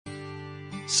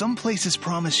Some places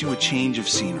promise you a change of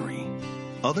scenery.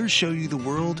 Others show you the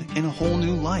world in a whole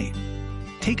new light.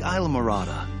 Take Isla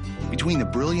Morada. Between the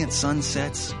brilliant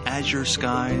sunsets, azure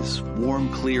skies,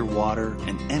 warm, clear water,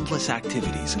 and endless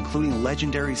activities, including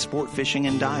legendary sport fishing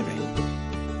and diving,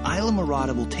 Isla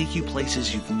Morada will take you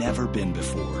places you've never been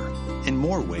before, in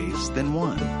more ways than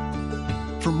one.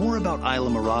 For more about Isla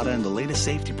Morada and the latest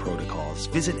safety protocols,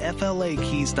 visit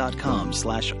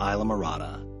flakeys.com/Isla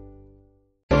Morada.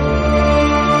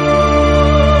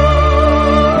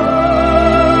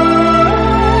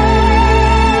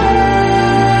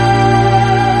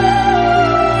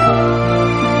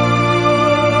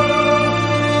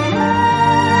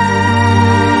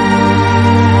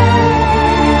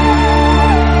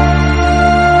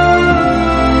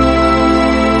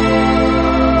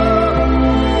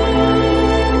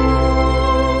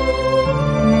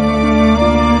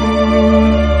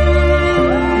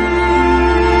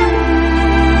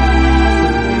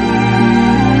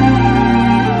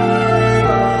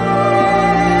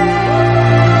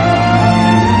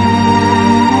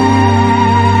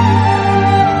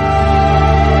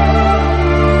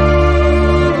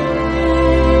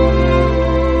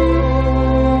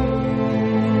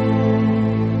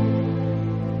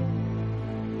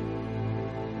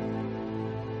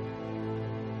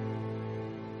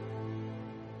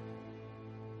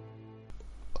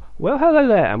 Well, hello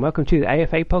there, and welcome to the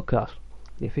AFA podcast,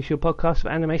 the official podcast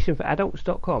of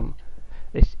animationforadults.com.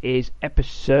 This is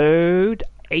episode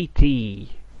 80.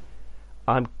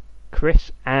 I'm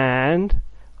Chris, and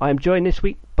I'm joined this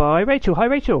week by Rachel. Hi,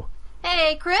 Rachel.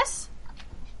 Hey, Chris.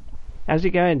 How's it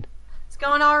going? It's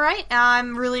going all right.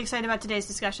 I'm really excited about today's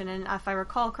discussion, and if I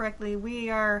recall correctly,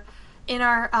 we are in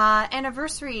our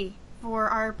anniversary for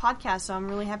our podcast, so I'm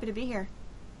really happy to be here.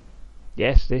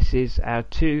 Yes, this is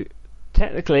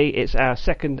technically, it's our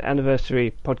second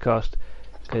anniversary podcast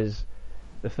because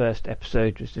the first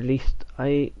episode was released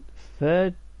 3rd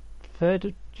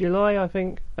of July, I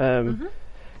think, 2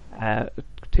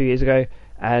 years ago,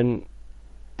 and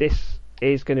this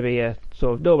is going to be a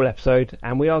sort of normal episode,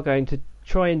 and we are going to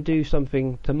try and do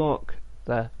something to mark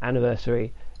the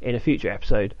anniversary in a future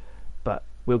episode, but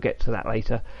we'll get to that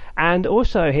later. And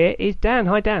also here is Dan.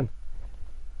 Hi, Dan.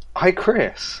 Hi,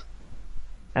 Chris.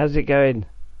 How's it going?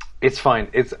 It's fine.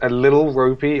 It's a little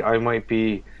ropey. I might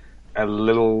be a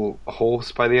little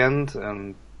hoarse by the end,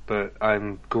 but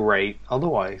I'm great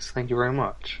otherwise. Thank you very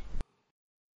much.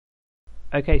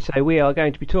 Okay, so we are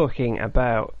going to be talking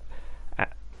about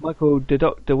Michael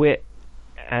Dr. Witt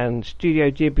and Studio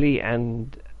Ghibli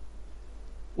and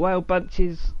Wild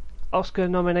Bunch's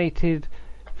Oscar-nominated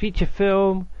feature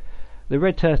film, The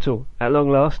Red Turtle, at long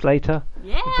last, later.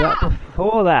 Yeah! But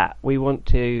before that, we want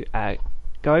to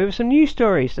go over some news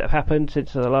stories that have happened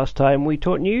since the last time we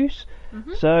taught news.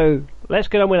 So let's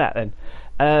get on with that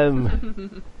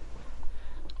then.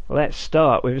 Let's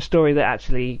start with a story that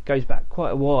actually goes back quite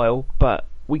a while, but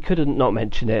we couldn't not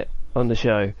mention it on the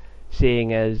show,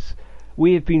 seeing as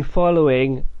we have been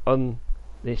following on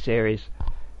this series,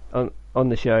 on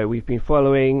the show, we've been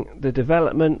following the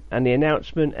development and the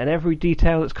announcement and every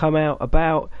detail that's come out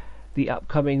about the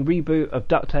upcoming reboot of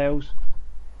DuckTales.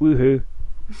 Woohoo.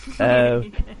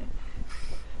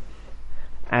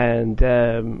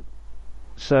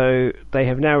 So they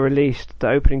have now released the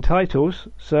opening titles,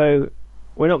 so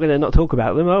we're not going to not talk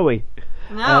about them, are we?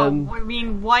 No, I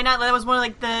mean, why not? That was one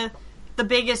of the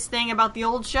biggest thing about the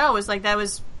old show, is it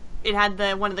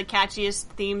had one of the catchiest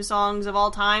theme songs of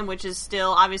all time, which is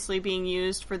still obviously being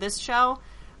used for this show.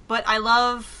 But I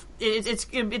love it's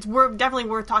definitely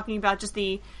worth talking about just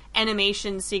the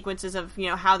animation sequences of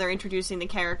how they're introducing the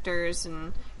characters,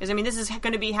 and because this is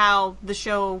going to be how the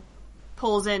show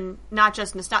pulls in not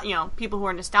just people who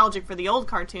are nostalgic for the old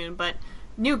cartoon, but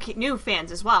new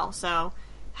fans as well. So,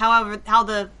 how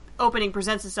the opening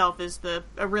presents itself is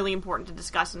really important to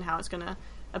discuss, and how it's going to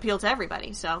appeal to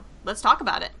everybody. So let's talk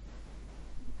about it.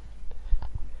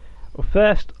 Well,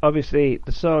 first, obviously,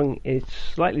 the song is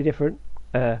slightly different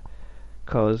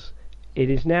because it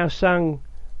is now sung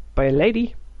by a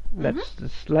lady. That's the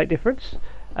slight difference.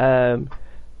 And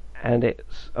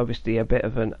it's obviously a bit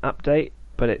of an update,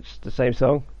 but it's the same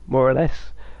song, more or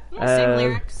less. Yeah, same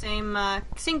lyrics,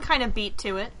 same kind of beat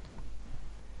to it.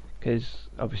 Because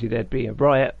obviously there'd be a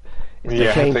riot.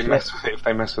 If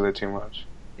they mess with it too much.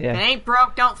 Yeah. If it ain't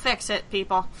broke, don't fix it,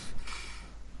 people.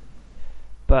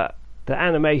 But the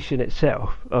animation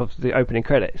itself of the opening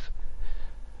credits,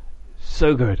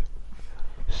 so good.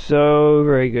 So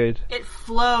very good. It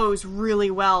flows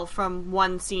really well from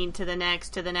one scene to the next,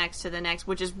 to the next, to the next,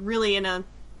 which is really in a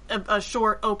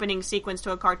short opening sequence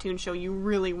to a cartoon show you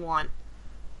really want.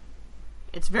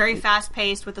 It's very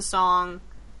fast-paced with the song.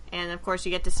 And of course,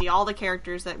 you get to see all the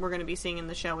characters that we're going to be seeing in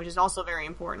the show, which is also very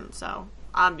important. So,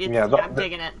 I'm digging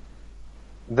it.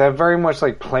 They're very much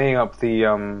like playing up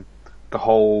the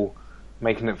whole,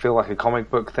 making it feel like a comic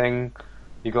book thing.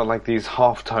 You got like these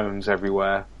half tones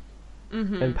everywhere,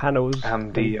 and panels,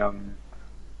 and the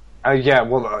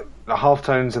the half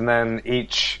tones, and then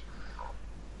each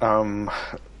kind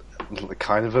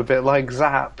of a bit like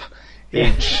Zap.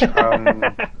 Each it's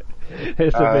a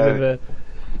bit of a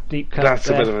deep cut. That's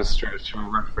a bit of a stretch of a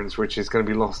reference, which is going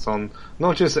to be lost on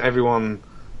not just everyone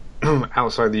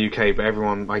outside the UK, but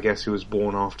everyone, I guess, who was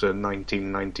born after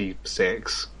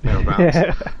 1996.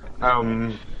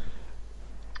 And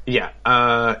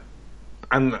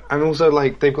also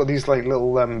like they've got these like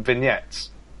little vignettes,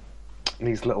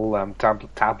 these little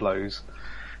tableaus,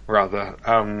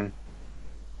 rather,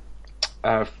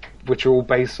 which are all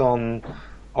based on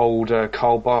old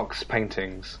Karl Barks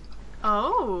paintings.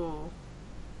 Oh.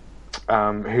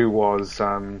 Who was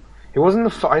he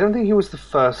wasn't I don't think he was the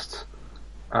first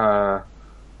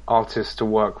artist to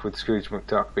work with Scrooge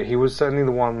McDuck, but he was certainly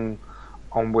the one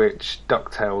on which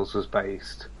DuckTales was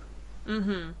based.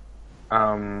 Mm-hmm.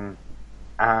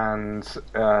 And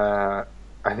I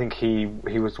think he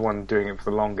was the one doing it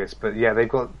for the longest. But yeah, they've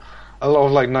got a lot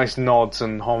of like nice nods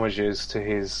and homages to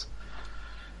his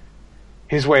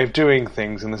way of doing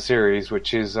things in the series,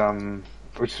 which is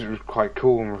quite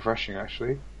cool and refreshing,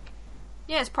 actually.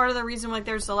 Yeah, it's part of the reason like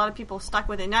there's a lot of people stuck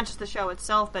with it, not just the show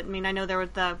itself, but I mean I know there was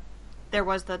the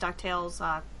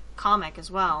DuckTales comic as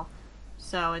well.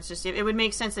 So it's just it would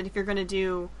make sense that if you're going to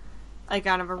do like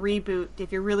kind of a reboot,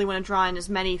 if you really want to draw in as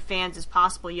many fans as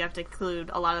possible, you have to include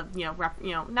a lot of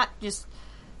not just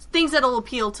things that'll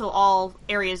appeal to all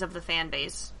areas of the fan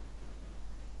base.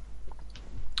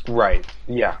 Right.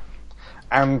 Yeah.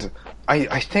 And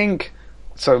I think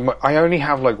so. I only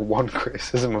have like one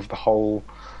criticism of the whole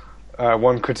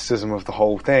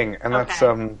thing, and that's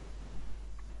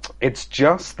it's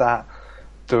just that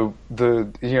the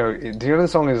other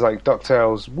song is like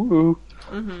DuckTales woo.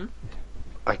 Mm-hmm.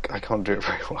 I can't do it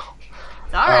very well.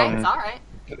 It's all right. It's all right.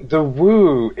 The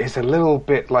woo is a little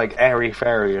bit like airy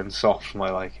fairy and soft for my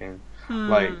liking.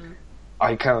 Like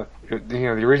I kind of the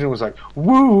original was like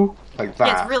woo like that.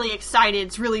 Yeah, it's really excited.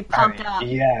 It's really pumped up.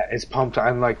 Yeah, it's pumped up,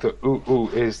 and like the ooh ooh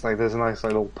is like there's a nice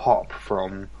little pop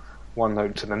from one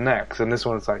note to the next, and this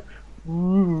one's like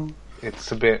woo.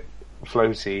 It's a bit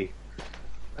floaty.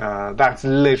 That's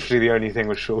literally the only thing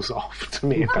which feels off to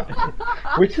me about it.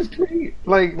 Which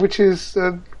is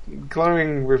a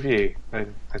glowing review, I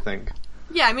think.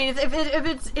 Yeah, I mean,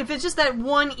 if it's just that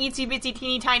one itsy bitsy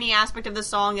teeny tiny aspect of the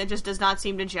song that just does not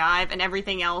seem to jive, and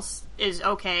everything else is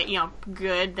okay,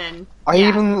 good, then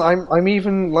I'm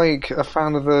even like a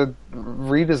fan of the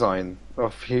redesign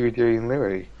of Huey, Dewey, and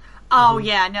Louie. Oh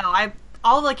yeah, no,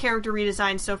 all the character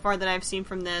redesigns so far that I've seen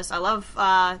from this, I love.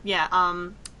 God,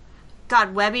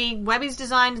 Webby's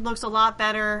design looks a lot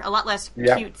better, a lot less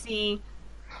cutesy.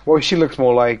 Well, she looks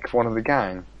more like one of the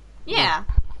gang. Yeah.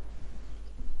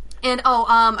 And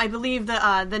I believe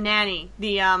the nanny.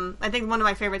 I think one of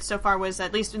my favorites so far was,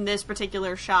 at least in this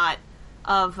particular shot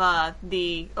of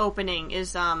the opening,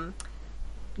 is the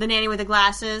nanny with the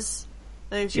glasses.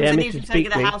 She was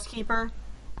the housekeeper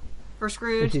for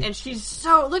Scrooge, and she's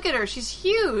look at her, she's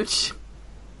huge.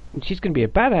 She's going to be a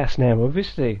badass now,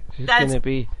 obviously. She's going to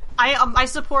be. I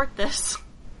support this.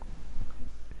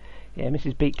 Yeah,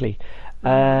 Mrs. Beakley,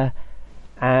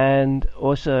 and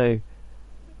also.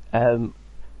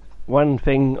 One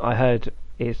thing I heard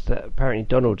is that apparently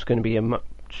Donald's going to be a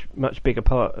much bigger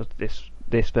part of this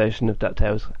version of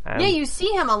DuckTales. Yeah, you see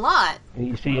him a lot.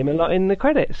 You see him a lot in the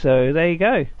credits, so there you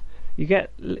go. You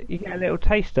get a little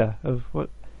taster of what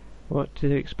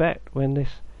to expect when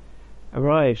this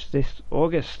arrives this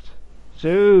August.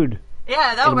 Soon.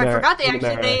 Yeah, I forgot they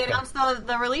announced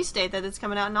the release date that it's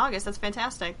coming out in August. That's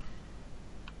fantastic.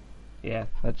 Yeah,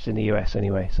 that's in the US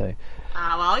anyway, so.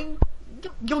 Well.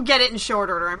 You'll get it in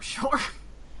short order, I'm sure.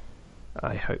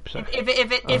 I hope so.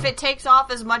 If it takes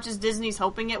off as much as Disney's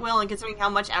hoping it will, and considering how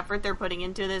much effort they're putting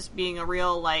into this being a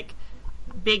real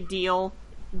big deal,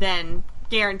 then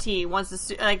guarantee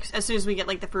as soon as we get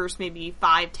the first maybe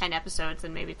 5-10 episodes,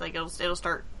 then maybe it'll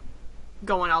start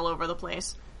going all over the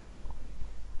place.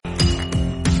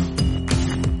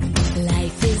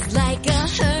 Life is like a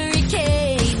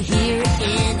hurricane here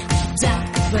in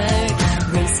Duckburg.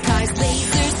 Race cars,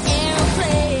 lasers,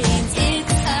 aeroplanes.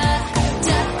 It's a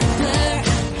duck blur.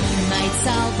 Might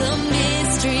solve the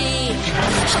mystery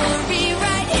or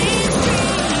rewrite history.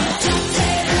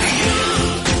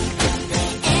 DuckTales.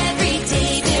 Every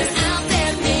day they're out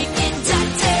there making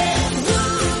DuckTales.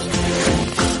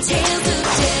 Tales of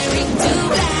daring, do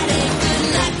bad and good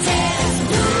luck.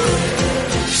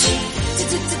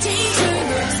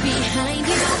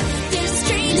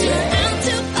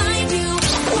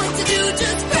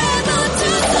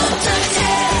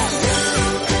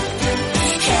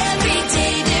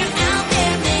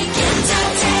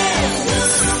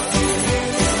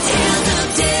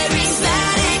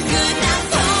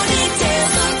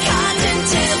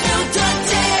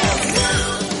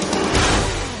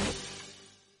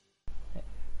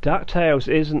 Tales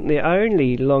isn't the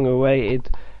only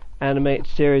long-awaited animated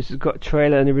series that's got a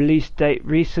trailer and a release date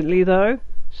recently, though.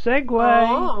 Segway!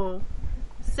 Oh,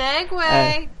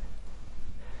 segue.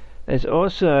 There's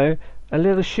also a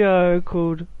little show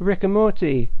called Rick and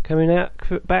Morty coming out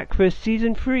back for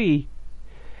season 3.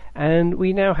 And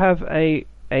we now have a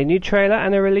new trailer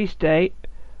and a release date,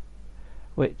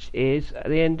 which is at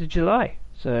the end of July.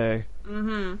 So,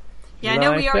 Yeah, July I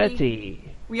know we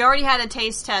 30. already had a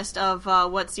taste test of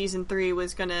what season 3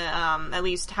 was gonna, at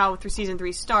least how season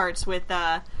 3 starts with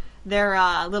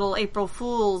their little April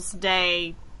Fool's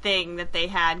Day thing that they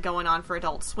had going on for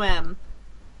Adult Swim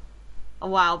a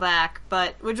while back,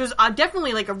 but which was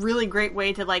definitely like a really great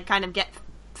way to like kind of get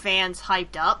fans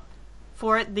hyped up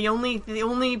for it. The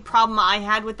only problem I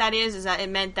had with that is that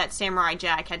it meant that Samurai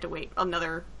Jack had to wait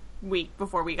another week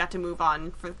before we got to move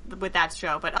on with that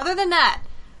show. But other than that,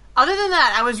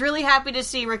 I was really happy to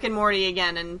see Rick and Morty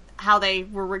again and how they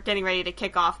were getting ready to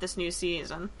kick off this new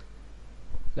season.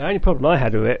 The only problem I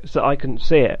had with it is that I couldn't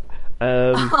see it.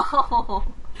 Then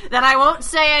I won't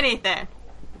say anything.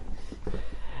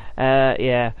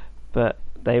 Yeah, but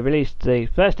they released the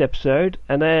first episode,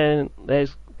 and then the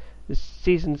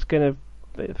season's gonna,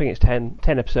 I think it's 10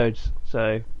 episodes,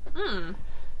 so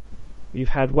you've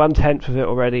had 1/10 of it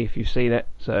already if you've seen it,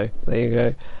 so there you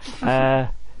go.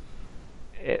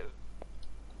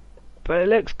 But it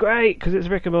looks great because it's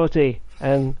Rick and Morty,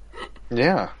 and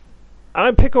Yeah.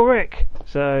 I'm Pickle Rick,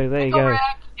 so there you go. Rick,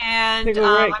 and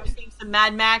Pickle Rick. I'm seeing some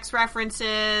Mad Max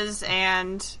references,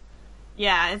 and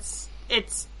yeah, it's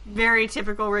very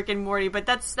typical Rick and Morty, but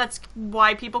that's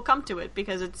why people come to it,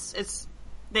 because it's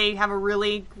they have a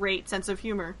really great sense of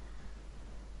humor.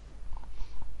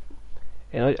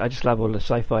 And I just love all the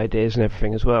sci-fi ideas and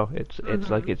everything as well. It's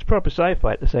like it's proper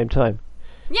sci-fi at the same time.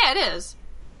 Yeah, it is.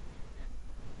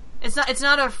 It's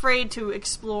not afraid to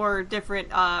explore different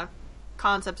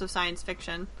concepts of science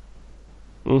fiction.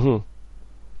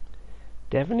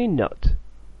 Definitely not.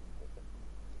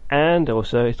 And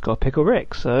also, it's got Pickle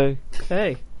Rick, so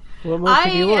hey, what more I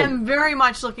could you want? am very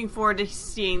much looking forward to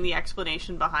seeing the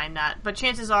explanation behind that, but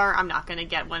chances are I'm not going to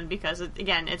get one because,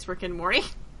 again, it's Rick and Morty.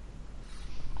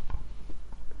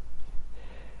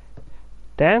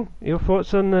 Dan, your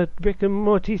thoughts on the Rick and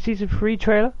Morty season 3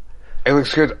 trailer? It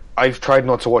looks good. I've tried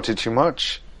not to watch it too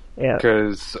much Yeah.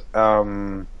 because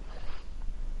I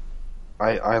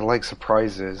like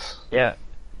surprises. Yeah.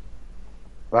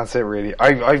 That's it, really.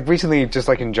 I've recently, just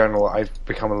like in general, I've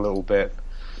become a little bit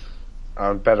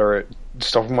better at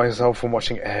stopping myself from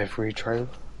watching every trailer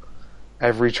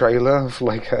of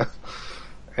like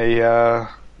a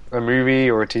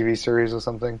movie or a TV series or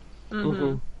something.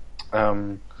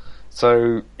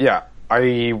 So yeah,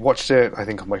 I watched it, I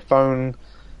think, on my phone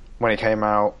when it came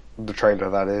out, the trailer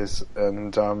that is,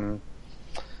 and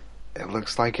it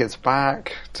looks like it's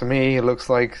back to me. It looks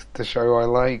like the show I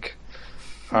like.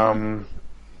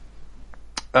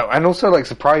 And also, like,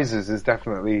 surprises is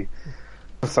definitely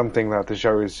something that the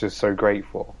show is just so great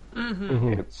for.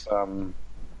 It's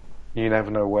you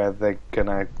never know where they're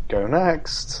gonna go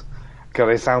next. God,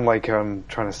 they sound like I'm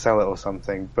trying to sell it or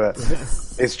something, but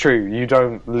it's true. You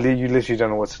literally don't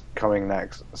know what's coming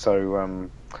next. So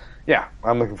yeah,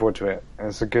 I'm looking forward to it. And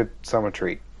it's a good summer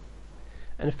treat.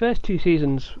 And the first 2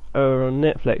 seasons are on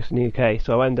Netflix in the UK,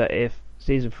 so I wonder if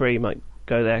season 3 might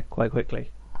go there quite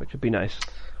quickly, which would be nice.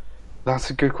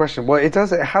 That's a good question. Well, it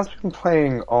does. It has been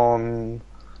playing on.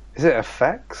 Is it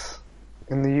FX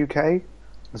in the UK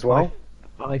as well?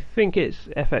 I think it's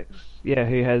FX. Yeah,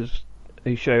 who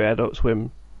show Adult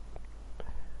Swim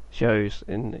shows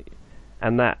and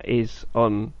that is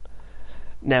on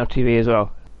Now TV as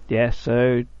well. Yeah,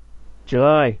 so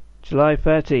July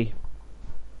 30.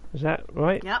 Is that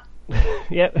right? Yep.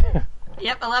 Yep.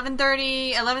 Yep,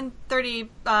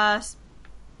 11:30,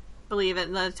 believe it,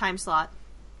 in the time slot.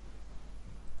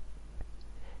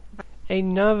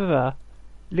 Another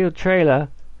little trailer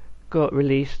got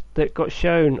released that got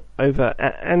shown over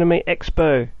at Anime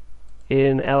Expo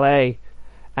in LA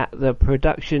at the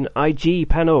Production IG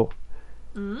panel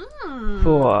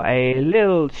for a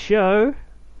little show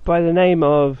by the name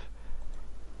of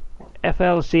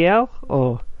FLCL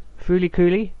or Fooly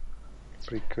Cooly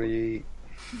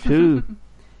 2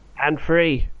 and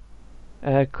 3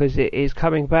 because it is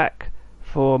coming back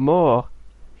for more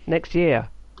next year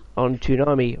on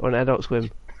Toonami on Adult Swim.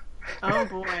 Oh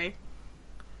boy.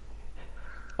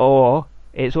 Or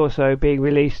it's also being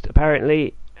released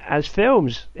apparently as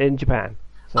films in Japan.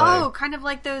 So, Oh, kind of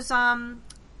like those oh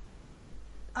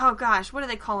gosh, what do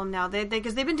they call them now?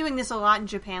 Because they've been doing this a lot in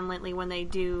Japan lately. When they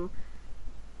do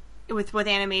with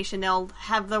animation, they'll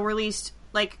release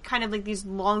like kind of like these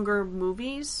longer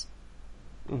movies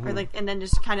or like, and then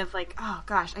just kind of like, oh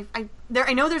gosh,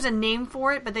 I know there's a name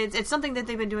for it, but it's something that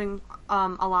they've been doing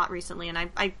a lot recently, and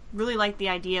I really like the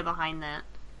idea behind that.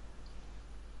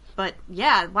 But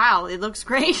yeah, wow, it looks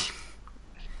great.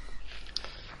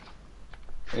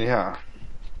 Yeah.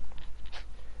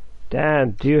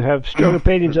 Dan, do you have strong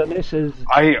opinions on this? As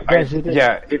resident?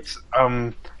 Yeah, it's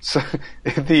so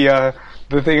the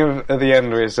thing at the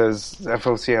end where it says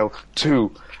FLCL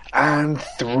 2 and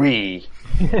 3.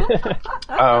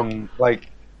 Like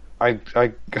I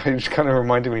it kind of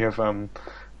reminded me of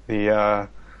the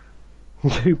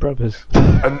Two brothers.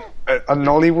 a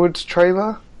Nollywood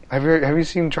trailer. Have you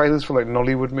seen trailers for like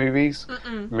Nollywood movies?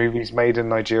 Movies made in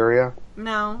Nigeria?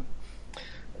 No.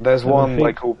 There's one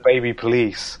like called Baby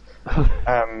Police,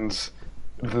 and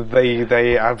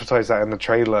they advertise that in the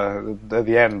trailer. At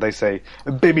the end, they say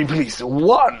Baby Police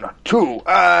 1, 2,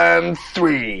 and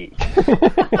 3.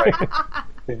 Like,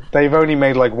 they've only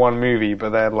made like one movie,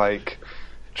 but they're like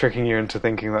tricking you into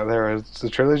thinking that there is a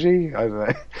trilogy. I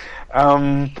don't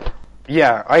know.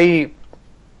 Yeah, I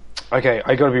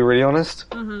gotta be really honest.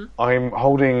 I'm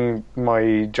holding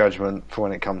my judgment for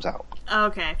when it comes out.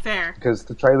 Okay, fair. Because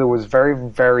the trailer was very,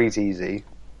 very teasy.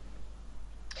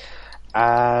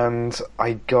 And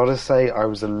I gotta say, I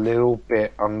was a little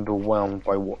bit underwhelmed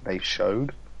by what they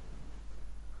showed.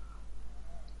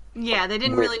 Yeah, they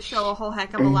didn't really show a whole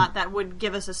heck of a lot that would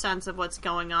give us a sense of what's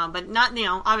going on. But not,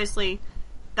 obviously,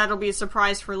 that'll be a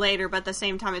surprise for later, but at the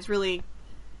same time, it's really...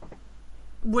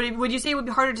 Would you say it would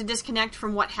be harder to disconnect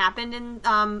from what happened in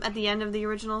at the end of the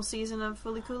original season of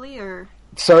Fooly Cooly, or...?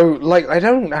 So, like, I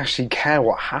don't actually care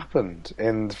what happened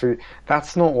in the food.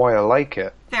 That's not why I like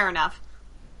it. Fair enough.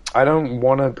 I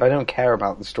don't care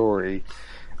about the story.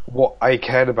 What I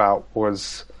cared about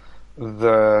was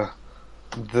the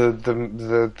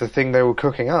thing they were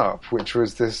cooking up, which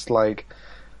was this, like,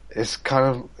 it's kind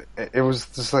of, it was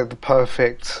just like the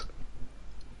perfect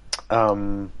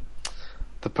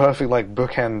like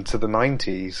bookend to the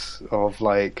 90s of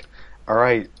like,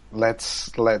 alright,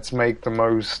 let's make the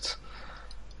most,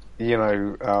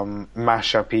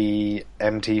 mashup-y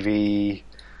MTV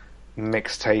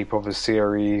mixtape of a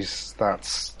series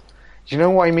that's, you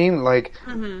know what I mean? Like,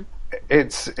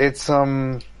 it's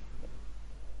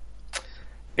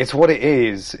what it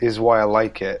is why I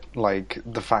like it. Like,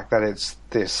 the fact that it's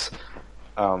this,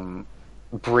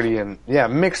 brilliant,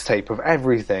 mixtape of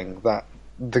everything that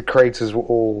the creators were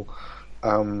all,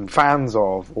 fans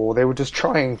of, or they were just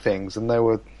trying things, and there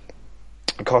were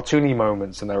cartoony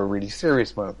moments, and there were really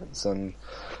serious moments, and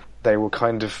they were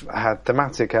kind of had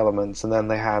thematic elements, and then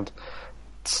they had,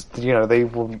 they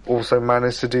were also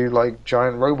managed to do like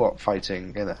giant robot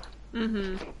fighting in it,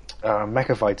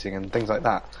 mecha fighting and things like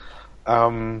that.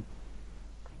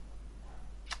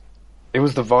 It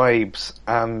was the vibes,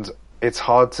 and it's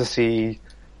hard to see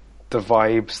the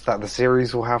vibes that the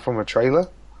series will have from a trailer.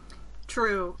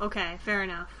 True. Okay, fair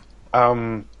enough.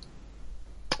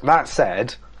 That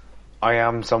said, I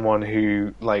am someone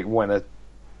who, like, when a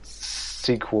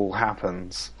sequel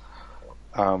happens,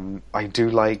 I do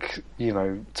like,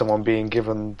 someone being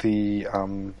given the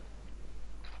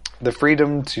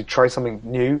freedom to try something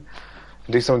new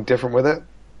and do something different with it.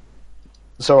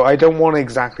 So I don't want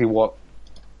exactly what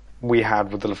we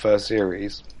had with the first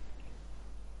series.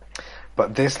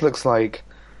 But this looks like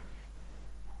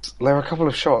there are a couple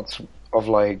of shots of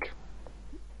like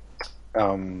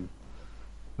not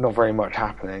very much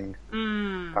happening,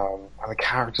 and the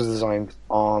character designs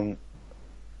aren't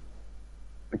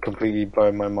completely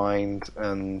blowing my mind,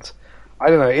 and I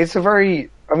don't know. I'm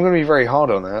going to be very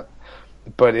hard on it,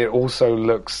 but it also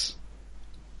looks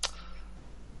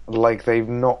like they've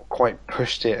not quite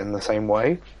pushed it in the same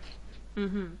way.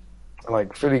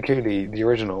 Like Fooly Cooly, the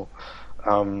original,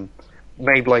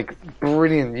 made like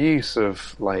brilliant use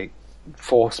of like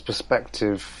forced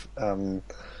perspective, and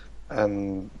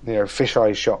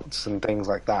fisheye shots and things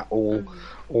like that, all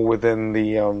within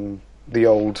the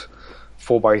old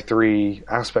 4:3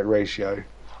 aspect ratio.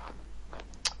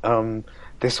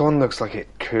 This one looks like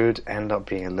it could end up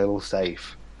being a little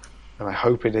safe, and I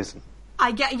hope it isn't.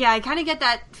 I kind of get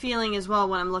that feeling as well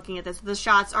when I'm looking at this. The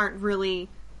shots aren't really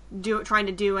trying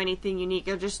to do anything unique.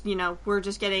 They're just, we're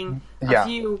just getting a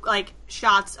few like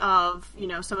shots of,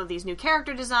 some of these new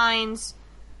character designs,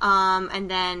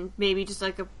 and then maybe just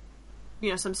like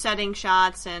some setting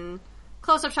shots and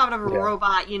close-up shot of a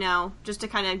robot, just to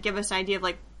kind of give us an idea of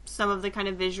like some of the kind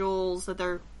of visuals that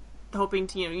they're hoping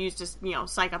to, use to,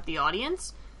 psych up the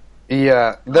audience.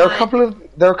 Yeah, there are a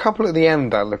couple at the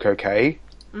end that look okay.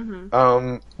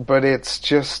 But it's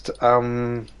just,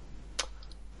 well,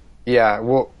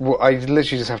 I literally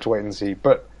just have to wait and see.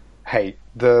 But hey,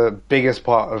 the biggest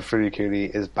part of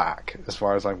Furikuri is back, as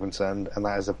far as I'm concerned, and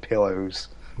that is a Pillows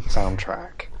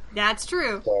soundtrack. That's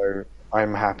true. So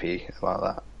I'm happy about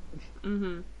that.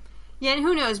 Yeah, and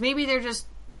who knows? Maybe they're just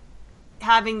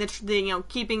having the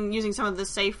using some of the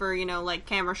safer, like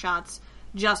camera shots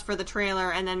just for the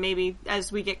trailer, and then maybe as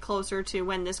we get closer to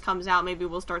when this comes out, maybe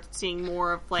we'll start seeing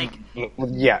more of like.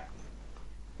 Yeah,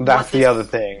 that's the other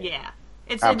thing. Yeah,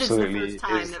 it's absolutely the first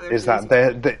time that is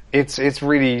that it's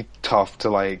really tough to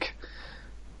like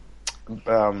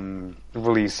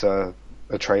release a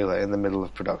trailer in the middle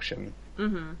of production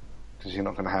because you're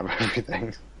not going to have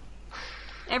everything.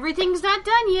 Everything's not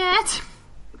done yet.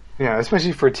 Yeah,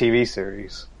 especially for a TV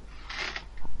series.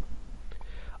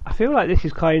 I feel like this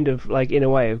is kind of like in a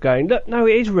way of going, look, no,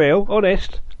 it is real,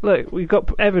 honest. Look, we've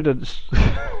got evidence.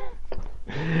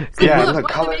 Yeah, look,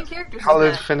 look, one of the main characters is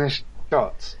coloured that. finished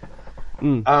shots.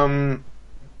 Mm.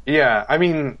 Yeah, I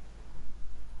mean,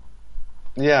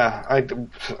 yeah,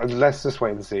 let's just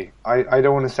wait and see. I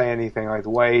don't want to say anything either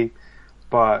way,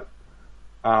 but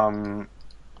my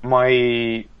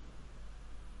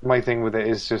thing with it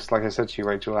is just like I said to you,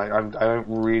 Rachel. I don't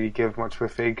really give much of a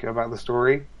fig about the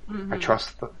story. I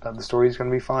trust that the story is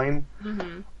going to be fine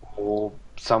or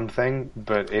something,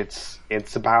 but it's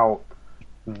about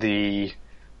the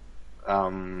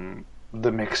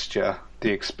mixture, the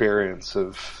experience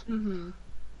of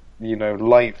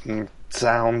light and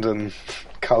sound and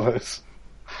colours.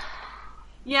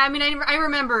 Yeah, I mean, I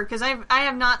remember because I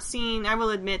have not seen. I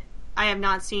will admit, I have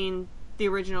not seen the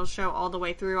original show all the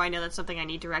way through. I know that's something I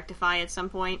need to rectify at some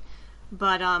point,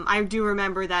 but I do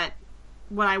remember that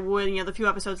when I would, the few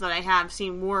episodes that I have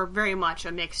seen were very much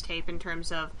a mixtape in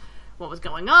terms of what was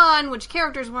going on, which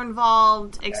characters were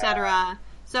involved, etc.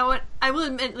 So I will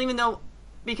admit, even though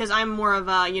because I'm more of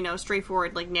a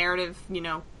straightforward like narrative,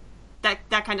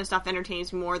 that kind of stuff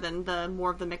entertains me more than the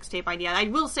more of the mixtape idea. I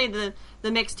will say the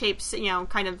mixtape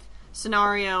kind of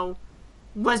scenario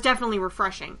was definitely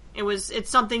refreshing. It's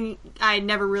something I had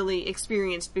never really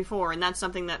experienced before, and that's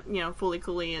something that Fooly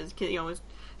Cooly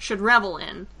should revel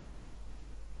in.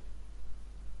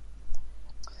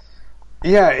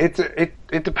 Yeah,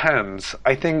 it depends.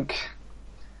 I think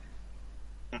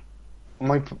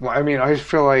I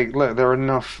feel like look, there are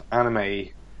enough anime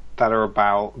that are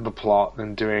about the plot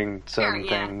and doing certain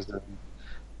things. And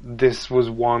this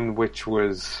was one which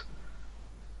was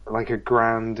like a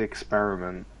grand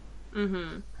experiment. I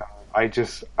kind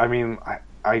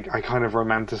of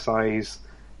romanticize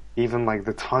even like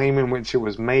the time in which it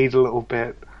was made a little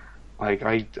bit. Like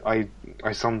I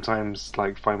sometimes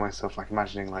like find myself like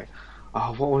imagining like,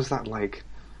 oh, what was that like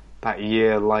that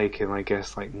year like in I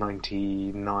guess like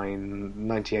 98,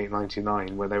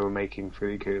 99 where they were making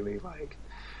Fooly Cooly, like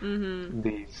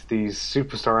these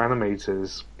superstar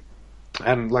animators,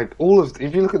 and like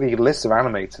if you look at the list of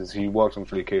animators who worked on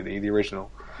Fooly Cooly, the original,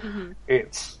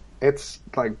 it's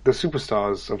like the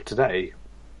superstars of today,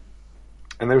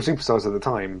 and they were superstars at the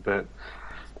time, but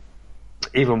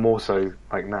even more so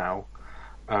like now.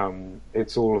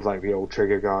 It's all of like the old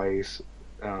Trigger guys,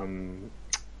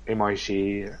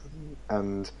 Imaishi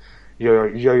and Yo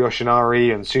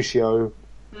Yoshinari and Sushio.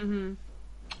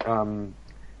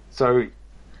 So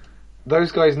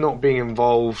those guys not being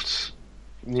involved,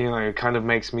 kind of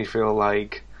makes me feel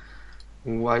like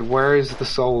where is the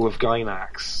soul of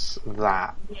Gainax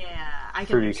that? Yeah, I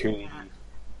can understand that.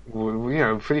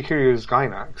 Fooly Cooly was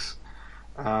Gainax.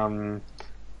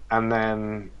 And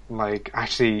then, like,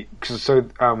 actually,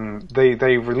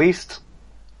 they released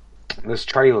this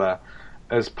trailer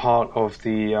as part of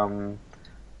the Anime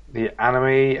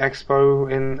Expo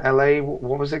in LA.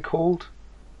 What was it called?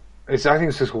 I think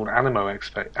it's just called Anime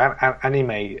Expo.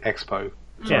 Anime Expo.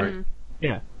 Sorry.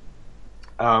 Yeah.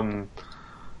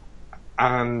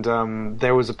 And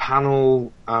there was a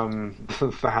panel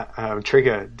that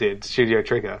Trigger did, Studio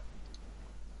Trigger.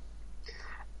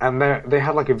 And they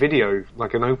had like a video,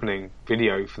 like an opening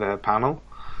video for their panel,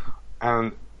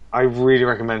 and I really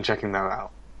recommend checking that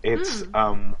out. It's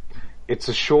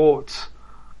a short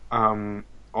it's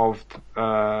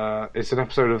an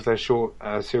episode of their short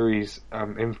series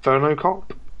Inferno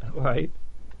Cop, Right.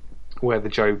 where the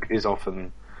joke is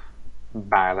often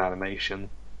bad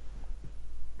animation.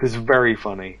 It's very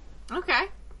funny. Okay.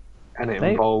 And it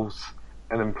involves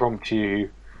an impromptu.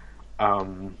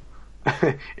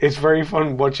 It's very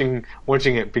fun watching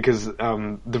it because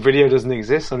the video doesn't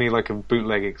exist, only like a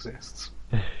bootleg exists.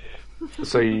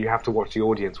 So you have to watch the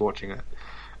audience watching it.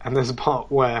 And there's a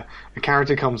part where a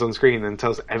character comes on screen and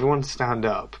tells everyone to stand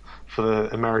up for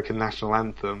the American national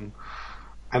anthem,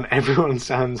 and everyone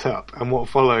stands up, and what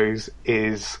follows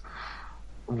is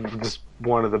just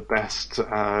one of the best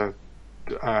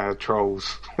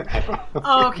trolls ever.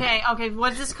 Oh, okay.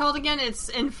 What's this called again? It's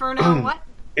Inferno. What?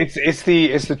 It's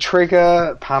the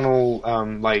Trigger panel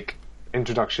like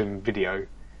introduction video.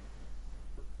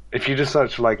 If you just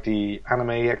search for like the Anime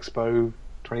Expo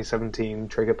 2017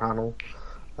 Trigger panel,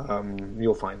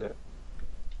 you'll find it.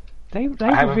 They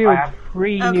I revealed have-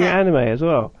 3 new Okay. anime as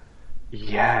well.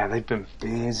 Yeah, they've been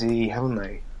busy, haven't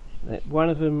they? One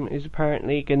of them is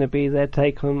apparently going to be their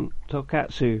take on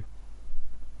Tokatsu.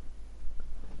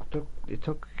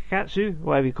 Tokatsu?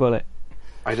 Whatever you call it.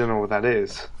 I don't know what that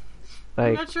is. I'm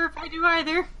Like, not sure if I do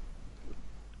either.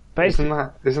 basically,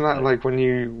 Isn't that like when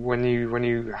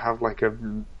you have like a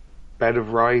bed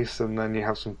of rice and then you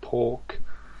have some pork?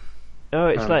 oh,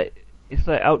 it's um, like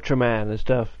Ultraman and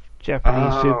stuff.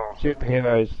 Japanese Oh.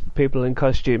 superheroes, people in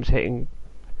costumes hitting.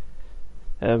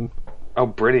 Oh,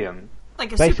 brilliant!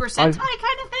 Like a Basi- Super Sentai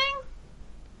kind of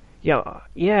thing?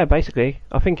 Yeah, basically,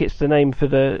 I think it's the name for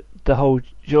the whole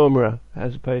genre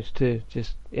as opposed to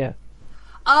just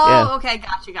Oh, Yeah. okay.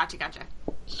 Gotcha.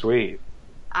 Sweet.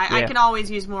 I Yeah. can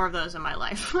always use more of those in my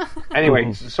life.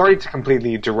 Anyway, sorry to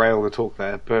completely derail the talk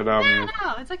there, but No,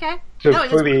 it's okay. to No,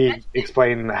 it's fully perfect.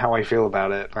 explain how I feel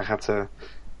about it, I had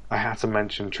to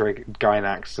mention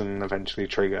Gainax and eventually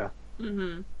Trigger.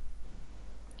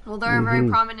 Well, they're a very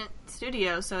prominent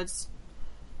studio, so it's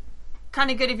kind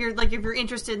of good if you're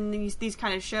interested in these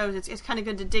kind of shows. It's kind of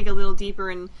good to dig a little deeper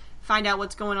and find out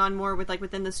what's going on more with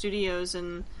within the studios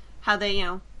and how they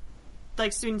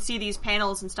soon see these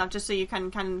panels and stuff, just so you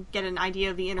can kind of get an idea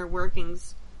of the inner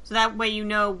workings. So that way you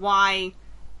know why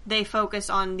they focus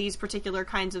on these particular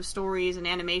kinds of stories and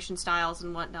animation styles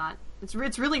and whatnot. It's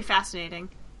really fascinating.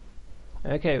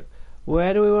 Okay,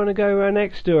 where do we want to go with our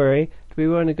next story? Do we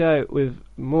want to go with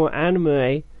more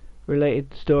anime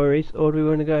related stories, or do we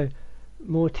want to go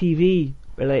more TV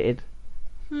related?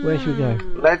 Where should we go?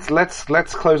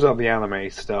 Let's close up the anime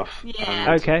stuff. Yeah.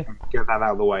 and Okay. Get that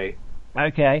out of the way.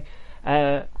 Okay,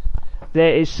 there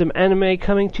is some anime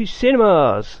coming to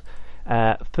cinemas.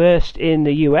 First in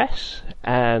the US,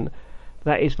 and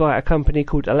that is by a company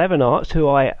called 11 Arts, who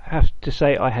I have to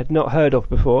say I had not heard of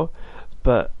before,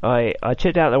 but I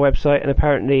checked out their website, and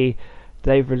apparently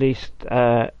they've released,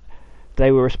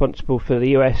 they were responsible for the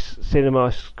US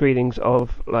cinema screenings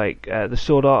of the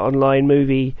Sword Art Online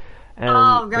movie, and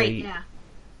Oh, great!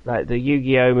 like the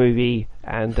Yu-Gi-Oh movie,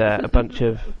 and a bunch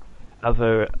of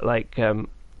other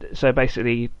so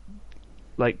basically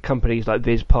companies like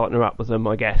Viz partner up with them,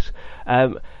 I guess.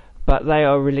 But they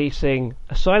are releasing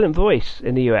A Silent Voice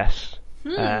in the US,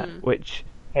 which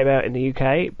came out in the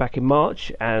UK back in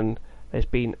March, and there's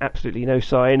been absolutely no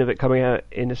sign of it coming out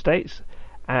in the States,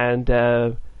 and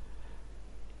there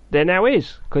now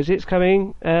is, because it's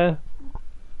coming via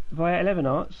 11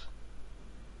 Arts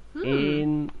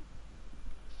in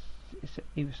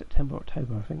either September or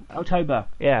October, I think. October,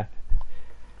 yeah.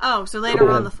 Oh, so later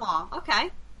on the fall. Okay.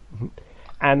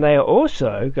 And they are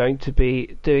also going to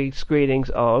be doing screenings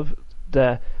of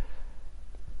the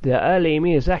early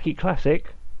Miyazaki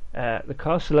classic, The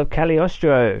Castle of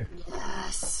Cagliostro.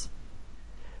 Yes.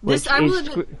 Which This I will is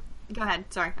admit. Go ahead.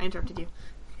 Sorry, I interrupted you.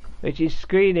 which is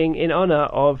screening in honour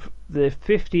of the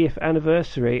 50th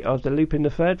anniversary of the Lupin the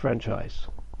Third franchise.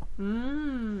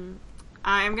 I'm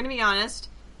going to be honest.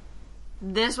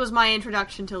 This was my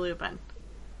introduction to Lupin.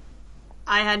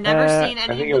 I had never seen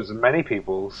any. I think it was many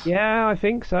people's. Yeah, I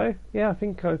think so. Yeah, I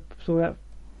think I saw that.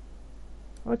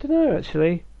 I don't know,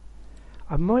 actually.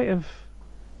 I might have.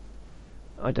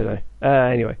 I don't know.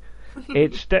 Anyway,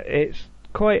 it's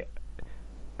quite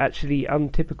actually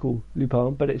untypical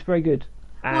Lupin, but it's very good.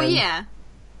 Well, And yeah,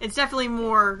 it's definitely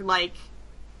more like.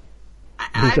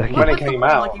 Exactly. When it what's the came word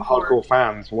I'm out, looking for? hardcore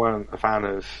fans weren't a fan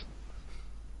of,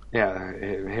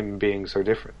 him being so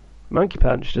different. Monkey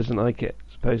Punch doesn't like it.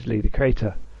 Supposedly, the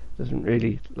creator doesn't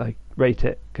really rate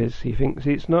it because he thinks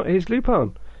it's not his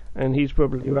Lupin, and he's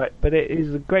probably right. But it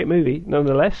is a great movie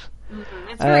nonetheless.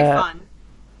 It's very fun.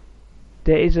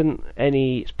 There isn't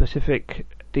any specific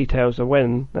details of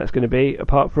when that's going to be,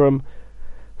 apart from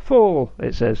fall,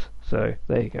 it says. So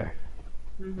there you go.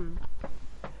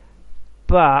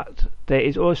 But there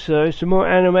is also some more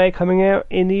anime coming out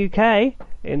in the UK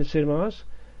in the cinemas,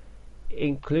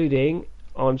 including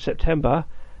on September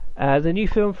the new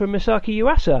film from Misaki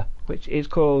Yuasa, which is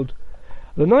called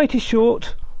The Night is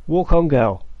Short, Walk On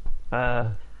Girl,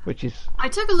 which is I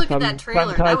took a look at some that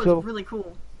trailer. fun That title. was really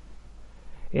cool.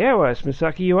 Yeah, well, it's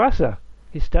Misaki Yuasa.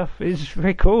 His stuff is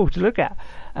very cool to look at.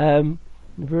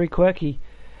 Very quirky.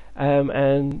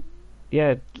 And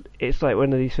yeah, it's like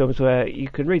one of these films where you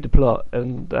can read the plot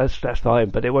and that's fine,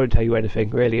 but it won't tell you anything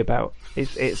really about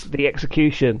it's the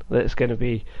execution that's going to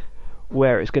be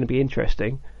where it's going to be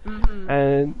interesting.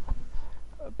 And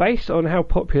based on how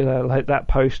popular like that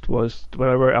post was when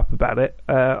I wrote up about it,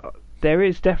 there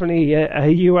is definitely a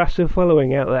Yuasa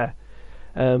following out there.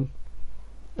 And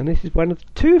this is one of the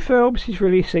 2 films he's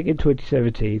releasing in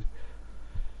 2017,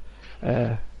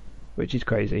 which is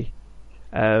crazy.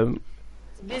 He's a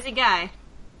busy guy.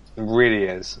 It really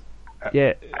is.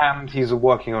 Yeah. And he's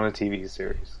working on a TV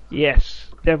series. Yes,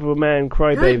 Devilman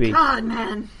Crybaby. Good God,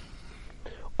 man.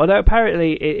 Although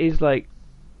apparently it is like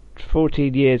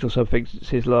 14 years or something since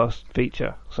his last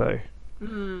feature, so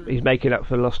he's making up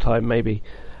for lost time maybe.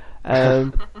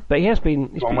 But he has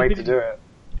been. One way to do it.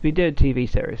 He's been doing TV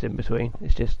series in between.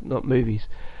 It's just not movies.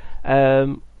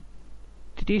 Did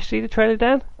you see the trailer,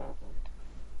 Dan?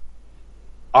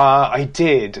 I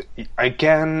did.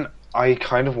 Again, I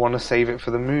kind of want to save it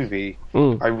for the movie.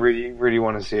 I really, really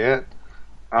want to see it.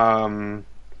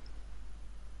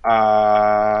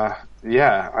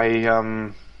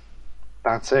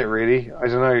 That's it, really. I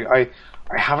don't know. I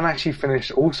haven't actually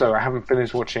finished. Also, I haven't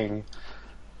finished watching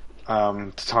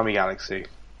Tatami Galaxy,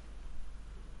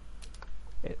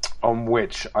 on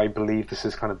which I believe this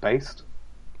is kind of based.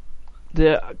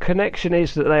 The connection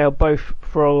is that they are both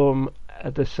from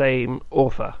the same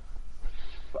author.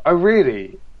 Oh,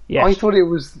 really? Yes. I thought it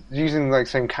was using like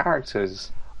same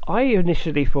characters. I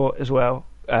initially thought as well,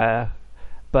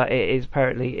 but it is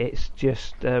apparently it's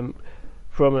just from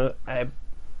a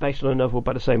based on a novel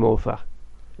by the same author.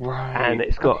 Right. And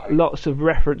it's got lots of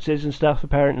references and stuff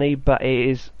apparently, but it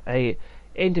is a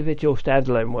individual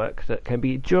standalone work that can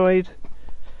be enjoyed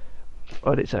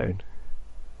on its own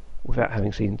without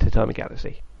having seen Tatami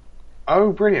Galaxy.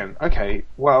 Oh, brilliant. Okay.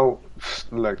 Well,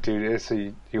 look, dude, it's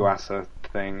a Yuasa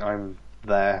thing. I'm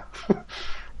there.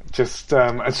 Just so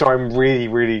I'm really,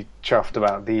 really chuffed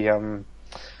about the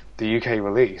UK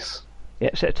release.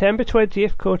 Yeah, September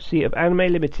 20th, courtesy of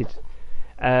Anime Limited.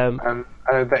 And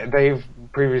they've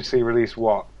previously released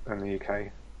what in the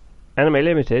UK? Anime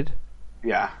Limited.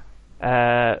 Yeah.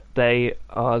 They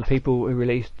are the people who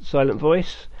released Silent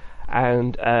Voice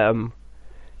and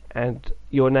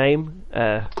Your Name.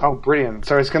 Oh, brilliant!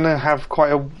 So it's going to have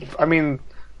quite a. I mean,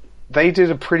 they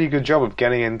did a pretty good job of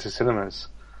getting into cinemas,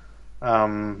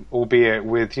 albeit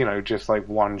with just like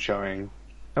one showing.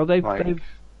 Oh, they've 1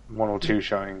 or 2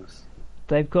 showings.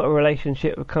 They've got a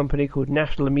relationship with a company called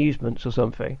National Amusements or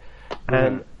something,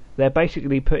 and they're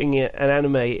basically putting an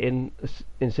anime in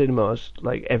cinemas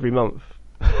like every month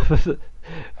for the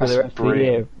rest of the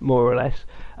year, more or less.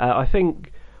 I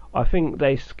think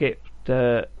they skipped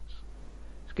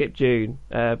June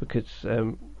because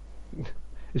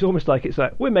it's almost like it's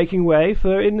like we're making way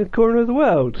for In the Corner of the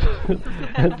World.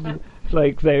 And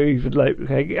like they're even like,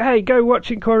 hey, go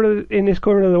watch In This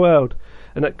Corner of the World,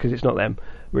 and that because it's not them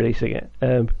releasing it.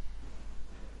 And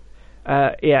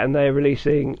they're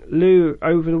releasing Lou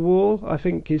Over the Wall, I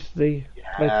think is the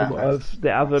title of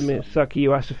the other Misaki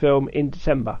Yuasa film in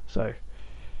December. So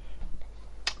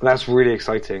that's really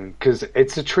exciting because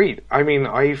it's a treat. I mean,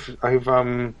 I've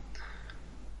been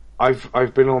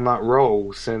on that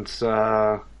roll since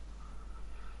I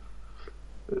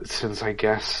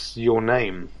guess Your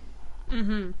Name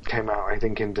came out. I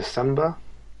think in December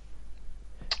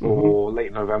or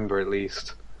late November at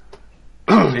least.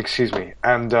 Excuse me.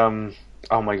 And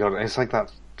oh my god, it's like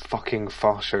that fucking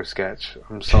Fast Show sketch.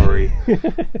 I'm sorry.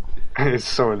 It's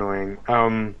so annoying.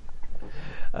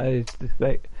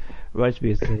 Reminds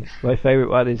me of my favourite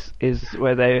one is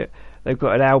where they've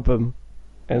got an album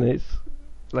and it's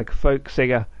like a folk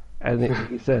singer and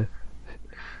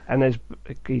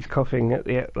he's coughing at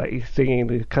the like he's singing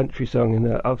the country song and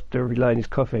after every line he's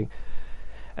coughing,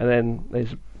 and then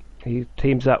he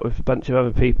teams up with a bunch of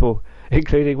other people,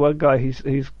 including one guy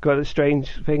who's got a strange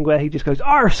thing where he just goes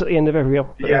arse at the end of every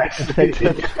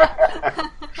sentence.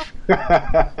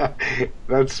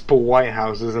 That's Paul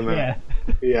Whitehouse, isn't it? Yeah.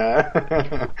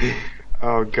 Yeah.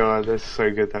 Oh god, that's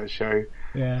so good, that show.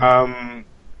 Yeah.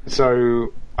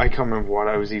 So I can't remember what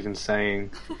I was even saying.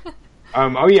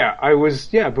 I've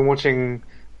been watching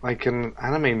like an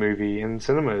anime movie in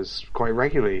cinemas quite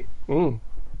regularly.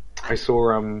 I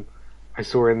saw In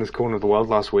This Corner of the World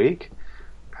last week,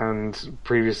 and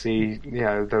previously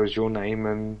there was Your Name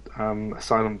and A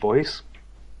Silent Voice.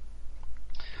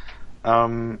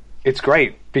 It's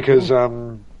great because I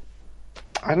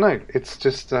don't know, it's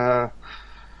just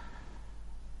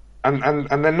and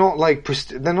they're not like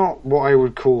they're not what I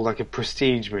would call like a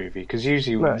prestige movie, because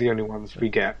usually the only ones we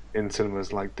get in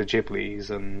cinemas like the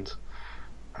Ghiblis and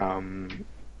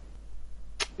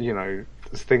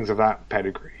things of that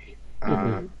pedigree.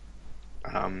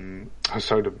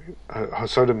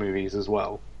 Hosoda movies as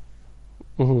well.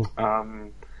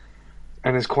 And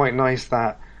it's quite nice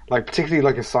that like particularly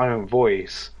like a Silent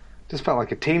Voice, just felt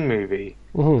like a teen movie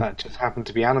Mhm. that just happened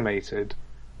to be animated,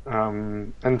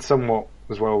 and somewhat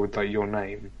as well with like Your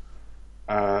Name.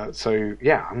 So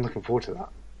yeah, I'm looking forward to that.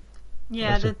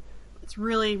 Yeah, it's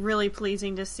really, really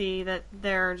pleasing to see that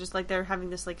they're having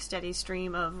this like steady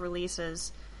stream of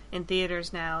releases in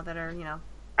theaters now that are, from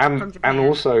And Japan.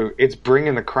 also, it's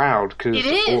bringing the crowd because It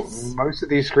is. most of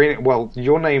these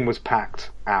Your Name was packed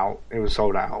out; it was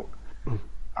sold out.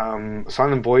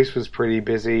 Silent Voice was pretty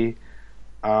busy.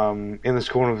 In This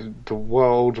Corner of the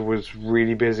World was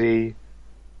really busy.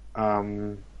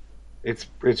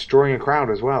 It's drawing a crowd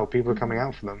as well. People are coming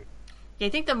out for them. Yeah, I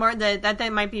think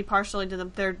that might be partially to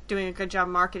them. They're doing a good job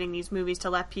marketing these movies to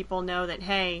let people know that,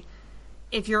 hey,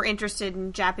 if you're interested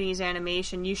in Japanese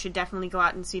animation, you should definitely go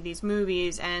out and see these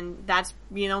movies. And that's,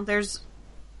 there's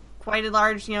quite a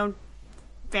large,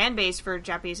 fan base for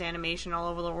Japanese animation all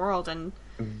over the world. And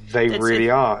They really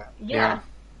are. Yeah.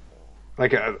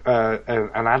 Like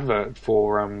an advert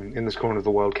for In This Corner of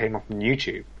the World came up on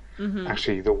YouTube.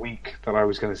 Actually, the week that I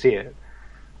was going to see it.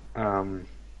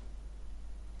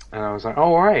 And I was like,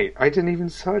 oh, all right, I didn't even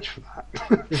search for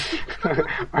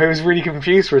that. I was really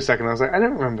confused for a second. I was like, I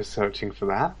don't remember searching for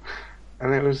that.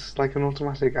 And it was like an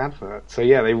automatic advert. So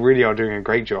yeah, they really are doing a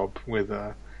great job with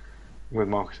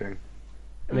marketing.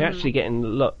 And they're actually getting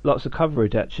lots of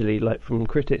coverage, actually, like from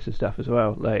critics and stuff as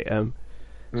well. Like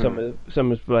some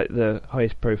of like the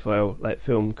highest profile like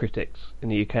film critics in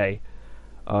the UK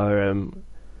are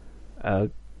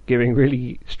giving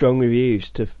really strong reviews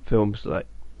to films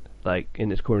like In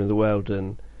This Corner of the World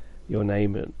and Your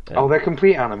Name. And Oh, they're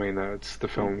complete anime nerds. The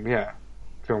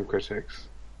film critics.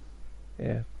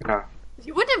 yeah. Yeah.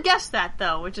 you wouldn't have guessed that,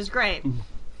 though, which is great.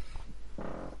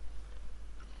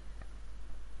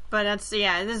 But this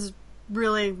is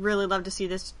really, really love to see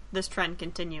this trend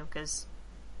continue, because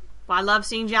I love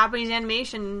seeing Japanese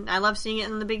animation. I love seeing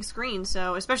it on the big screen,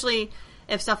 so especially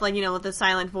if stuff like, with the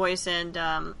Silent Voice and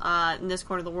In This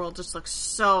Corner of the World just looks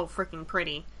so freaking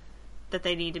pretty that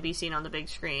they need to be seen on the big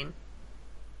screen.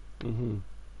 Mm-hmm.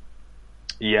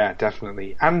 Yeah,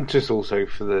 definitely. And just also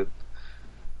for the...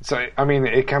 So, I mean,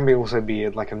 it can also be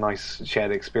like a nice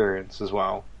shared experience as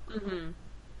well. Mm-hmm.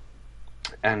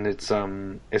 And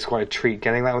it's quite a treat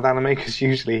getting that with anime, because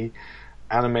usually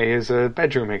anime is a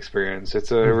bedroom experience.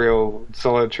 It's a real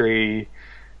solitary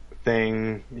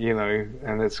thing,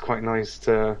 and it's quite nice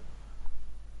to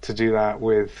do that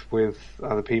with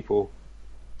other people.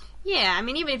 Yeah, I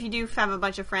mean, even if you do have a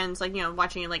bunch of friends, like,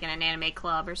 watching it like in an anime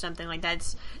club or something like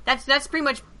that, that's pretty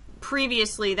much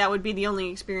previously that would be the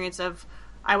only experience of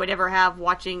I would ever have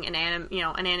watching an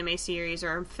anime series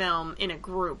or a film in a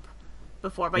group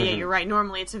before. But yeah, you're right.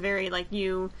 Normally it's a very like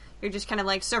you're just kind of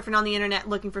like surfing on the internet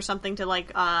looking for something to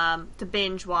like to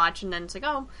binge watch, and then it's like,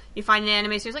 oh, you find an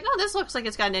anime series, like, oh, this looks like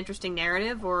it's got an interesting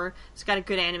narrative, or it's got a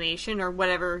good animation, or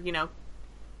whatever,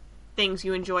 things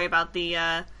you enjoy about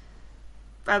the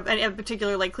a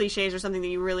particular like cliches or something that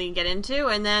you really get into,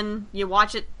 and then you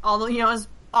watch it all as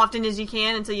often as you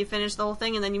can until you finish the whole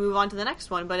thing, and then you move on to the next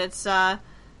one. But it's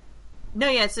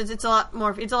it's a lot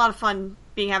more. It's a lot of fun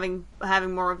having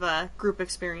more of a group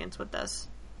experience with this.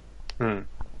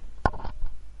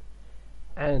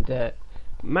 And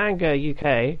Manga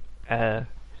UK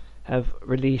have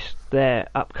released their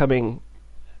upcoming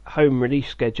home release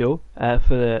schedule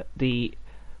for the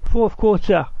fourth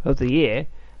quarter of the year.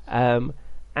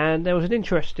 And there was an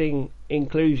interesting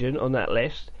inclusion on that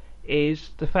list,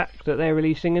 is the fact that they're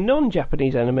releasing a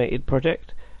non-Japanese animated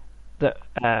project that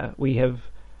we have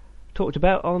talked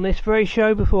about on this very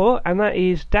show before, and that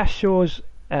is Dash Shaw's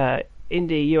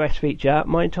indie US feature,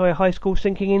 My Entire High School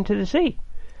Sinking into the Sea,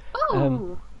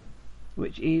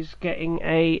 which is getting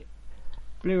a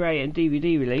Blu-ray and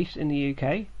DVD release in the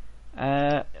UK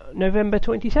November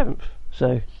 27th.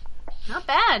 So not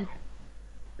bad.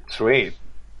 Sweet.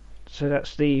 So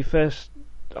that's the first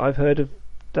I've heard of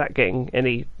that getting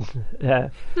any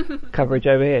coverage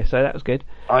over here. So that was good.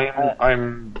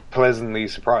 I'm pleasantly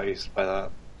surprised by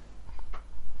that.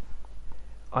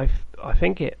 I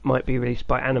think it might be released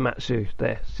by Animatsu,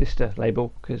 their sister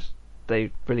label, because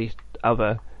they released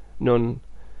other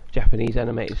non-Japanese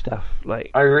animated stuff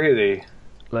like Really?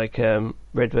 like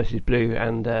Red vs Blue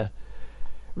and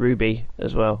Ruby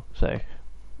as well. So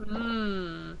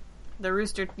The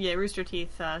Rooster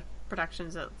Teeth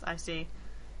productions that I see.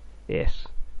 yes,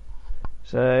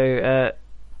 so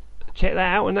check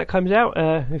that out when that comes out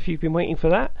if you've been waiting for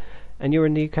that and you're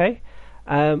in the UK.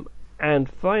 And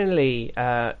finally,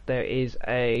 there is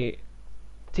a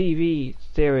TV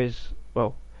series,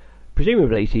 well,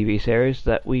 presumably TV series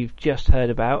that we've just heard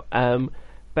about,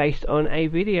 based on a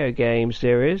video game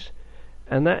series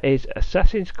and that is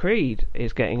Assassin's Creed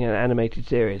is getting an animated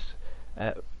series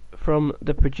from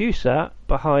the producer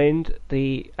behind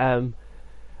the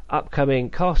upcoming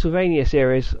Castlevania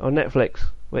series on Netflix,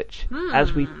 which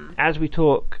as we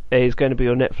talk is going to be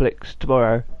on Netflix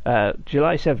tomorrow,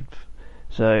 July 7th.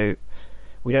 So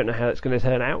we don't know how it's going to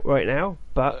turn out right now,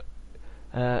 but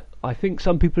I think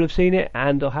some people have seen it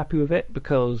and are happy with it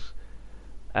because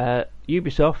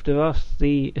Ubisoft have asked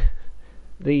the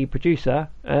producer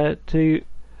to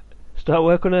start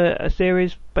work on a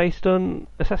series based on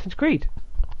Assassin's Creed.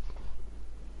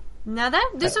 Now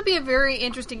this would be a very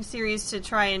interesting series to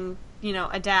try and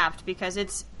adapt because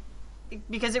it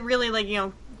really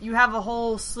you have a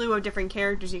whole slew of different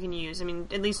characters you can use. I mean,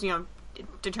 at least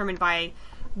determined by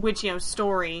which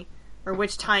story or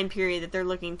which time period that they're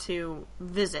looking to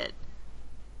visit.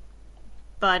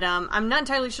 But I'm not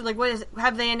entirely sure.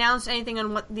 Have they announced anything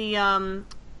on what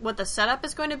the setup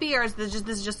is going to be, or is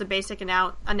this just a basic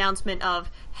announcement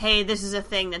of, hey, this is a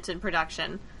thing that's in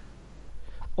production?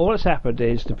 All that's happened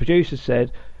is the producer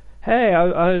said,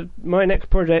 hey, my next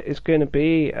project is going to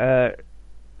be a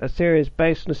series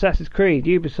based on Assassin's Creed.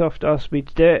 Ubisoft asked me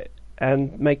to do it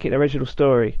and make it an original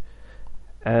story.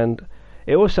 And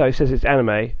it also says it's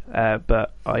anime,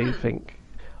 but I think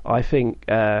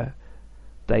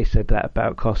they said that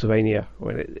about Castlevania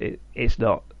when it's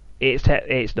not.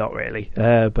 It's not really,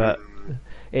 but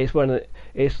it's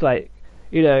it's like,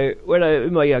 when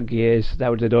in my young years that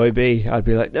would annoy me. I'd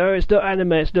be like, no, it's not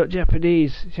anime, it's not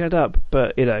Japanese, shut up.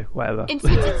 But whatever. It's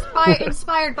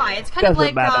inspired by. It's kind of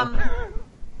like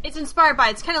it's inspired by.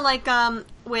 It's kind of like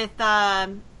with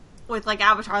like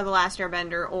Avatar: The Last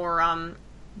Airbender or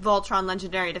Voltron: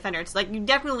 Legendary Defender. It's like you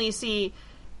definitely see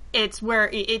it's where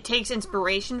it takes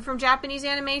inspiration from Japanese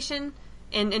animation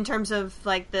in terms of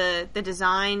like the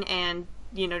design and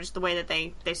just the way that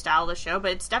they style the show.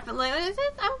 But it's definitely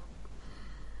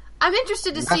I'm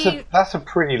interested to see. That's a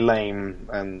pretty lame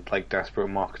and desperate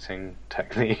marketing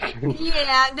technique.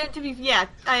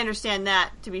 I understand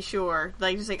that, to be sure.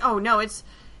 Oh no, it's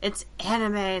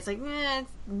anime. It's it's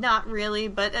not really,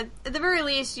 but at the very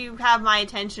least, you have my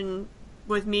attention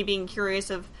with me being curious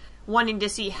of wanting to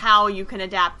see how you can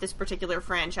adapt this particular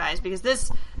franchise, because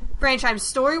this franchise,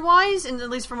 story-wise, and at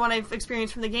least from what I've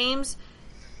experienced from the games,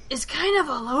 is kind of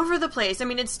all over the place. I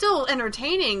mean, it's still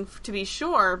entertaining, to be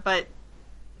sure, but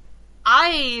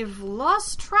I've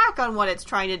lost track on what it's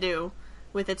trying to do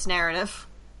with its narrative.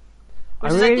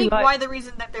 Which is, I think, why the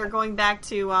reason that they're going back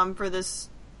to for this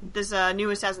new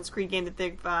Assassin's Creed game that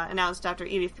they've announced out of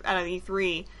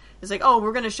E3 is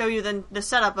we're going to show you the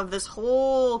setup of this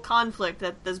whole conflict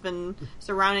that has been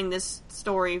surrounding this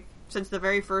story since the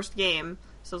very first game.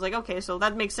 So it's okay, so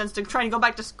that makes sense to try and go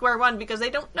back to square one because they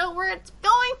don't know where it's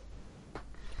going.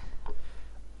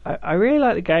 I really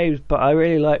like the games, but I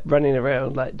really like running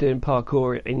around, doing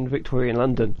parkour in Victorian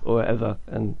London or whatever,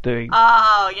 and doing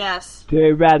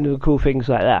random cool things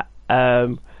like that.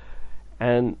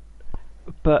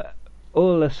 But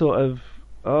all the sort of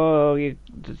the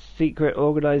secret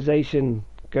organisation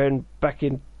going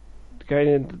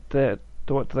in the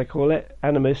what do they call it?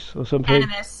 Animus or something.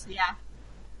 Animus, yeah.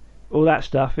 All that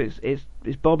stuff, it's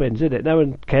bobbins, isn't it? No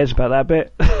one cares about that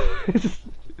bit.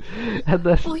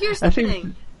 Well, here's the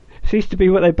thing. Seems to be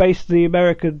what they based the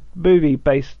American movie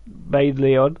based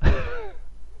mainly on.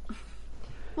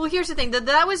 Well, here's the thing.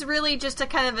 That was really just a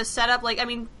kind of a setup.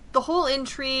 The whole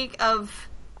intrigue of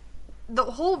the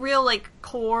whole real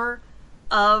core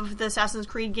of the Assassin's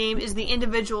Creed game is the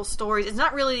individual stories. It's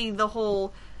not really the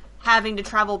whole having to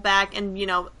travel back and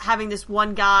having this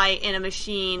one guy in a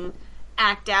machine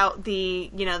act out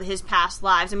his past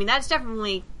lives. I mean, that's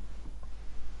definitely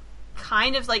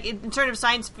kind of in terms of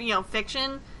science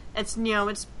fiction. It's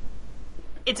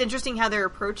it's interesting how they're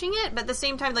approaching it, but at the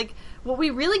same time, what we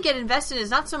really get invested in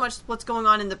is not so much what's going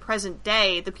on in the present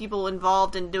day, the people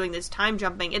involved in doing this time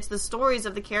jumping. It's the stories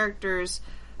of the characters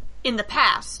in the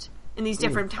past, in these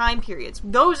different time periods.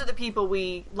 Those are the people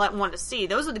we want to see.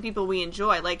 Those are the people we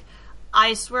enjoy.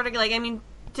 I swear to God,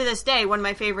 to this day, one of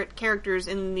my favorite characters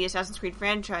in the Assassin's Creed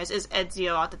franchise is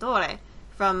Ezio Auditore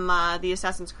from the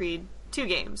Assassin's Creed 2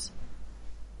 games.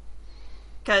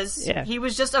 Because he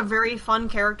was just a very fun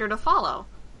character to follow.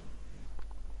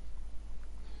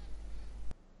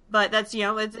 But that's,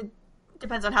 it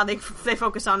depends on how they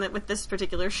focus on it with this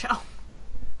particular show.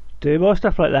 Do more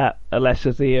stuff like that, unless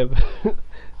of the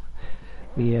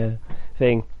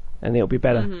thing, and it'll be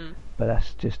better. Mm-hmm. But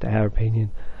that's just our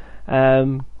opinion.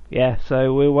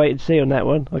 So we'll wait and see on that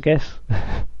one, I guess.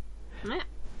 Yeah.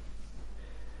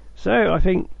 So I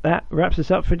think that wraps us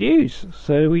up for news.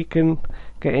 So we can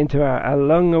get into our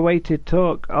long-awaited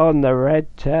talk on the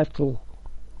Red Turtle.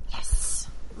 Yes.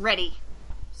 Ready.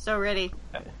 So ready.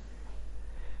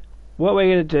 What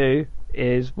we're going to do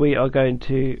is we are going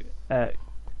to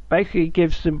basically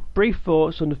give some brief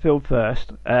thoughts on the film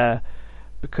first,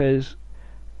 because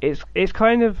it's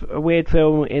kind of a weird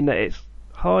film in that it's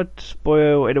hard to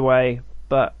spoil in a way,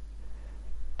 but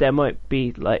there might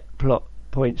be like plot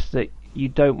points that you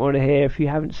don't want to hear if you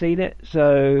haven't seen it.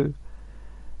 So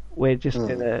we're just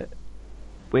gonna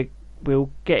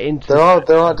we'll get into. There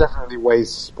are definitely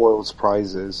ways to spoil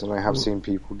surprises, and I have seen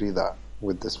people do that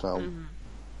with this film. Mm-hmm.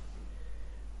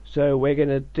 So we're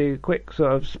gonna do a quick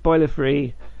sort of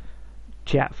spoiler-free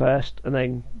chat first, and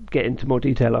then get into more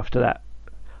detail after that.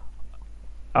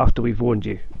 After we've warned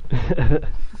you.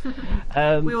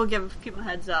 We will give people a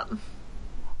heads up.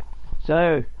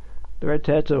 So, The Red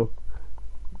Turtle.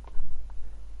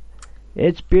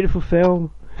 It's a beautiful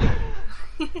film.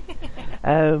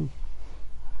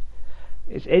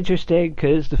 It's interesting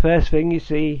because the first thing you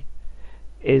see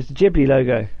is the Ghibli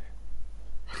logo.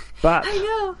 But, I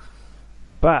know.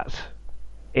 but,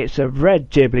 it's a red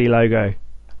Ghibli logo.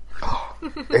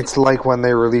 It's like when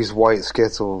they release White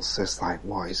Skittles. It's like,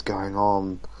 what is going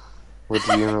on with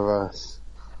the universe?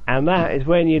 And that is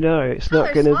when you know it's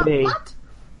not going to be... What?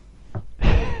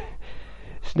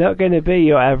 It's not going to be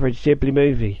your average Ghibli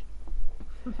movie.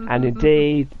 And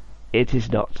indeed, it is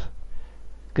not.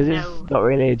 Because it's not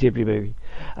really a Ghibli movie.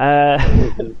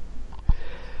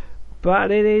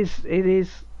 But it is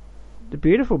a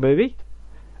beautiful movie.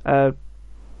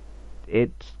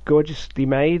 It's gorgeously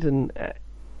made, and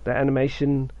the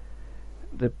animation,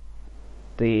 the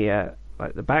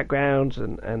like the backgrounds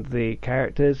and the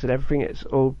characters and everything, it's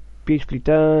all beautifully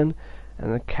done,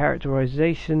 and the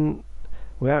characterization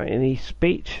without any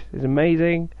speech is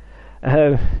amazing,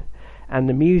 and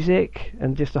the music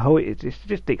and just the whole, it's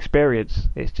just the experience.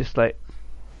 It's just like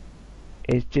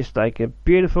a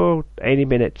beautiful 80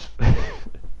 minutes.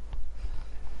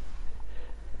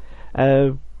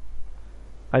 Yeah.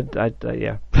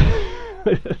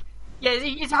 Yeah,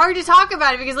 it's hard to talk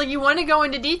about it because like you want to go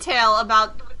into detail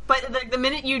about, but the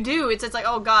minute you do, it's like,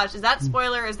 oh gosh, is that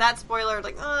spoiler? Is that spoiler?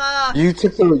 Like, You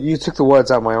took the words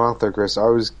out of my mouth there, Chris.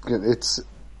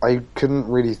 I couldn't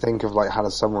really think of like how to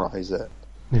summarize it.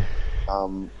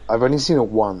 I've only seen it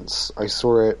once. I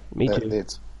saw it at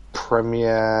its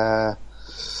premiere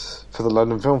for the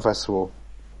London Film Festival.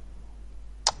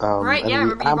 right? Yeah, I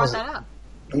remember you brought that up.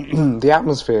 The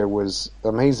atmosphere was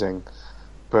amazing,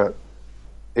 but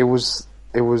it was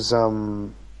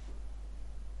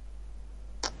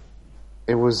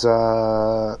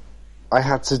I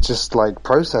had to just like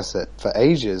process it for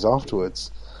ages afterwards,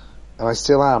 and I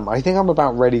still am. I think I'm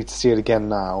about ready to see it again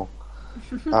now.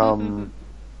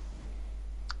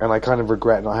 And I kind of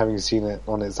regret not having seen it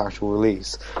on its actual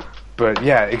release. But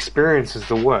yeah, experience is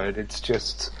the word. It's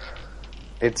just,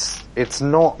 it's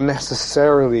not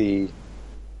necessarily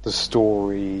the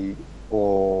story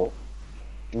or,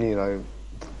 you know,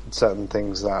 certain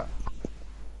things that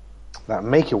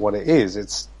make it what it is.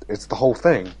 It's the whole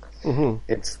thing. Mm-hmm.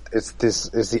 It's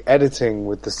the editing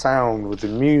with the sound, with the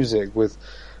music, with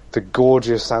the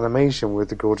gorgeous animation, with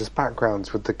the gorgeous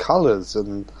backgrounds, with the colours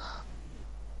and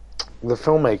the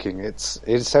filmmaking. It's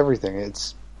everything.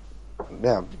 It's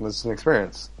an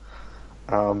experience.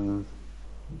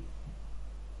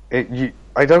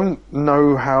 I don't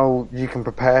know how you can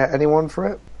prepare anyone for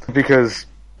it, because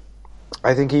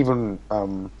I think even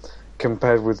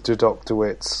compared with Dr.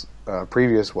 DeWitt's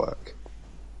previous work,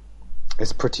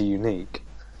 it's pretty unique.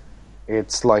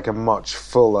 It's like a much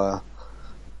fuller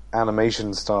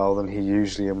animation style than he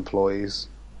usually employs,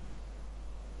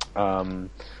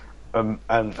 and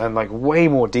like way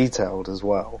more detailed as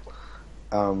well.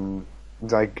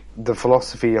 Like the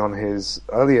philosophy on his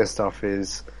earlier stuff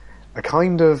is a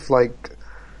kind of like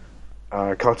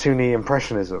cartoony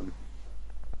impressionism,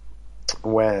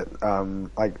 where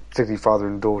like particularly father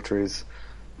and daughter is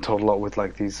told a lot with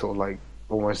like these sort of like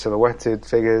almost silhouetted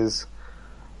figures,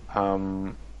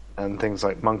 and things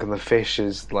like Monk and the Fish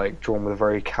is like drawn with a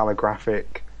very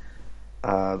calligraphic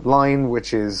line,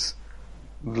 which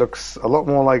looks a lot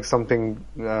more like something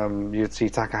you'd see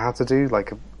Takahata do,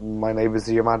 like My Neighbors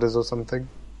the Yamadas or something.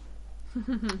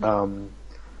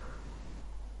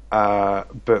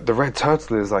 But the Red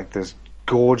Turtle is like this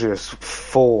gorgeous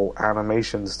full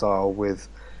animation style with,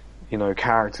 you know,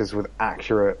 characters with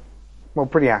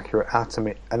pretty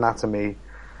accurate anatomy,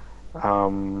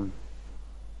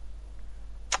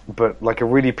 but like a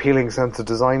really appealing sense of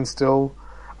design still.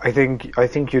 I think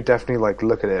you definitely like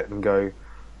look at it and go,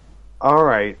 all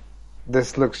right,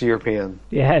 this looks European.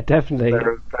 Yeah, definitely.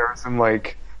 There are some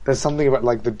like, there's something about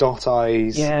like the dot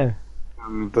eyes, yeah,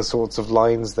 the sorts of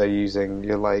lines they're using.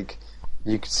 You're like,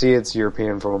 You could see it's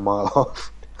European from a mile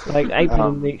off. Like April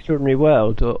in the Extraordinary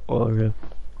World, or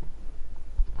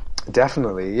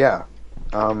Definitely, yeah.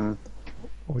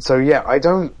 So yeah, I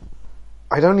don't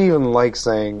even like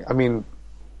saying. I mean,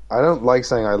 I don't like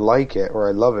saying I like it or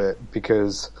I love it,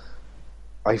 because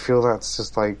I feel that's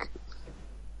just like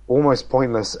almost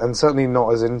pointless, and certainly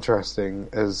not as interesting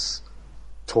as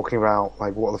talking about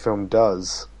like what the film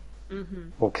does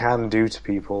or can do to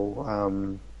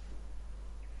people.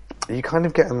 You kind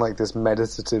of get in like this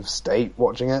meditative state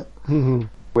watching it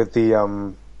with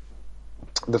the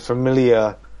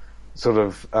familiar sort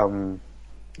of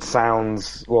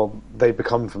sounds. Well, they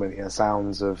become familiar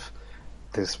sounds of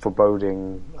this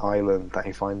foreboding island that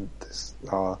you find this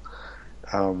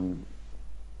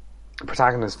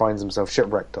protagonist finds himself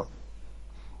shipwrecked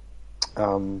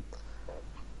on.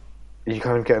 You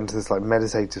kind of get into this like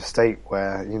meditative state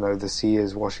where, you know, the sea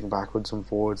is washing backwards and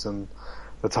forwards and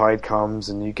the tide comes,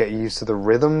 and you get used to the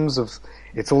rhythms of.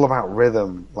 It's all about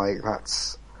rhythm. Like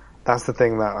that's the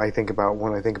thing that I think about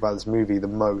when I think about this movie the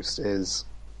most, is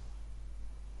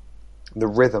the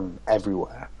rhythm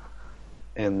everywhere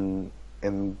in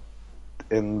the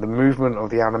movement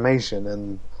of the animation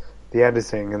and the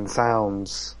editing and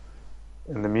sounds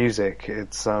and the music.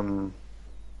 It's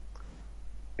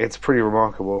pretty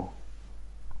remarkable.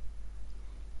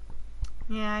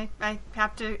 Yeah, I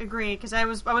have to agree, because I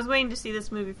was waiting to see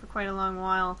this movie for quite a long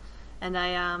while, and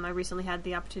I recently had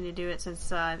the opportunity to do it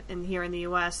since here in the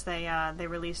U.S. they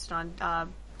released it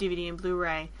on DVD and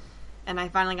Blu-ray, and I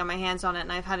finally got my hands on it,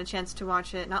 and I've had a chance to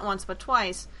watch it not once but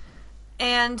twice,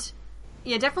 and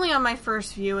yeah, definitely on my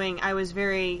first viewing I was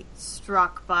very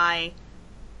struck by.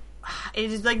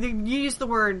 It is like you used the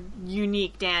word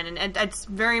unique, Dan, and it's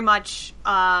very much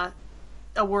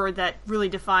a word that really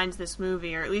defines this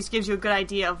movie, or at least gives you a good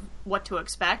idea of what to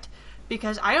expect,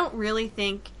 because I don't really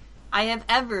think I have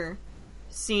ever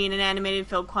seen an animated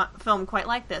film quite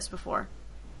like this before.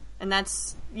 And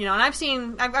that's, you know, and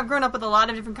I've grown up with a lot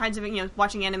of different kinds of, you know,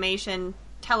 watching animation,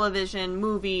 television,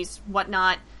 movies,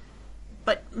 whatnot,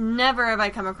 but never have I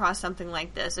come across something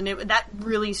like this, and that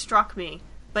really struck me.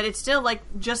 But it's still, like,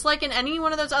 just like in any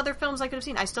one of those other films I could have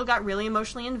seen, I still got really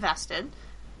emotionally invested.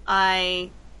 I,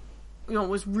 you know,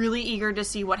 was really eager to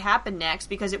see what happened next,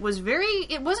 because it wasn't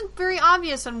very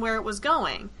obvious on where it was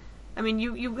going. I mean,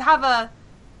 you have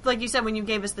like you said when you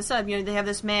gave us the sub, you know, they have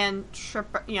this man,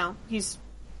 you know, he's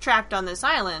trapped on this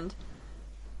island,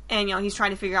 and, you know, he's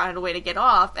trying to figure out a way to get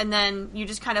off, and then you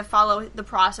just kind of follow the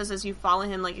process as you follow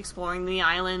him, like, exploring the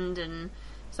island and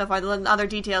stuff like that. Other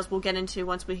details we'll get into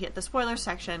once we hit the spoiler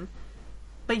section.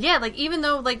 But yeah, like, even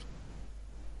though, like,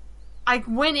 I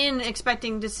went in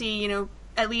expecting to see, you know,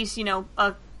 at least, you know,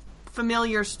 a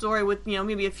familiar story with, you know,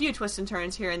 maybe a few twists and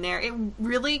turns here and there, it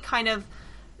really kind of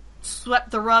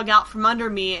swept the rug out from under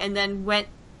me and then went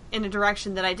in a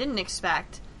direction that I didn't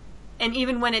expect. And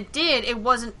even when it did, it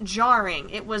wasn't jarring.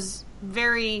 It was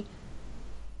very...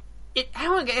 I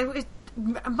don't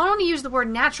want to use the word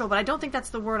natural, but I don't think that's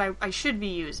the word I should be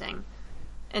using.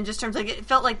 And just terms, like, it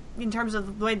felt like, in terms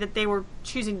of the way that they were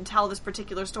choosing to tell this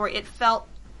particular story, it felt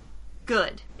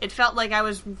good. It felt like I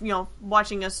was, you know,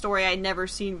 watching a story I'd never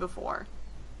seen before.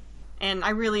 And I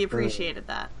really appreciated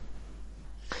that.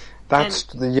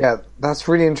 That's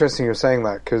really interesting you're saying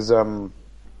that, because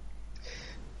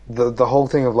the whole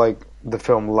thing of, like, the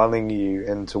film lulling you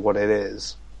into what it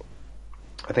is,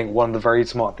 I think one of the very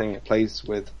smart thing it plays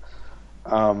with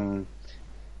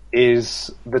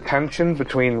is the tension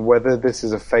between whether this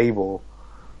is a fable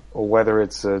or whether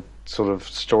it's a sort of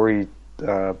story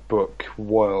book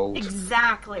world.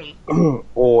 Exactly.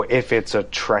 Or if it's a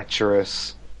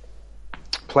treacherous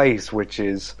place, which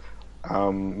is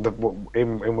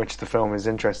in which the film is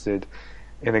interested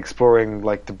in exploring,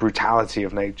 like, the brutality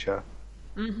of nature.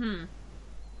 Mm-hmm.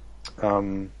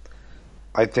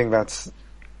 I think that's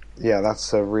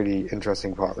a really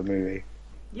interesting part of the movie.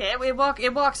 Yeah,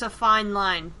 it walks a fine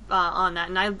line on that,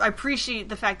 and I appreciate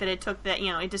the fact that it took that,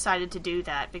 you know, it decided to do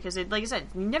that, because it, like I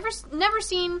said, never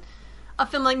seen a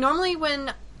film like. Normally,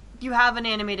 when you have an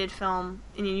animated film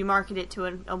and you market it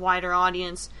to a wider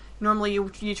audience, normally you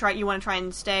want to try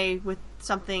and stay with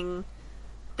something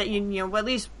that you know, at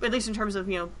least in terms of,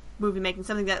 you know, movie making,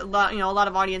 something that a lot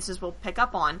of audiences will pick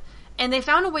up on, and they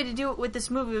found a way to do it with this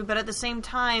movie, but at the same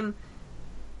time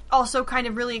also kind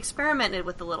of really experimented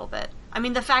with a little bit. I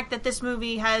mean, the fact that this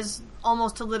movie has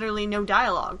almost to literally no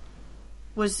dialogue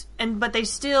but they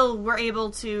still were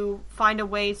able to find a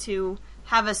way to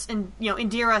have us, and, you know,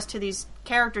 endear us to these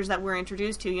characters that we're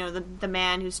introduced to. You know, the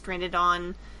man who's stranded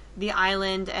on the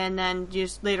island, and then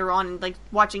just later on, like,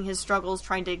 watching his struggles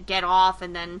trying to get off,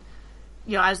 and then,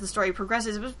 you know, as the story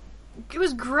progresses,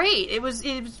 great. It was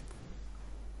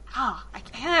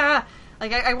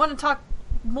I want to talk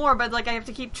more, but like I have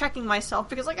to keep checking myself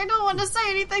because like I don't want to say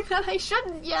anything that I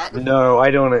shouldn't yet. No, I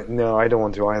don't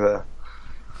want to either.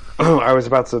 I was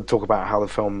about to talk about how the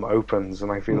film opens,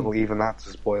 and I feel even that's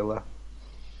a spoiler.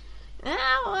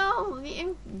 Well,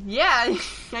 yeah,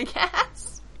 I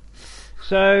guess.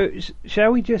 So,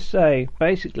 shall we just say,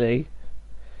 basically,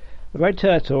 The Red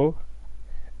Turtle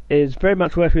is very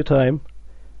much worth your time,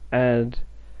 and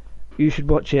you should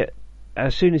watch it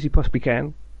as soon as you possibly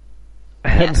can.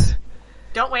 Yes.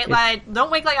 Don't wait like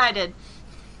I did.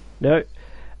 No.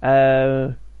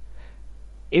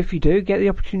 If you do get the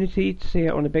opportunity to see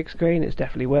it on a big screen, it's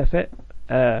definitely worth it.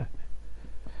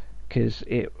 Because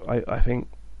I think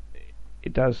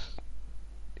it does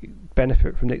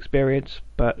benefit from the experience.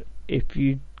 But if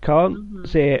you can't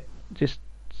see it, just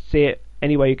see it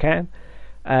any way you can.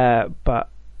 But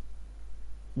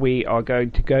we are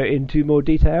going to go into more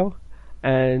detail,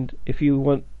 and if you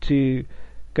want to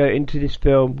go into this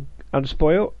film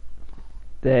unspoiled,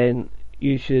 then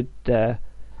you should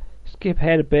skip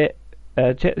ahead a bit,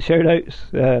 check the show notes,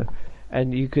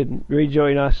 and you can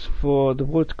rejoin us for the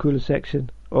water cooler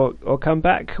section, or come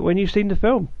back when you've seen the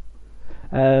film.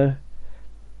 But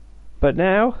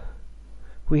now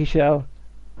we shall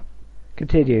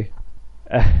continue.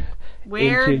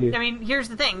 Here's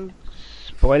the thing.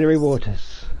 Spoilery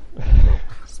waters.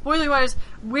 Spoiler waters.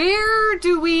 Where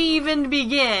do we even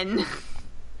begin?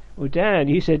 Well, Dan,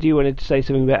 you said you wanted to say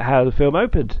something about how the film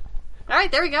opened. All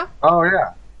right, there we go. Oh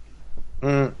yeah.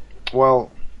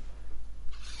 Well,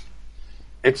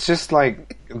 it's just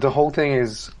like the whole thing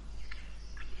is.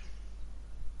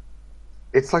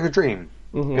 It's like a dream.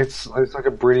 Mm-hmm. It's like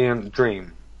a brilliant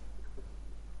dream,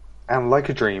 and like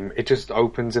a dream, it just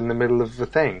opens in the middle of the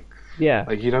thing. Yeah.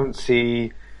 Like you don't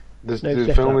see the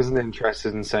setup. film isn't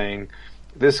interested in saying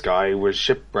this guy was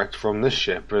shipwrecked from this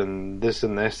ship and this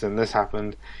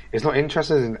happened. It's not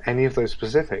interested in any of those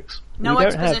specifics. No we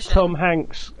don't exposition. have Tom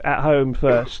Hanks at home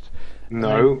first.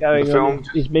 No, going the film on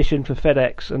his mission for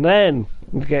FedEx, and then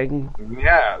getting.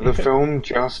 Yeah, the film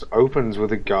just opens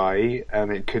with a guy,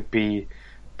 and it could be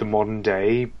the modern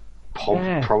day.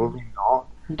 Probably not.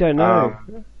 You don't know.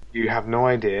 You have no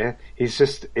idea. He's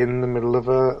just in the middle of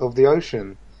the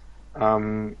ocean,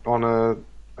 on a.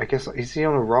 I guess is he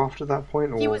on a raft at that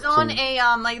point? Or he was on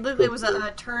literally it was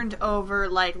a turned over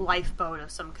lifeboat of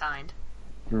some kind.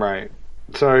 Right.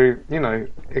 So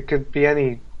it could be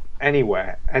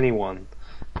anywhere, anyone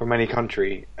from any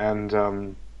country,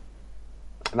 and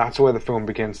that's where the film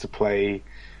begins to play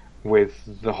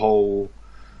with the whole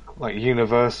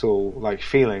universal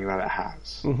feeling that it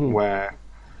has, where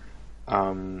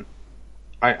I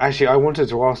wanted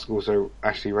to ask also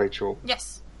Rachel.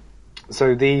 Yes.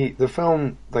 So the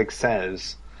film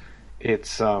says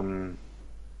it's I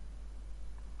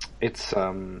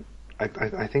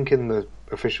think in the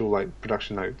official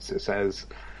production notes it says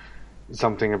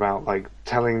something about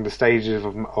telling the stages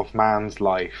of man's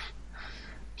life.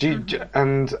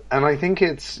 And I think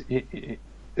it's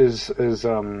as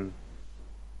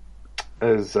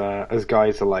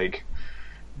guys are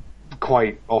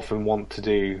quite often want to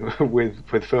do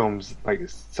with films,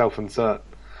 self-insert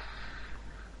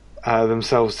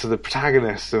themselves to the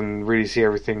protagonist and really see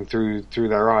everything through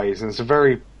their eyes, and it's a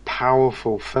very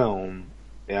powerful film.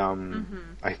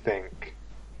 I think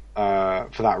for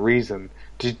that reason.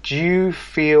 Did you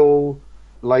feel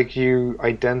like you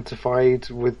identified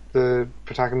with the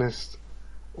protagonist,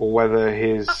 or whether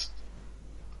his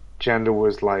gender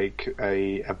was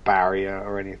a barrier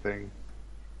or anything?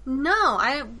 No,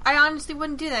 I honestly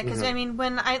wouldn't do that, because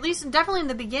when at least definitely in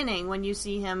the beginning, when you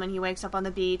see him and he wakes up on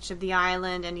the beach of the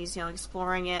island and he's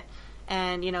exploring it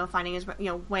and finding his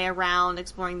way around,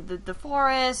 exploring the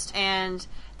forest, and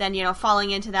then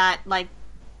falling into that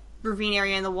ravine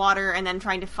area in the water and then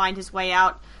trying to find his way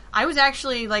out. I was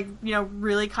actually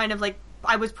really kind of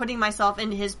I was putting myself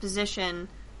into his position,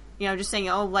 just saying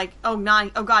oh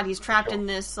god, he's trapped in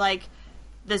this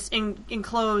this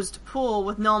enclosed pool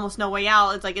with almost no way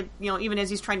out. It's even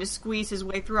as he's trying to squeeze his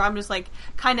way through, I'm just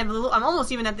I'm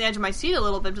almost even at the edge of my seat a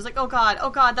little bit, just oh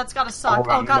god, that's gotta suck.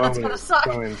 Oh god, that's gotta suck.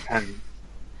 So intense.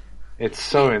 It's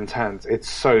so intense. It's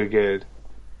so good.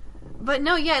 But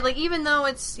no, yeah, even though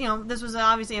it's this was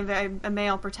obviously a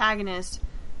male protagonist,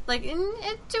 to an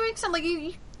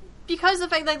extent, because the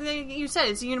fact that you said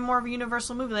it's more of a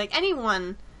universal movie,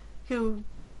 anyone who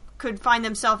could find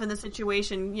themselves in this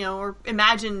situation, or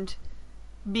imagined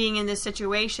being in this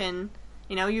situation,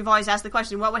 you've always asked the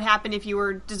question, what would happen if you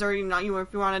were deserting, if you were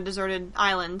on a deserted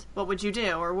island, what would you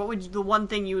do? Or what would the one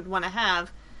thing you would want to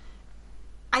have?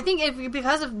 I think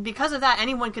because of that,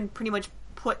 anyone can pretty much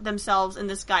put themselves in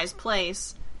this guy's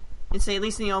place. And say, at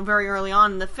least, very early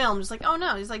on in the film, just like, oh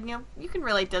no, he's like, you can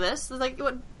relate to this. It's like,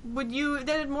 what would you,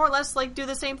 they would more or less, like, do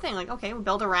the same thing. Like, okay, we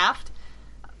build a raft.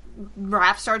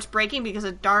 Raft starts breaking because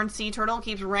a darn sea turtle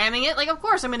keeps ramming it. Like, of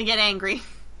course I'm gonna get angry.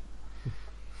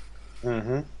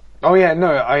 Mm-hmm. Oh yeah,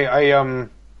 no, I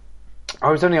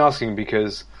was only asking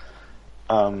because,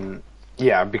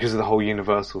 because of the whole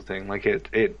Universal thing. Like,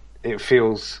 it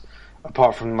feels,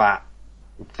 apart from that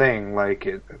thing, like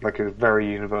a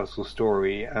very universal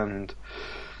story, and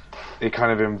it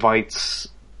kind of invites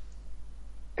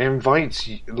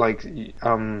like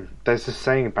there's this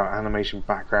saying about animation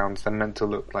backgrounds, they're meant to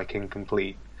look like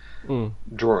incomplete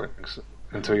drawings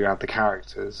until you add the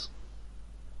characters,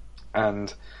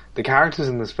 and the characters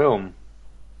in this film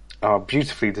are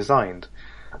beautifully designed,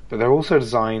 but they're also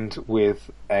designed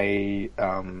with the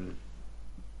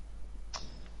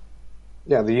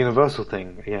Universal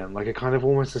thing again, like a kind of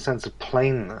almost a sense of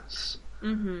plainness.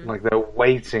 Mm-hmm. Like they're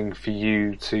waiting for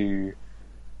you to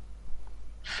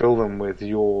fill them with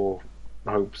your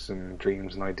hopes and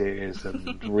dreams and ideas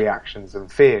and reactions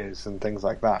and fears and things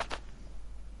like that.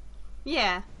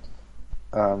 Yeah.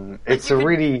 It's a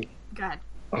really... God.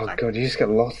 Oh God, you just get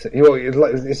lost.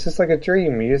 It's just like a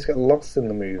dream. You just get lost in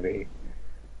the movie.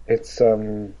 It's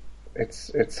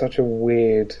such a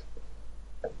weird,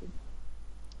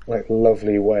 like,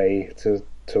 lovely way to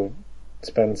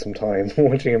spend some time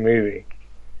watching a movie.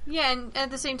 Yeah, and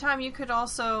at the same time, you could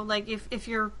also, like, if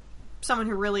you're someone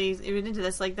who really is into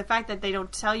this, like, the fact that they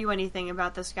don't tell you anything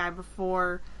about this guy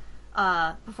before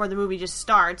the movie just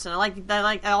starts, and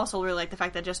I also really like the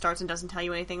fact that it just starts and doesn't tell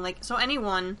you anything. Like, so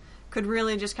anyone could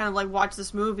really just kind of, like, watch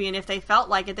this movie, and if they felt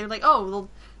like it, they're like, oh, well,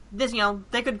 this,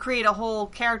 they could create a whole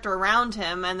character around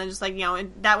him, and then just, like,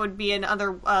 that would be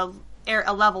another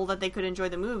a level that they could enjoy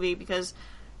the movie, because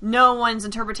no one's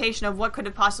interpretation of what could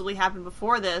have possibly happened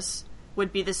before this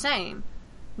would be the same.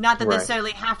 Not that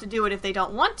necessarily have to do it if they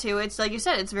don't want to. It's like you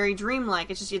said, it's very dreamlike.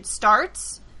 It's just, it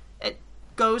starts, it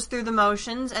goes through the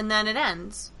motions, and then it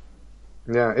ends.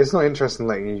 Yeah, it's not interesting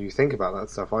letting you think about that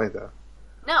stuff either.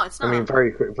 No, it's not. I mean,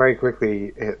 very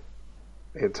quickly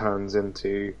it turns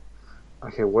into,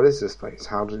 okay, what is this place?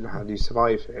 How do you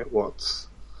survive here? What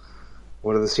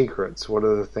are the secrets? What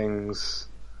are the things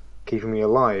keeping me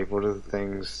alive? What are the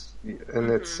things?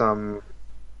 And it's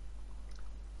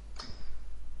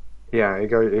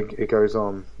it goes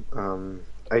on.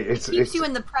 It keeps you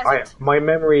in the present. My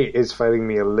memory is failing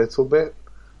me a little bit,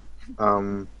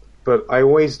 but I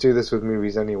always do this with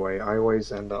movies anyway. I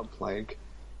always end up, like,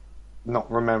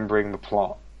 not remembering the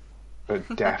plot, but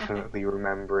definitely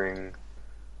remembering,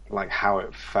 like, how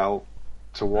it felt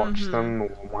to watch them,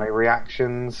 or my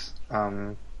reactions.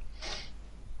 And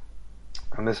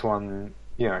this one,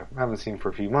 I haven't seen for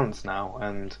a few months now,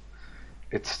 and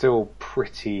it's still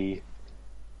pretty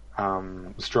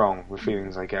strong, the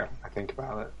feelings I get when I think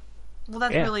about it. Well,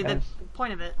 that's really the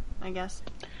point of it, I guess.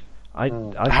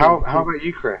 How about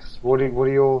you, Chris? What are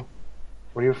your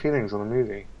feelings on the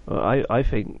movie? Well, I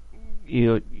think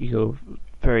you're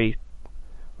very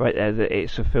right there that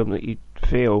it's a film that you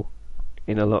feel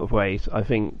in a lot of ways. I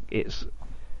think it's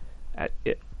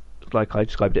like I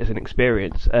described it as an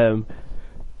experience. And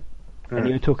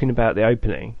you were talking about the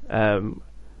opening.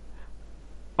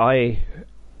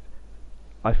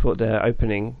 I thought the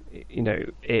opening,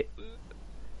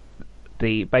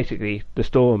 basically the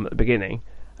storm at the beginning,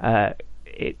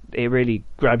 it really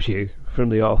grabs you from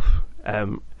the off,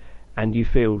 and you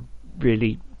feel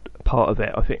really part of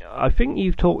it. I think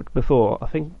you've talked before. I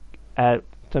think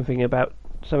something that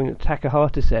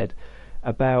Takahata said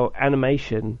about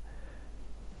animation.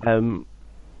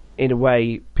 In a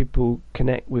way, people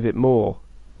connect with it more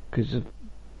because of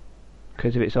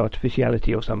its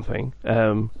artificiality or something.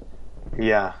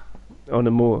 Yeah. On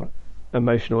a more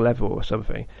emotional level or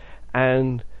something.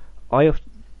 And for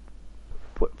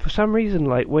some reason,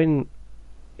 like, when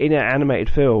in an animated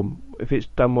film, if it's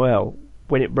done well,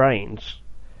 when it rains,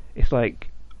 it's like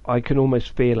I can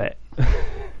almost feel it.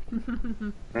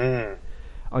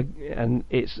 And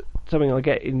it's something I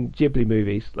get in Ghibli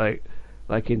movies, like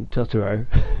in Totoro.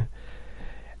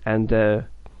 And I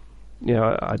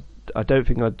don't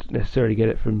think I'd necessarily get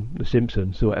it from The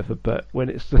Simpsons or whatever, but when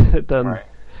it's done,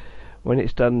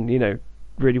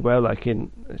 really well, like in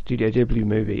a Studio Ghibli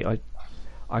movie, I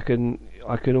can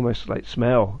almost, like,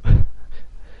 smell.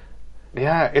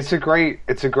 Yeah, it's a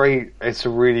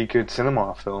really good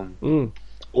cinema film,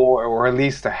 or at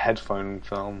least a headphone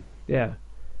film. Yeah,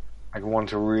 like one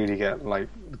to really get, like,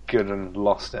 good and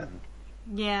lost in.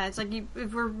 Yeah, it's like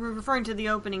if we're referring to the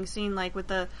opening scene, like with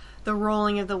the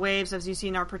rolling of the waves as you see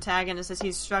in our protagonist as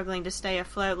he's struggling to stay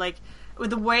afloat. Like with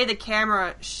the way the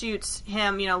camera shoots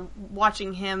him,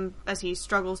 watching him as he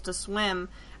struggles to swim,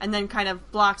 and then kind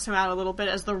of blocks him out a little bit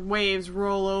as the waves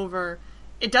roll over,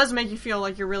 it does make you feel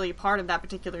like you're really part of that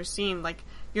particular scene. Like,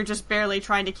 you're just barely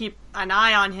trying to keep an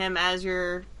eye on him as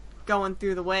you're going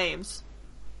through the waves.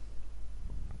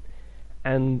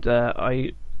 And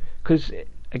because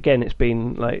again, it's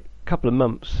been like a couple of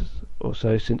months or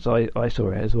so since I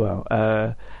saw it as well.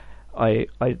 I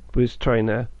was trying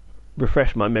to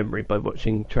refresh my memory by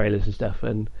watching trailers and stuff,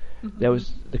 and there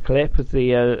was the clip of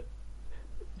the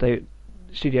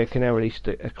Studio Canal released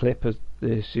a clip of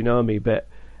the tsunami bit,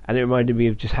 and it reminded me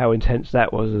of just how intense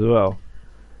that was as well.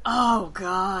 Oh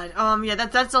God, yeah,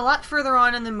 that's a lot further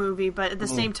on in the movie, but at the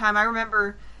same time, I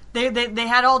remember they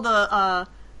had all the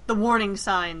warning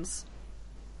signs,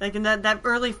 like in that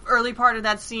early part of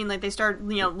that scene, like they start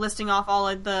listing off all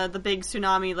of the big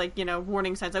tsunami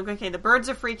warning signs. Like, okay, the birds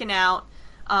are freaking out,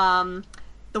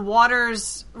 the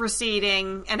water's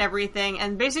receding and everything,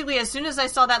 and basically as soon as I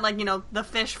saw that the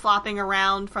fish flopping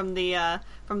around from the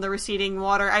receding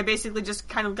water, I basically just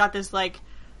kind of got this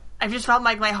I just felt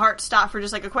like my heart stopped for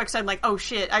just a quick second, oh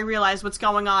shit, I realized what's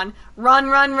going on. Run,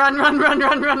 run, run, run, run,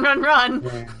 run, run, run, run.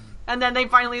 Yeah. And then they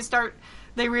finally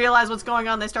they realize what's going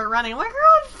on, they start running. I'm like,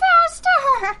 run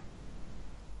faster!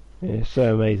 Yeah, it's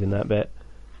so amazing, that bit.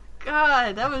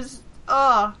 God, that was,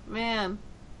 oh, man.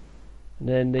 And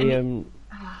then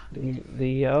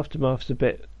the aftermath's a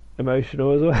bit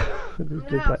emotional as well.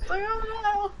 Yeah,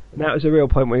 oh no. And that was a real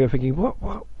point where you're thinking,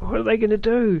 what are they going to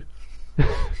do?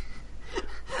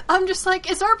 I'm just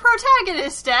is our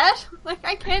protagonist dead?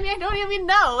 I don't even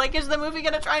know. Is the movie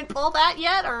gonna try and pull that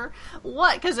yet, or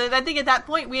what? Because I think at that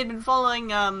point we had been following,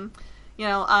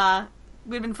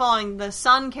 we'd been following the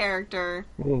son character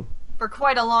for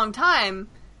quite a long time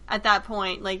at that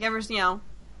point.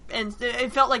 And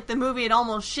it felt like the movie had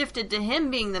almost shifted to him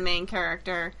being the main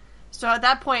character. So at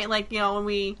that point, when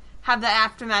we have the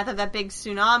aftermath of that big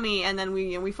tsunami, and then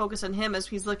we focus on him as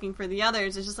he's looking for the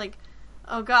others, it's just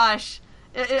oh gosh.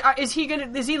 Is he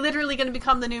literally gonna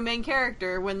become the new main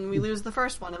character when we lose the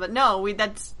first one? But no,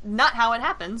 that's not how it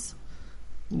happens.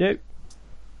 Nope.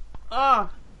 Oh,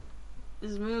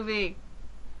 this movie.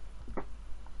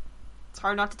 It's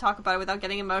hard not to talk about it without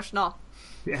getting emotional.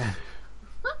 Yeah.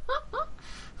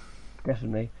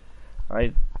 Definitely.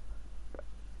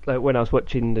 When I was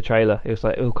watching the trailer, it was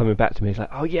all coming back to me. It's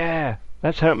oh yeah,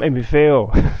 that's how it made me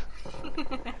feel.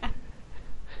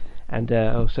 And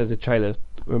also the trailer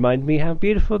reminded me how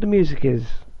beautiful the music is.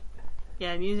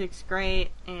 Yeah, the music's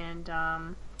great, and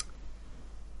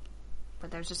but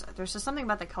there's just something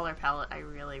about the color palette I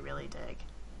really, really dig.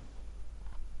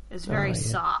 It's very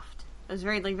soft. It's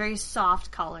very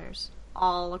soft colors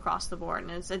all across the board,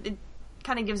 and it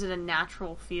kind of gives it a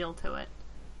natural feel to it.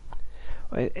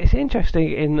 It's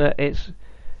interesting in that it's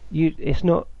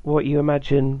not what you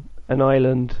imagine an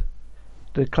island,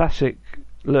 the classic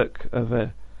look of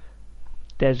a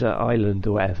desert island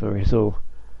or whatever. It's all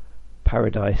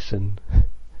paradise and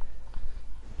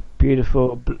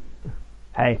beautiful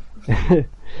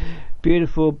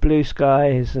beautiful blue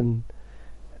skies and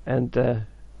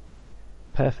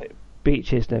perfect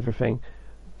beaches and everything,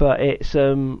 but it's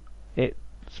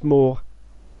more,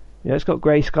 it's got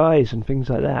grey skies and things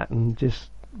like that, and just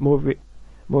more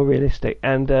realistic.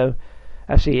 And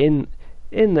actually in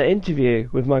the interview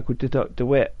with Michael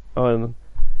DeWitt on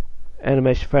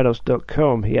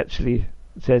animationfraddles.com, he actually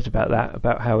says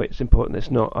about how it's important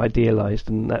it's not idealized,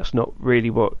 and that's not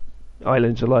really what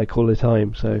islands are like all the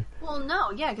time. So well, no,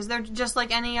 yeah, because they're just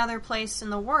like any other place in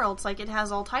the world. It's it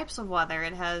has all types of weather.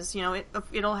 It has,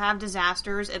 it'll have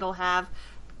disasters, it'll have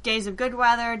days of good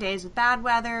weather, days of bad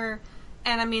weather,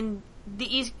 and I mean the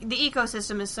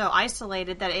ecosystem is so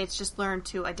isolated that it's just learned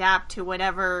to adapt to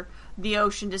whatever the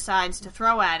ocean decides to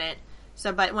throw at it.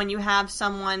 So, but when you have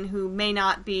someone who may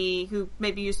be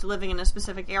used to living in a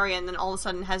specific area, and then all of a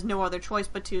sudden has no other choice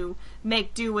but to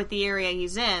make do with the area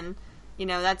he's in,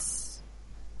 that's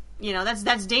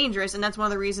dangerous, and that's one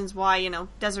of the reasons why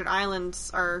desert islands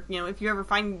are, if you ever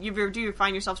find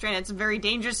yourself stranded, it's a very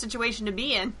dangerous situation to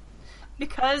be in,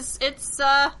 because it's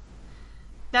not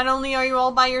only are you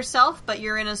all by yourself, but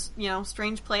you're in a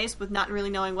strange place with not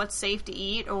really knowing what's safe to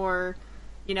eat or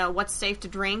what's safe to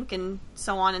drink and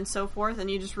so on and so forth,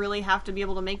 and you just really have to be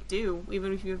able to make do,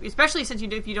 even if especially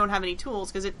if you don't have any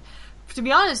tools, because to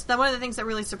be honest, one of the things that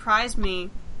really surprised me,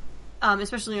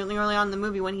 especially early on in the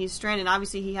movie when he's stranded,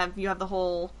 obviously you have the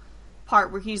whole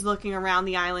part where he's looking around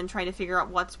the island trying to figure out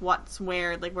what's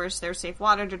where, where's there's safe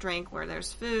water to drink, where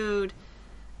there's food,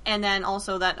 and then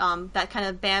also that kind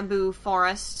of bamboo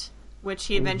forest, which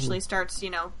he eventually starts,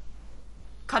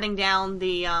 cutting down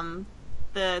the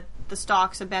the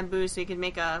stalks of bamboo so you could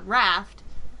make a raft.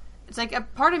 It's like a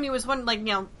part of me was one, like, you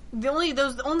know, the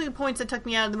only points that took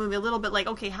me out of the movie a little bit, like,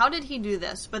 okay, how did he do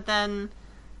this? But then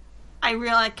I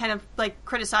realized, kind of like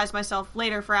criticized myself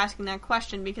later for asking that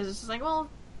question, because it's just like, well,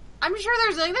 I'm sure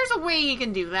there's a way you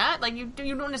can do that. Like, you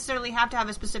don't necessarily have to have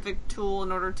a specific tool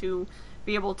in order to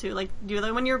be able to, like, do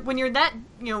that. When you're that,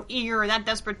 you know, eager or that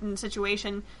desperate in a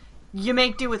situation, you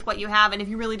make do with what you have, and if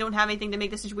you really don't have anything to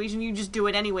make the situation, you just do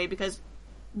it anyway, because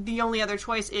the only other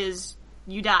choice is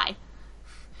you die.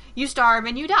 You starve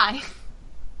and you die.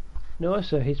 No,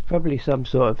 also, he's probably some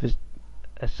sort of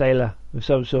a sailor of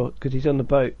some sort, because he's on the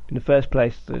boat in the first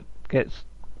place that gets...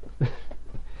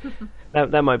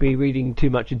 that might be reading too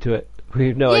much into it. We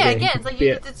have no idea. Yeah, again, it's like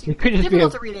it's he could just be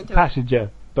difficult a to read into passenger,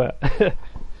 but...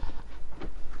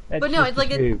 But no, it's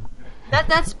like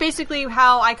that's basically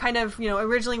how I kind of, you know,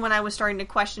 originally when I was starting to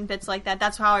question bits like that,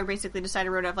 that's how I basically decided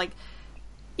to wrote of, like,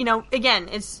 you know, again,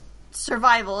 it's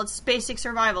survival, it's basic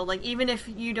survival. Like, even if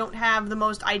you don't have the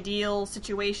most ideal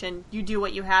situation, you do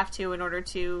what you have to in order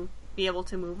to be able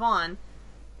to move on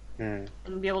and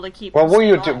be able to keep. Well,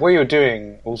 what you're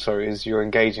doing also is you're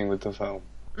engaging with the film,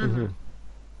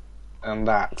 and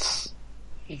that's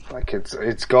like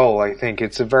its goal. I think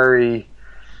it's a very.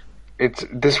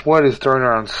 This word is thrown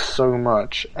around so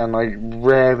much, and I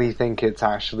rarely think it's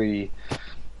actually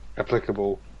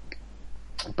applicable.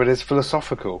 But it's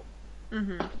philosophical.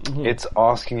 It's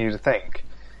asking you to think.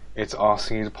 It's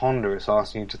asking you to ponder. It's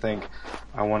asking you to think,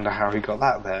 I wonder how he got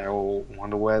that there, or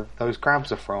wonder where those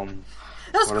crabs are from.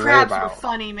 Those crabs were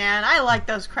funny, man. I like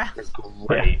those crabs. It's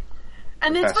great.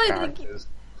 And it's funny.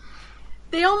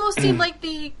 They almost seem like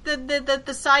the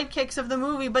sidekicks of the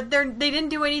movie, but they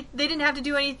didn't have to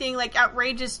do anything like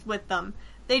outrageous with them.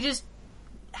 They just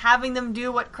having them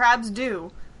do what crabs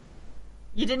do.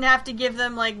 You didn't have to give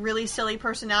them like really silly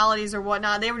personalities or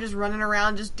whatnot. They were just running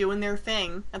around, just doing their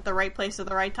thing at the right place at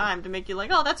the right time to make you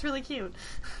like, oh, that's really cute.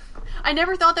 I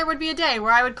never thought there would be a day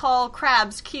where I would call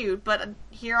crabs cute, but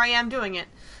here I am doing it.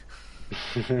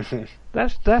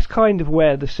 That's kind of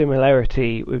where the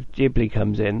similarity with Ghibli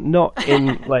comes in, not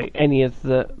in like any of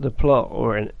the plot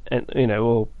or you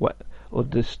know or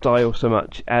the style so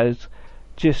much as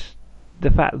just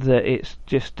the fact that it's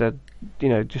just a, you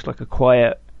know, just like a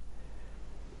quiet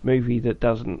movie that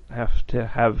doesn't have to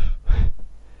have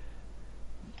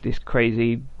this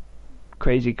crazy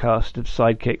cast of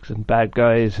sidekicks and bad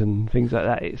guys and things like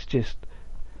that. It's just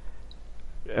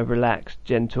a relaxed,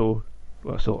 gentle,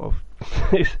 well, sort of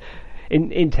it's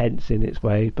intense in its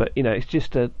way, but you know, it's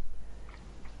just a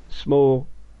small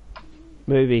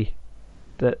movie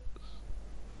that,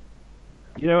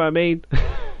 you know what I mean.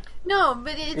 No,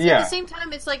 but it's at the same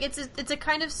time, it's like it's a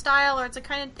kind of style, or it's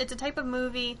a type of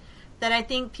movie that I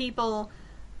think people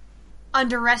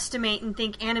underestimate and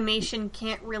think animation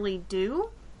can't really do,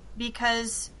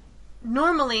 because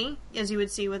normally, as you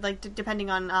would see with like depending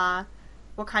on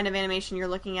what kind of animation you're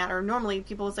looking at, or normally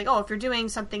people it's like, oh, if you're doing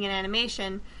something in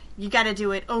animation, you got to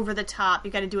do it over the top,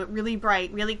 you got to do it really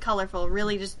bright, really colorful,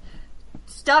 really just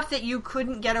stuff that you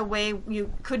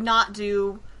could not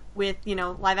do with, you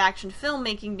know, live action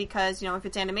filmmaking, because, you know, if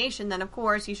it's animation, then of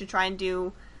course you should try and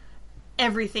do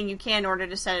everything you can in order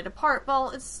to set it apart.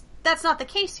 Well, that's not the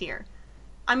case here.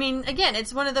 I mean, again,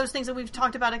 it's one of those things that we've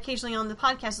talked about occasionally on the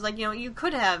podcast. Is like, you know, you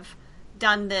could have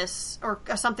done this or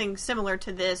something similar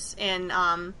to this in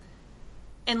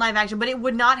live action, but it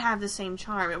would not have the same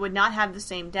charm. It would not have the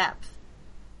same depth.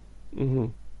 Mm-hmm.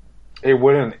 It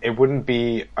wouldn't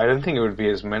be. I don't think it would be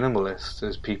as minimalist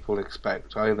as people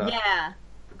expect either. Yeah.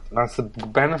 That's the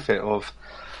benefit of.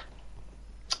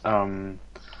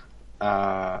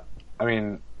 I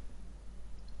mean,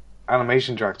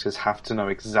 animation directors have to know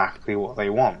exactly what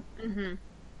they want,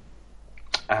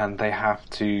 and they have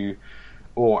to,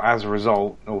 or as a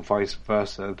result, or vice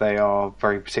versa, they are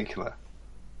very particular.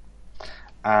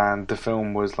 And the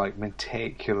film was like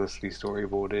meticulously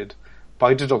storyboarded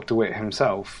by Dr. DeWitt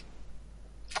himself.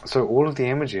 So all of the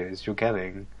images you're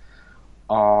getting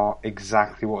are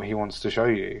exactly what he wants to show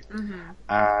you.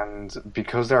 And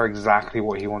because they're exactly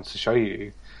what he wants to show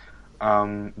you,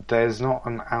 there's not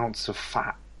an ounce of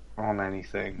fat on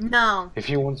anything. No. If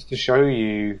he wants to show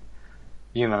you,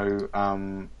 you know,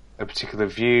 a particular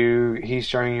view, he's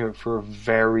showing you it for a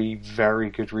very, very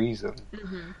good reason.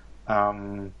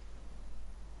 And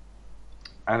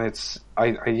it's,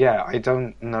 I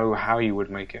don't know how you would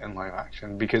make it in live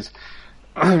action, because,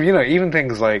 you know, even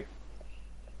things like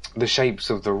the shapes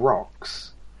of the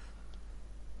rocks,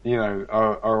 you know,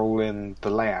 are all in the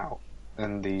layout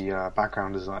and the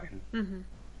background design.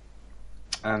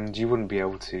 And you wouldn't be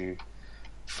able to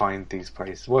find these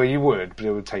places. Well, you would, but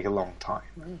it would take a long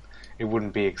time. It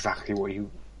wouldn't be exactly what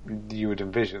you would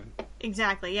envision.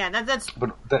 Exactly. Yeah. That's.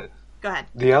 But Go ahead.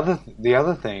 the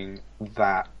other thing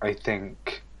that I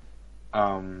think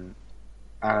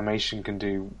animation can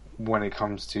do when it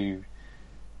comes to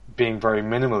being very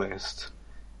minimalist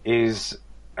is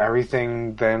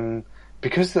everything then,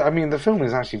 because the film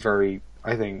is actually very,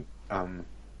 I think the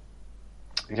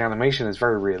animation is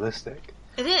very realistic.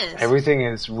 It is. Everything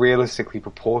is realistically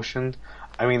proportioned.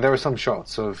 I mean, there are some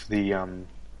shots of the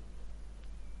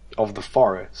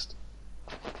forest,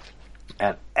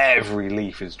 and every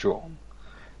leaf is drawn.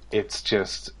 It's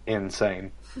just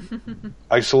insane.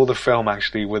 I saw the film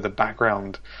actually with a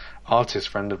background artist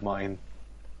friend of mine.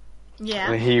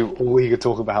 Yeah. And all he could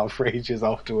talk about for ages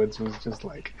afterwards was just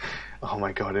like, oh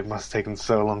my god, it must have taken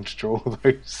so long to draw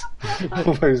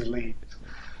all those leaves.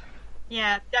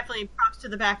 Yeah, definitely props to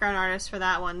the background artists for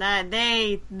that one. That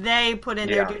they put in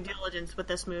their due diligence with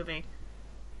this movie.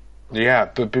 Yeah,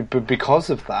 but because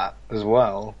of that as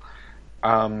well,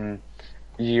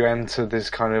 you enter this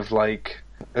kind of like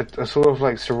a sort of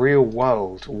like surreal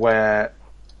world where,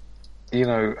 you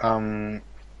know,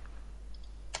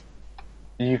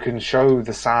 you can show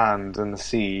the sand and the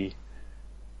sea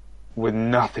with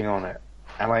nothing on it,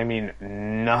 and I mean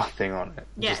nothing on it,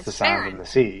 Yeah, just the it's sand barren. and the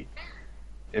sea.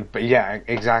 But yeah,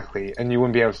 exactly, and you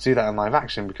wouldn't be able to do that in live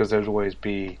action because there would always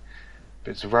be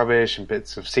bits of rubbish and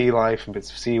bits of sea life and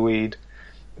bits of seaweed.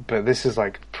 But this is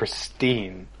like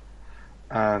pristine,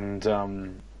 and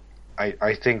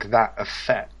I think that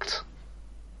effect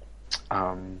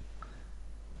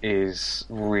is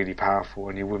really powerful,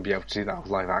 and you wouldn't be able to do that with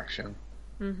live action.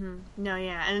 Mm-hmm. No,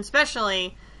 yeah, and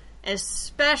especially a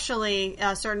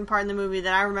certain part in the movie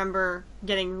that I remember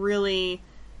getting really,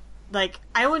 like,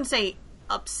 I wouldn't say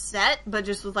upset, but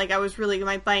just was like I was really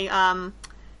my God,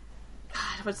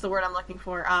 what's the word I'm looking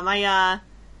for? My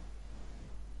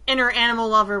inner animal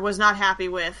lover was not happy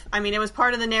with. I mean, it was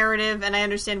part of the narrative, and I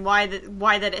understand why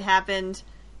that it happened,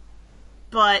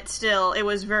 but still, it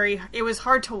was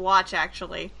hard to watch,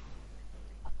 actually.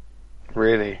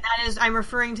 Really? That is, I'm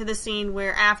referring to the scene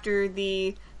where after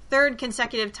the third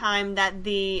consecutive time that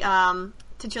the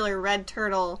titular red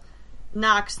turtle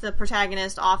knocks the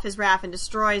protagonist off his raft and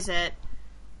destroys it,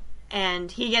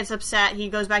 and he gets upset, he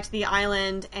goes back to the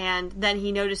island, and then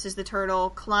he notices the turtle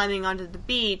climbing onto the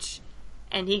beach,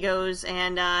 and he goes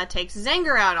and takes his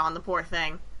anger out on the poor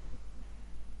thing.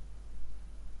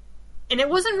 And it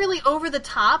wasn't really over the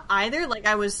top either. Like,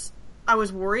 I was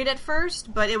worried at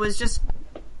first, but it was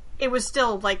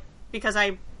still, like, because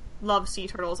I love sea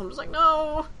turtles, I'm just like,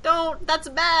 no, don't, that's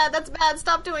bad,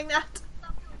 stop doing that.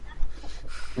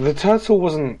 The turtle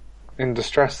wasn't in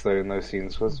distress, though, in those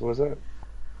scenes, was it?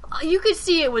 You could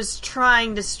see it was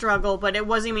trying to struggle, but it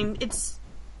wasn't, I mean,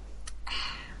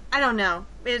 I don't know.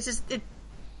 It's just,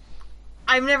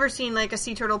 I've never seen, like, a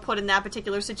sea turtle put in that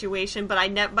particular situation, but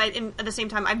at the same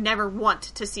time, I've never want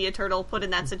to see a turtle put in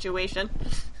that situation.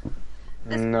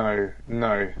 No.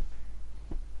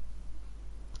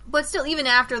 But still, even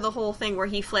after the whole thing where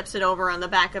he flips it over on the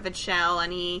back of its shell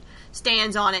and he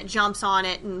stands on it, jumps on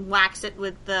it, and whacks it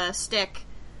with the stick,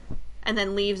 and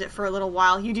then leaves it for a little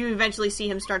while, you do eventually see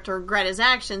him start to regret his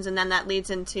actions, and then that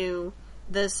leads into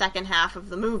the second half of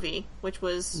the movie, which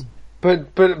was... But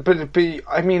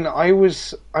I mean, I'm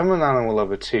an animal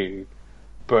lover too,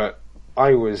 but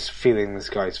I was feeling this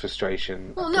guy's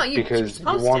frustration. Well, no, you're because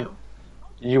supposed to.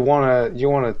 You want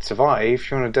to survive.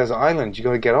 You're on a desert island. You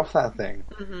got to get off that thing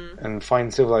and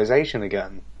find civilization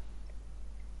again.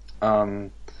 I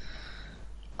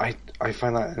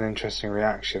find that an interesting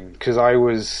reaction because I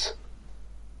was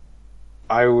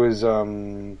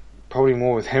probably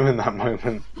more with him in that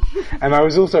moment, and I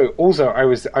was also I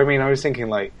was thinking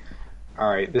like, all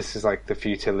right, this is like the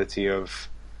futility of,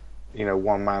 you know,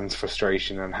 one man's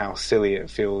frustration and how silly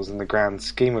it feels in the grand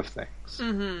scheme of things.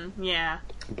 Mm-hmm, yeah.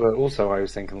 But also I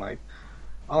was thinking like,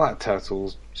 oh, that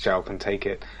turtle's shell can take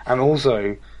it. And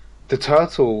also, the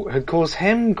turtle had caused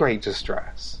him great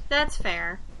distress. That's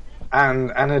fair.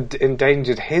 And had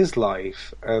endangered his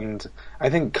life, and I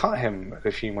think cut him at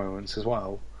a few moments as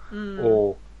well.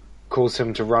 Or caused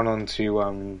him to run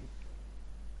onto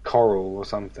coral or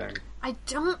something. I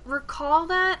don't recall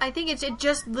that. I think it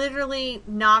just literally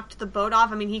knocked the boat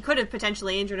off. I mean, he could have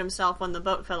potentially injured himself when the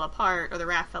boat fell apart, or the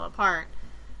raft fell apart.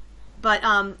 But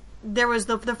there was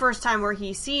the first time where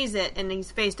he sees it and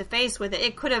he's face to face with it.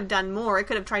 It could have done more. It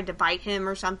could have tried to bite him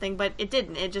or something, but it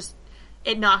didn't.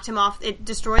 It knocked him off. It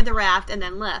destroyed the raft and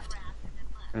then left.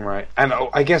 Right. And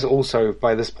I guess also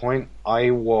by this point, I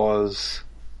was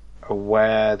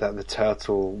aware that the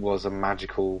turtle was a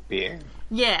magical being.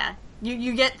 Yeah.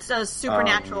 You get a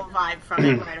supernatural vibe from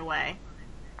it right away.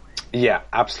 Yeah,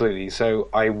 absolutely. So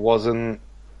I wasn't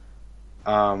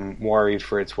worried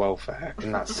for its welfare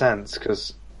in that sense,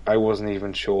 because I wasn't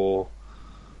even sure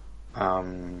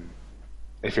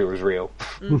if it was real.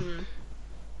 Mm-hmm.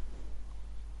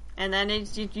 And then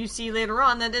you see later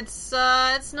on that it's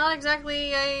not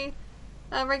exactly a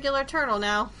regular turtle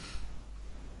now.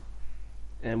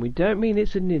 And we don't mean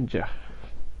it's a ninja.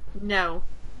 No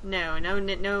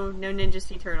ninja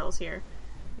sea turtles here.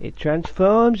 It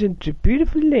transforms into a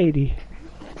beautiful lady.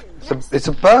 It's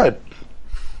a bird.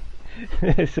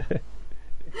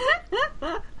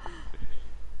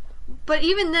 But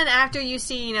even then, after you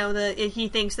see, he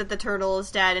thinks that the turtle is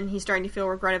dead, and he's starting to feel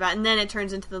regret about it, and then it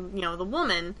turns into the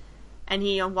woman, and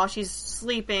he, while she's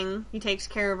sleeping, he takes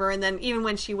care of her, and then even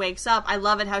when she wakes up, I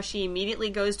love it how she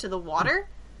immediately goes to the water.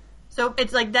 So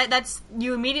it's like that's,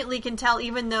 you immediately can tell,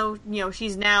 even though,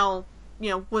 she's now,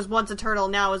 was once a turtle,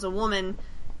 now is a woman,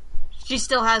 she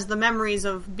still has the memories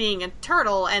of being a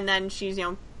turtle, and then she's,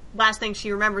 last thing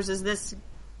she remembers is this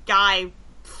guy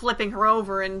flipping her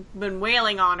over and been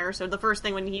wailing on her. So the first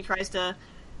thing when he tries to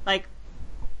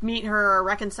meet her or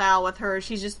reconcile with her,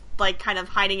 she's just kind of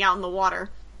hiding out in the water,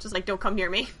 just don't come near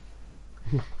me.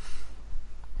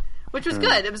 Which was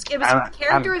good. It was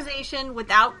characterization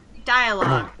without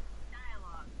dialogue.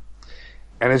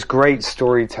 And it's great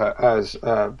fairy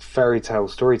tale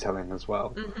storytelling as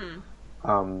well.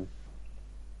 Mm-hmm.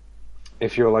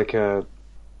 If you're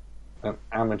an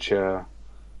amateur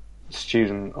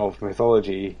student of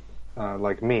mythology,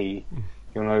 like me,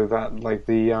 you'll know that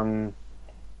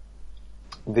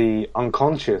the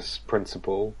unconscious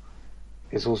principle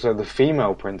is also the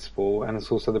female principle, and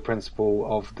it's also the principle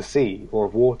of the sea or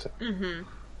of water,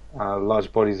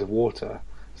 large bodies of water.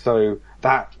 So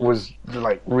that was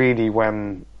really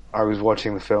when I was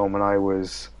watching the film and I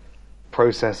was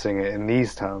processing it in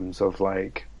these terms of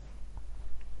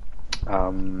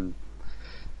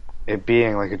it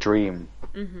being like a dream.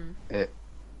 Mm-hmm.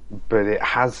 But it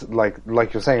has like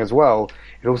you're saying as well,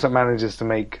 it also manages to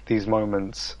make these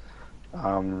moments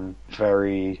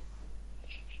very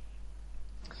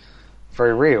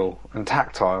very real and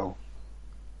tactile,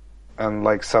 and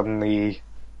suddenly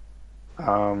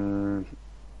real.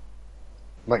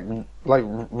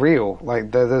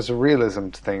 There's a realism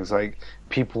to things.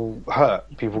 People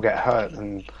get hurt,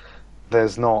 and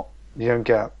there's not, you don't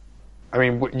get, I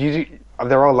mean,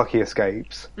 there are lucky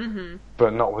escapes,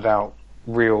 but not without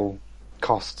real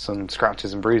costs and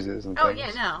scratches and bruises and things. Oh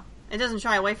yeah, no, it doesn't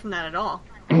shy away from that at all.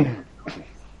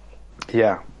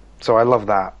 Yeah, so I love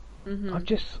that. Mm-hmm. I've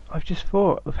just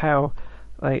thought of how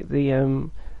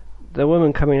the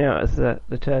woman coming out as the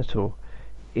turtle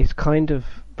is kind of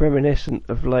reminiscent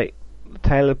of the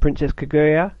Tale of Princess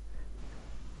Kaguya.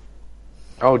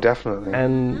 Oh, definitely.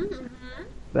 And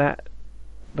that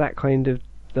kind of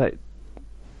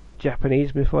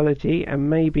Japanese mythology,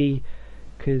 and maybe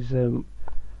because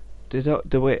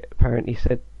DeWitt apparently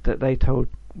said that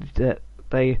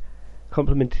they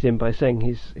complimented him by saying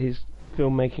his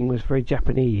filmmaking was very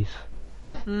Japanese.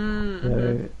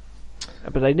 Mm-hmm.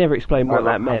 But they never explained what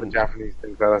that meant. The Japanese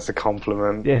think that's a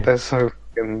compliment. Yeah. They're so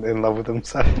in love with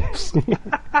themselves.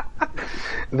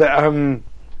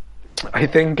 I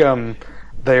think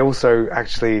they also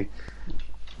actually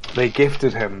they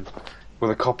gifted him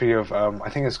with a copy of I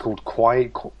think it's called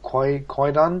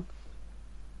Kwaidan,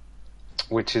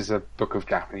 which is a book of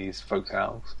Japanese folk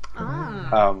tales.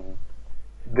 Ah.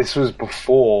 This was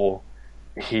before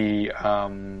he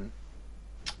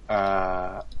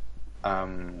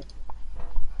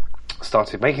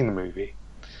started making the movie.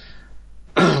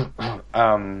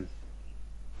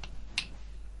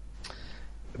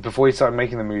 Before he started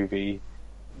making the movie,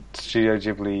 Studio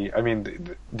Ghibli, I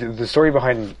mean, the story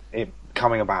behind it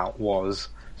coming about was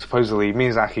supposedly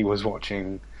Miyazaki was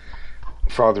watching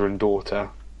Father and Daughter,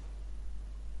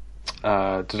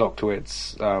 Dr.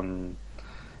 Witt's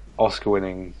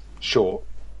Oscar-winning short,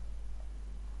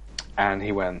 and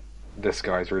he went, "This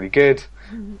guy's really good.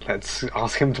 Let's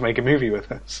ask him to make a movie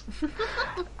with us."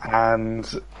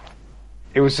 And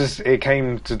it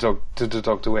came to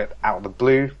Dr. Witt out of the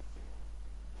blue,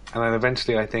 and then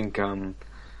eventually I think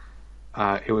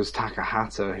it was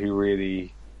Takahata who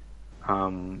really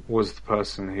was the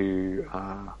person who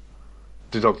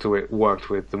Dr. Witt worked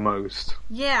with the most.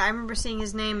 Yeah, I remember seeing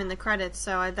his name in the credits,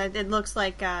 so it looks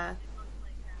like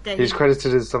he's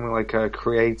credited as something like a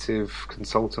creative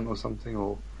consultant or something,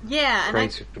 or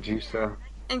creative producer.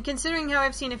 And considering how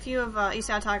I've seen a few of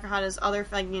Isao Takahata's other,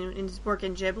 in his work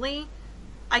in Ghibli,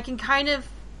 I can kind of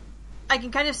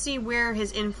see where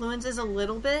his influence is a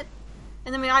little bit,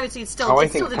 And I mean, obviously, it's still I the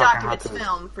think Doctor Takahata's-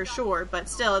 film for sure, but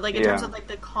still, like in terms Yeah. of like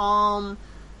the calm,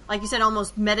 like you said,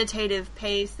 almost meditative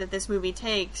pace that this movie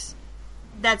takes.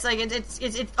 That's like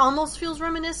it almost feels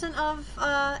reminiscent of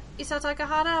Isao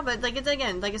Takahata, but like it's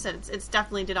again, like I said, it's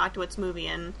definitely Didoctowit's movie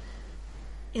and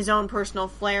his own personal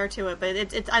flair to it. But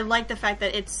it's I like the fact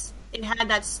that it had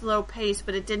that slow pace,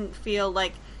 but it didn't feel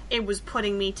like it was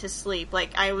putting me to sleep.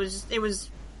 Like it was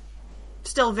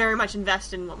still very much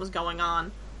invested in what was going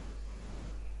on.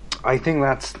 I think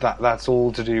that's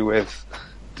all to do with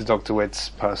Dr. Witt's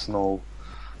personal,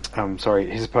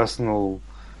 his personal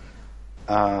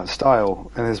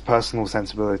style and his personal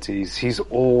sensibilities. He's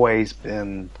always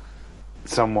been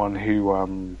someone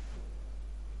who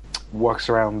works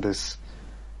around this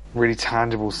really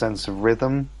tangible sense of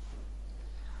rhythm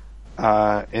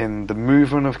in the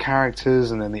movement of characters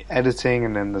and in the editing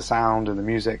and in the sound and the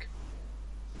music.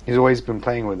 He's always been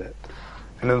playing with it.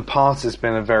 And in the past it's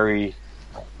been a very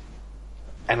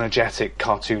energetic,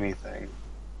 cartoony thing.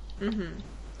 Mm-hmm.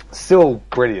 Still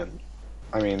brilliant.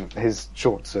 I mean, his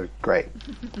shorts are great.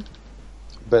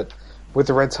 But with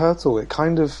the Red Turtle, it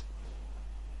kind of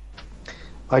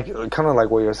like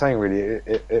what you were saying, really.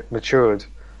 It matured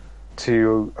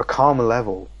to a calmer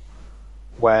level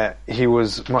where he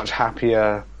was much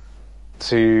happier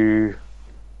to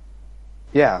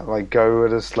go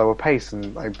at a slower pace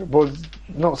and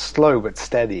not slow but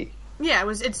steady. Yeah,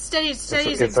 it's steady.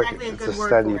 Steady is it's exactly like- a it's good a word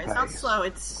steady for it. It's not pace. slow.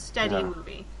 It's steady Yeah.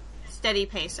 movie, steady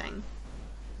pacing.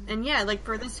 And yeah, like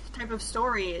for this type of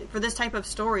story,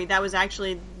 that was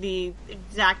actually the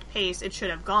exact pace it should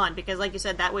have gone. Because, like you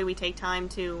said, that way we take time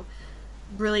to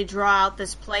really draw out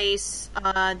this place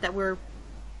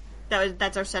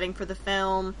that's our setting for the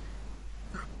film.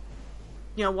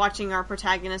 You know, watching our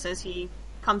protagonist as he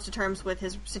comes to terms with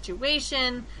his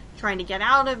situation, trying to get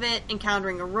out of it,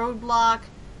 encountering a roadblock.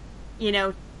 You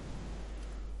know,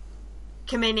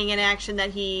 committing an action that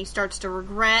he starts to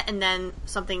regret, and then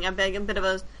a bit of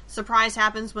a surprise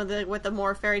happens with the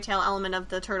more fairy tale element of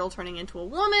the turtle turning into a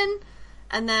woman,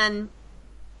 and then,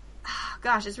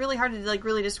 gosh, it's really hard to like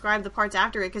really describe the parts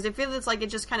after it because it feels like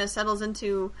it just kind of settles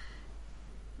into,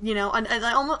 you know,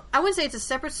 almost, I wouldn't say it's a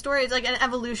separate story. It's like an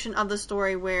evolution of the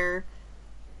story where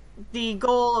the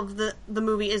goal of the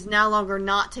movie is no longer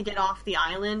not to get off the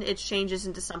island; it changes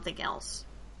into something else.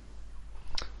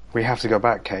 We have to go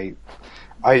back, Kate.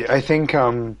 I think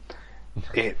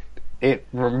it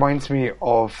reminds me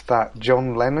of that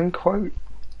John Lennon quote.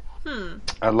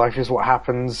 Life is what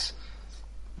happens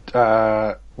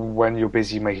when you're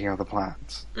busy making other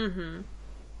plans. Mm-hmm.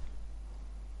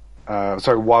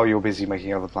 While you're busy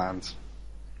making other plans.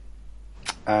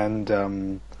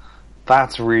 And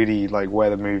that's really like where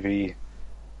the movie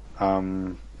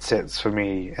sits for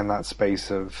me, in that space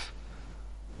of,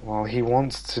 well, he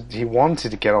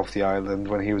wanted to get off the island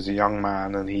when he was a young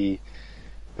man,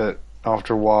 but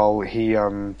after a while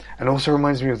and also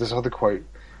reminds me of this other quote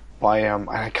by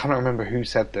I can't remember who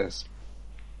said this,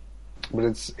 but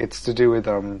it's to do with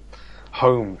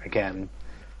home again.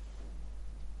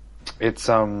 It's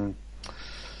home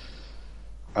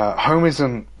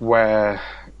isn't where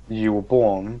you were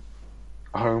born.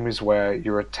 Home is where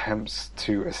your attempts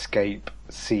to escape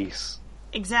cease.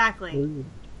 Exactly. Ooh.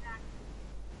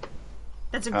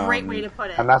 That's a great way to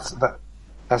put it. And that's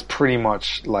pretty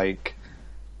much like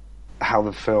how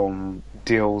the film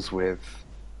deals with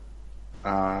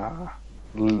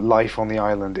life on the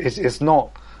island. It's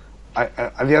not.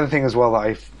 The other thing as well that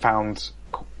I found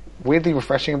weirdly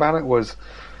refreshing about it was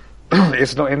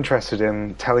it's not interested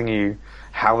in telling you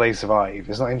how they survive.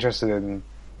 It's not interested in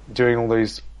doing all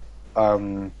those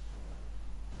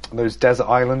desert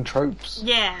island tropes.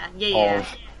 Yeah.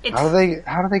 Of how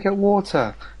do they get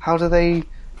water? How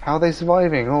are they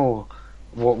surviving? Oh,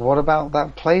 what about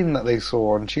that plane that they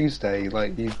saw on Tuesday?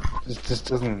 Like, it just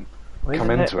doesn't come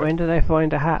into it. When do they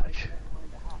find a hatch?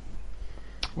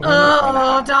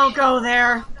 Oh, don't go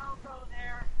there.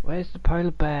 Where's the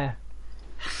polar bear?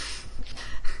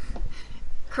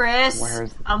 Chris, Where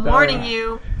is- I'm warning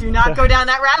you. Do not go down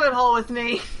that rabbit hole with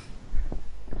me.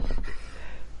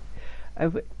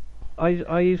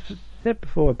 I said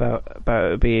before about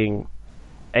it being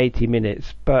 80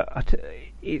 minutes, but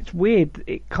it's weird.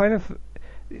 It kind of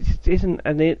isn't,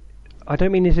 and I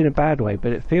don't mean this in a bad way,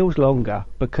 but it feels longer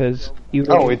because you.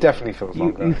 It definitely feels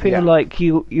longer. You feel like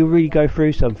you really go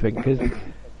through something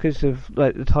because of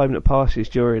like the time that passes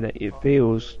during it. It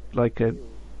feels like a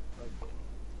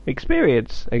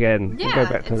experience again. Yeah, We'll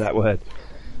go back to that word.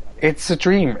 It's a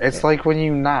dream. It's like when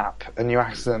you nap and you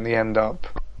accidentally end up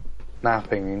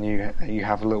napping and you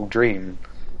have a little dream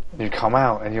and you come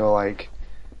out and you're like,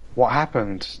 what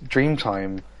happened? Dream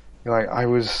time. You're like, I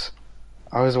was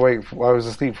I was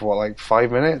asleep for like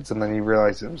 5 minutes, and then you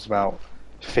realise it was about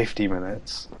 50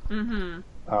 minutes. Mm-hmm.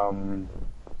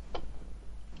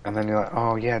 And then you're like,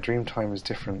 oh yeah, dream time is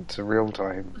different to real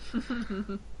time.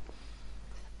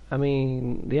 I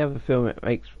mean, the other film it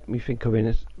makes me think of in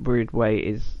a weird way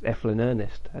is Ethel and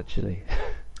Ernest, actually.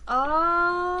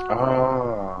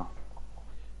 Ah.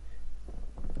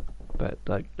 But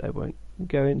I won't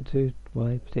go into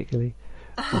why particularly.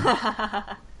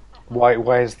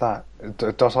 Why is that?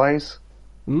 Dot eyes?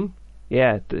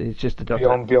 Yeah, it's just a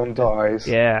dot. Beyond dot eyes.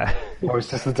 Yeah. Oh, it's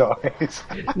just the dot eyes.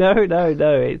 No.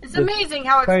 It's amazing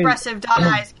how expressive dot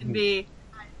eyes can be.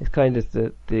 It's kind of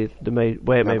the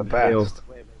way it made me feel.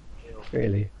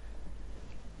 Really.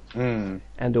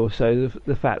 And also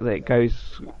the fact that it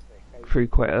goes through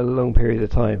quite a long period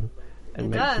of time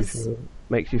and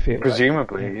makes you feel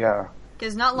presumably, yeah.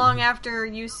 Because not long after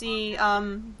you see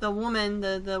the woman,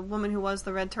 the woman who was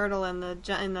the red turtle and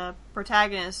the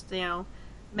protagonist,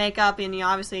 make up, and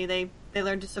obviously they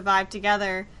learn to survive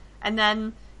together, and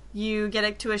then you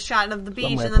get to a shot of the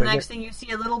beach, and the next thing you see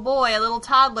a little boy, a little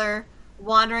toddler,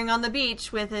 wandering on the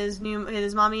beach with his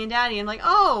mommy and daddy, and like,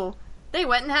 oh, they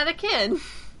went and had a kid.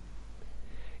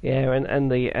 Yeah,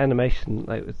 and the animation,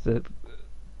 like with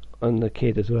on the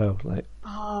kid as well, like.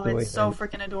 Oh, it's so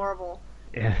freaking adorable.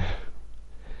 Yeah.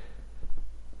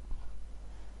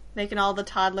 Making all the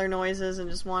toddler noises and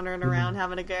just wandering around,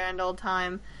 having a grand old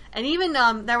time. And even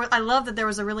I love that there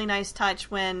was a really nice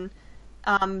touch when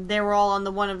they were all on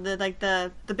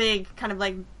the big kind of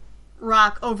like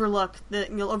rock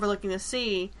overlooking the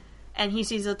sea, and he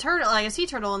sees a sea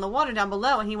turtle in the water down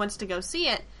below, and he wants to go see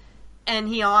it. And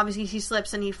he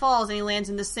slips and he falls and he lands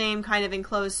in the same kind of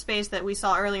enclosed space that we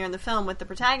saw earlier in the film with the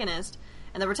protagonist.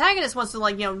 And the protagonist wants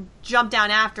to jump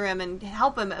down after him and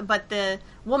help him, but the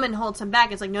woman holds him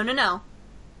back. It's like, no.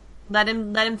 Let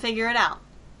him figure it out.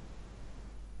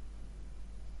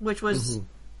 Which was,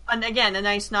 again, a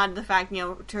nice nod to the fact,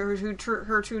 to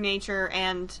her true nature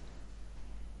and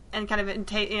kind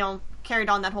of, carried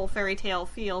on that whole fairy tale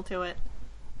feel to it.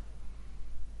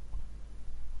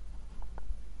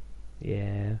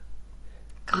 Yeah.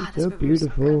 God, it's so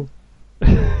beautiful.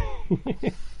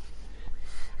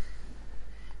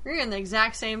 We're in the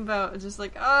exact same boat. It's just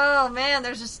like, oh man,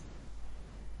 there's just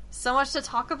so much to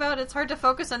talk about. It's hard to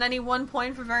focus on any one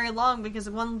point for very long because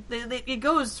it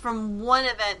goes from one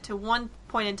event to one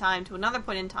point in time to another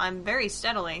point in time very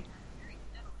steadily.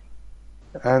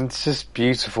 And it's just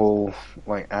beautiful,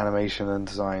 like, animation and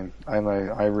design. I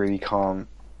know, I really can't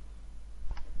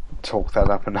talk that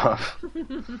up enough.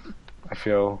 I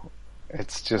feel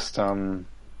it's just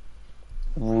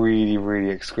really, really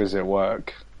exquisite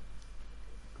work.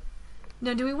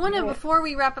 Now, do we want to, before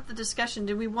we wrap up the discussion,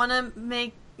 do we want to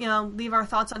leave our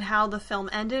thoughts on how the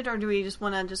film ended, or do we just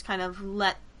want to just kind of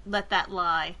let that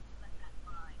lie?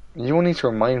 You will need to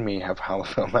remind me of how the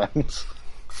film ends.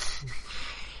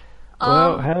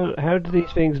 Well, how do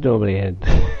these things normally end?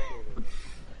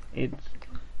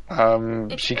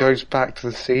 She goes back to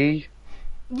the sea.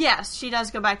 Yes, she does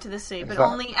go back to the sea, but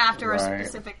only after a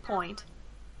specific point.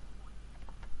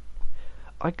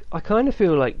 I kind of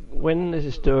feel like when there's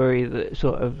a story that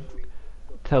sort of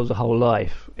tells a whole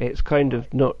life, it's kind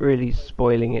of not really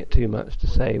spoiling it too much to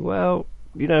say, well,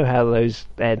 you know how those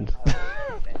end.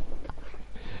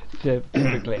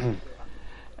 Typically.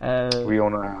 We all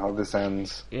know how this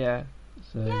ends. Yeah.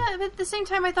 So. Yeah, but at the same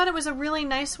time, I thought it was a really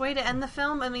nice way to end the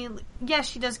film. I mean, yes,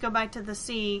 she does go back to the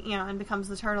sea, and becomes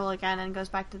the turtle again and goes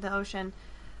back to the ocean.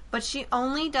 But she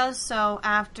only does so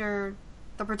after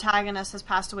the protagonist has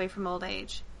passed away from old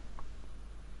age.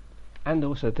 And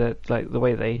also the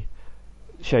way they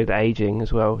show the aging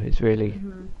as well is really,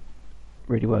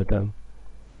 really well done.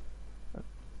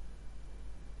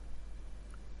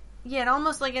 Yeah, it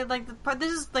almost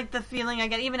this is like the feeling I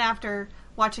get even after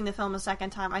watching the film a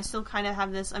second time. I still kind of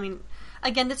have this. I mean,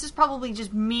 again, this is probably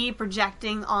just me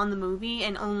projecting on the movie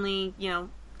and only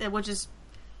which is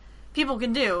people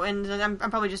can do, and I'm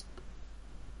probably just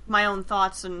my own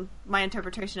thoughts and my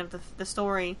interpretation of the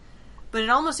story. But it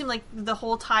almost seemed like the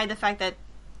whole the fact that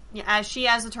as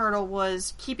the turtle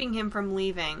was keeping him from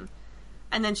leaving,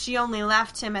 and then she only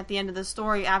left him at the end of the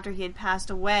story after he had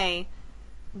passed away.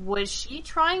 Was she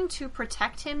trying to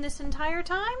protect him this entire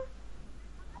time?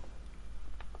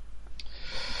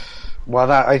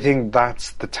 Well, I think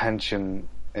that's the tension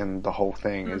in the whole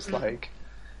thing. Is like,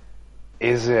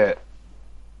 is it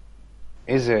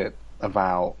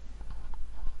about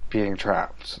being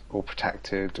trapped or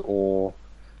protected, or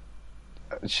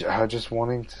her just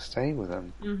wanting to stay with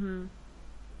him? Mm-hmm.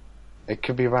 It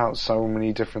could be about so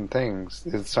many different things.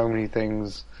 There's so many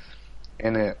things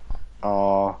in it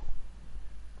are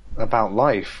about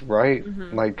life, right?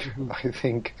 Mm-hmm. Like, I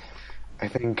think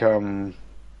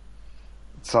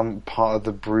some part of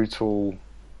the brutal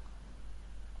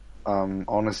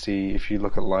honesty, if you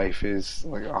look at life, is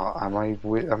like, am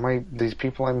I these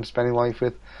people I'm spending life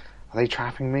with, are they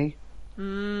trapping me?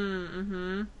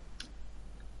 Mm-hmm.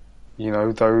 You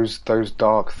know, those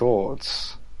dark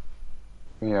thoughts,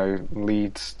 you know,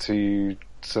 leads to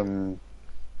some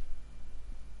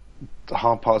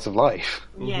hard parts of life.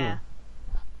 Yeah.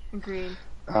 Agreed.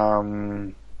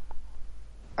 I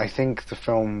think the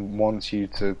film wants you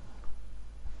to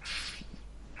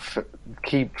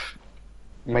keep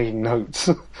making notes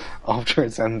after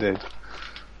it's ended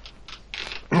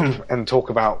and talk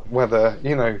about whether,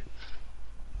 you know,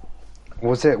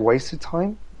 was it wasted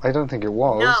time? I don't think it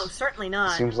was. No, certainly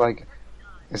not.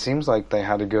 It seems like they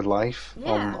had a good life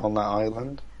Yeah. on that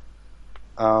island.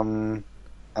 And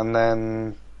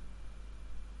then,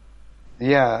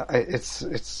 yeah,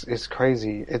 it's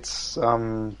crazy. It's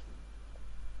at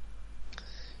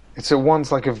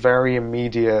once like a very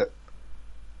immediate,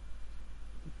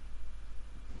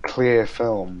 clear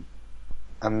film,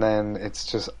 and then it's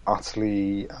just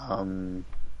utterly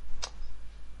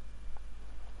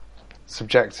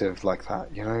subjective like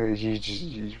that. You know,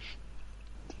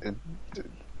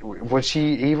 was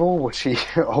she evil? Was she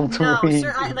No, ultimately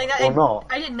sir, or not?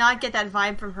 I did not get that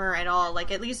vibe from her at all. Like,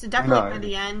 at least definitely No. by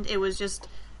the end, it was just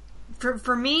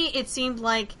for me. It seemed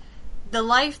like the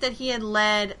life that he had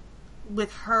led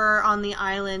with her on the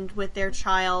island with their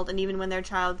child, and even when their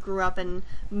child grew up and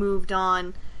moved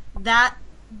on, that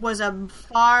was a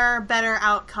far better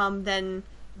outcome than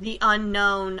the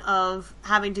unknown of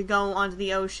having to go onto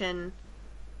the ocean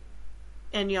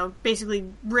and, you know, basically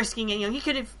risking it. You know, he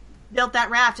could have built that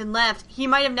raft and left. He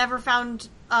might have never found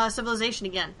civilization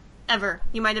again, ever.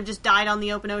 He might have just died on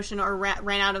the open ocean or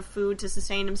ran out of food to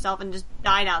sustain himself and just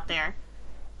died out there.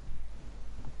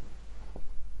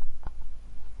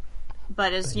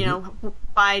 But as, you know,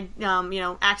 by, you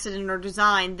know, accident or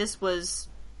design, this was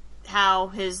how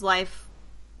his life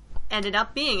ended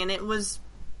up being, and it was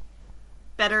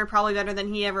probably better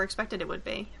than he ever expected it would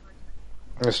be.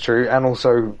 That's true, and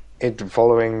also it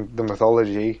following the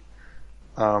mythology.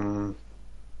 The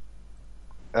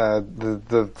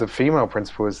female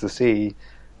principal is the sea,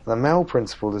 the male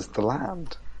principal is the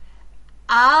land.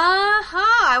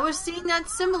 I was seeing that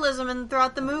symbolism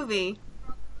throughout the movie.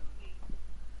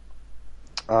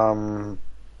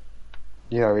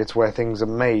 You know, it's where things are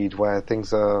made, where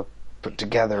things are put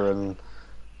together, and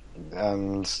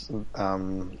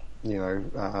you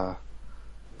know,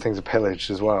 things are pillaged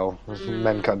as well.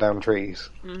 Men cut down trees.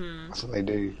 Mm-hmm. That's what they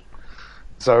do.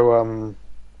 So,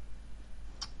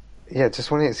 yeah,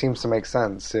 just when it seems to make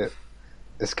sense, it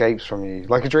escapes from you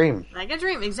like a dream. Like a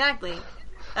dream, exactly.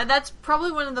 That's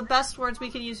probably one of the best words we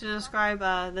could use to describe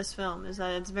this film. Is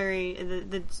that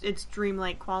it's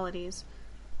dreamlike qualities.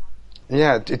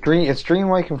 Yeah, it's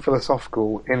dreamlike and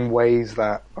philosophical in ways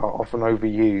that are often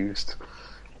overused.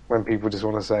 When people just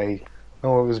want to say,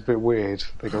 "Oh, it was a bit weird,"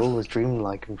 they go, "Oh, it's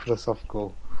dreamlike and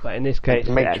philosophical." But in this case,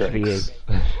 it actually is.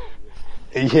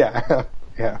 Yeah,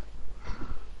 yeah.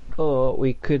 Or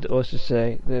we could also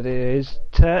say that it is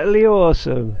totally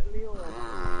awesome.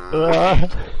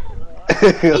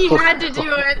 He had to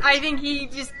do it. I think he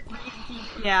just,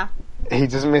 yeah. He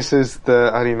just misses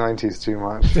the early 90s too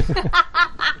much.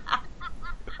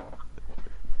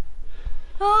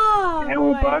 Oh,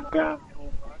 boy.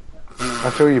 I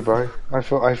feel you, bro. I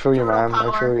feel you, man.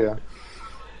 I feel you.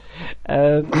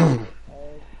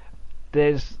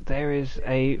 There is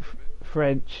a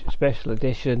French special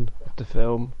edition of the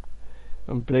film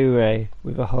on Blu-ray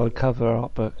with a hardcover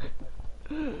art book.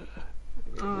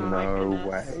 No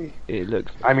way. It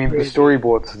looks. I mean, the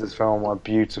storyboards of this film are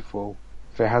beautiful.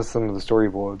 If it has some of the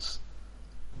storyboards,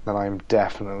 then I'm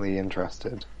definitely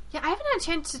interested. Yeah, I haven't had a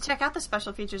chance to check out the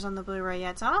special features on the Blu-ray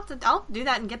yet, so I'll do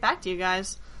that and get back to you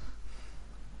guys.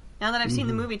 Now that I've seen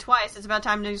the movie twice, it's about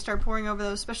time to start pouring over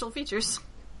those special features.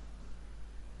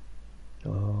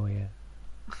 Oh yeah.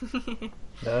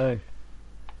 No.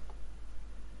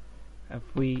 Have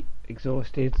we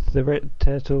exhausted the Red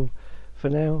Turtle for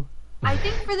now? I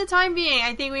think for the time being,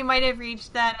 I think we might have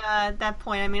reached that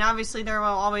point. I mean, obviously there will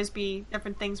always be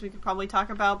different things we could probably talk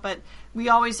about, but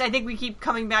I think we keep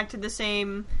coming back to the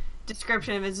same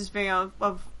description of it, just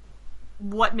of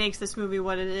what makes this movie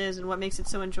what it is and what makes it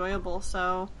so enjoyable.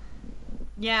 So,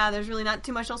 yeah, there's really not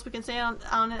too much else we can say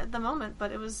on it at the moment.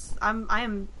 But I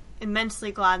am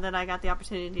immensely glad that I got the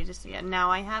opportunity to see it. Now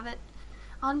I have it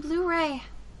on Blu-ray.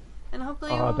 And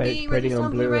hopefully it will be released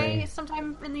on Blu-ray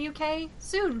sometime in the UK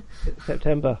soon.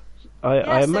 September. Yes,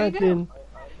 I imagine.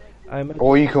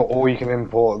 Or you can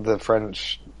import the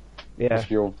French Yeah.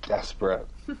 if you're desperate.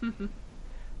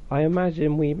 I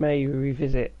imagine we may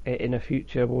revisit it in a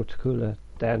future water cooler,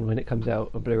 Dan, when it comes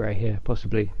out on Blu-ray here,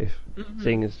 possibly, if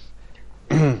seeing as...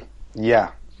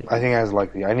 Yeah, I think that's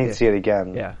likely. I need to see it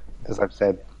again, Yeah. as I've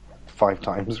said 5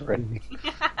 times already.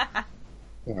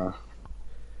 Yeah.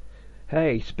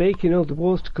 Hey, speaking of the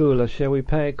water cooler, shall we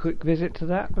pay a quick visit to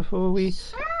that before we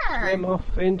Sure. swim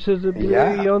off into the blue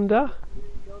Yeah. yonder?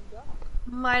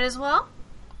 Might as well.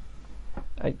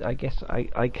 I guess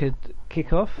I could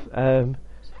kick off.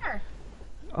 Sure.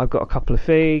 I've got a couple of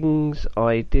things.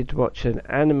 I did watch an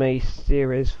anime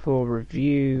series for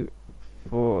review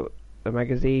for a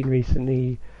magazine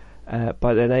recently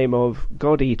by the name of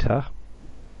God Eater.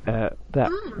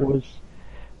 That was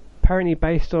apparently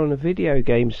based on a video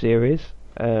game series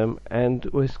and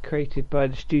was created by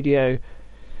the studio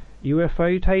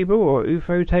UFO Table or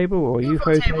UFO Table or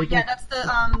UFO Table. Yeah, that's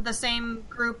the same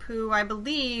group who I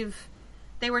believe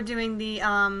they were doing the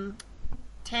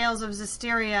Tales of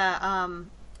Zestiria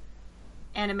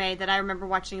anime that I remember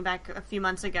watching back a few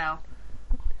months ago.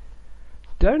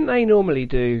 Don't they normally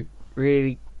do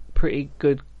really pretty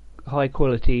good high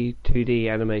quality 2D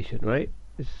animation, right?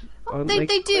 Aren't They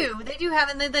do have,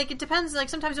 and it depends. Like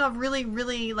sometimes you'll have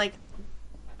really like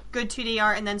good 2D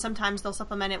art, and then sometimes they'll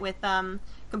supplement it with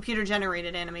computer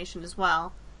generated animation as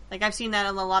well. Like I've seen that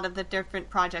in a lot of the different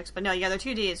projects. But no, yeah, their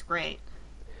 2D is great.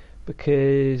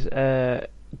 Because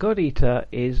God Eater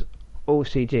is all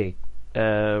CG,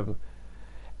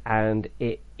 and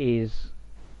it is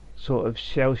sort of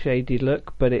cel shaded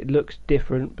look, but it looks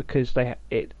different because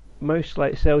most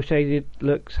like cel shaded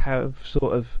looks have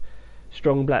sort of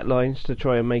strong black lines to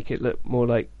try and make it look more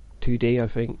like 2D, I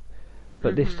think.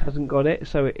 But this hasn't got it,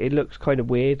 so it looks kind of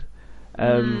weird.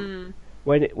 When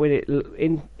it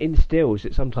in stills,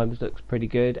 it sometimes looks pretty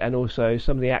good, and also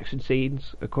some of the action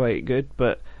scenes are quite good.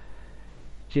 But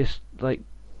just like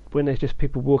when there's just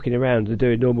people walking around and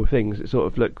doing normal things, it sort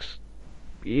of looks,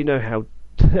 you know how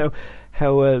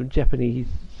Japanese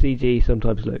CG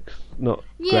sometimes looks not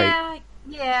great.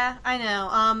 Yeah, I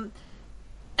know.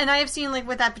 And I have seen like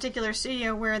with that particular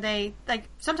studio where they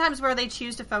sometimes where they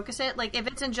choose to focus it, like if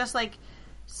it's in just like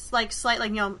slight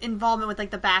involvement with like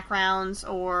the backgrounds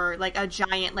or like a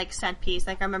giant like set piece.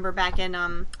 Like I remember back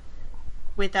in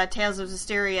with Tales of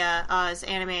Zestiria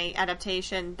anime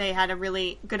adaptation, they had a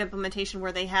really good implementation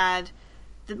where they had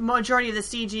the majority of the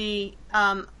CG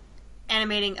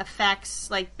animating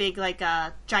effects, like big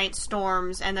giant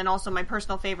storms, and then also my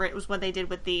personal favorite was what they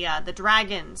did with the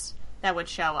dragons that would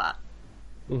show up.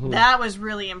 That was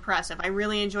really impressive. I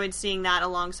really enjoyed seeing that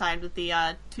alongside with the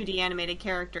 2D animated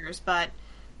characters. But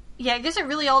yeah, I guess it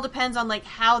really all depends on like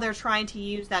how they're trying to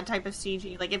use that type of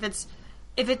CG. Like if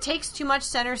it takes too much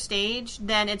center stage,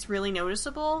 then it's really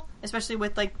noticeable, especially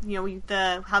with like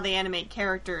how they animate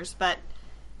characters. But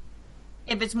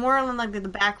if it's more on like the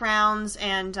backgrounds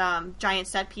and giant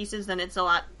set pieces, then it's a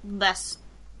lot less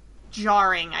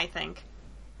jarring, I think.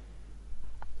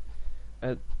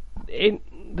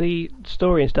 The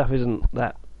story and stuff isn't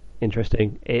that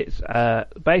interesting. It's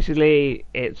basically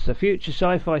it's a future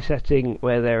sci-fi setting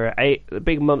where there are 8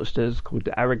 big monsters called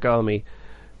the Aragami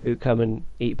who come and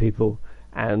eat people,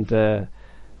 and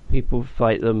people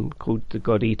fight them called the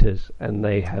God Eaters, and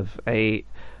they have I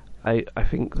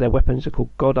think their weapons are called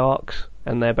God Arcs,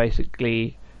 and they're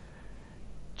basically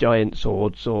giant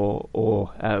swords or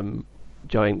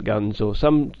giant guns, or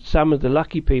some of the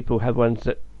lucky people have ones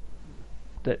that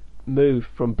move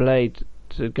from blade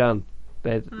to gun.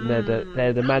 They're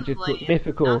the magical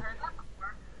mythical.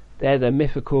 They're the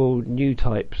mythical new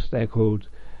types. They're called,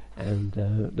 and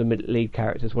the lead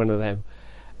character is one of them.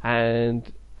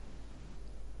 And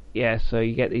yeah, so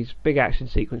you get these big action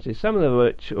sequences. Some of them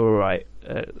which are alright,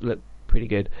 look pretty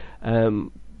good.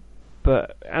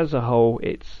 But as a whole,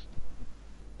 it's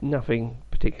nothing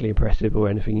particularly impressive or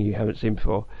anything you haven't seen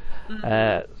before.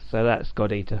 So that's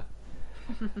God Eater.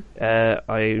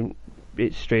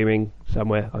 It's streaming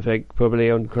somewhere, I think, probably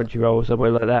on Crunchyroll or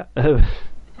somewhere like that.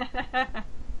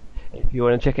 If you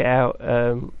want to check it out,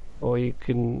 or you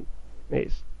can,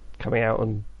 it's coming out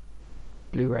on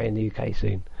Blu-ray in the UK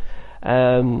soon.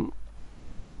 And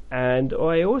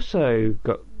I also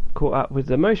got caught up with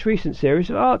the most recent series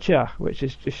of Archer, which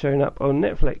has just shown up on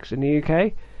Netflix in the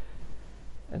UK,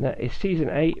 and that is season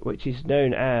 8, which is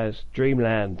known as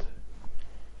Dreamland.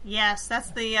 Yes,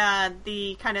 that's the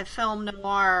kind of film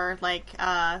noir, like,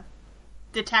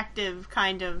 detective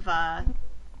kind of,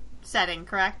 setting,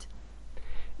 correct?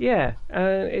 Yeah,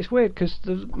 it's weird because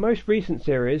the most recent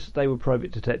series, they were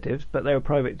private detectives, but they were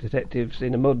private detectives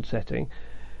in a modern setting.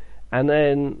 And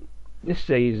then this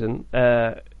season,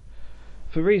 for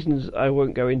reasons I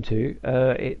won't go into,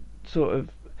 it sort of,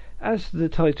 as the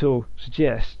title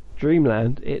suggests,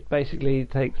 Dreamland, it basically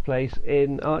takes place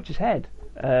in Archer's Head,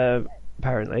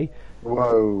 apparently.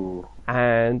 Whoa.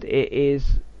 And it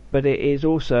is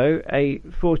also a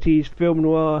 40s film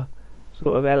noir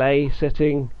sort of LA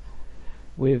setting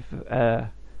with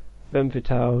femme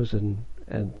fatales and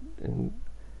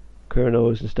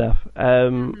criminals and stuff.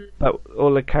 But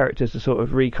all the characters are sort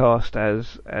of recast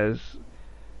as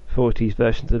 40s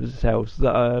versions of themselves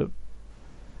that are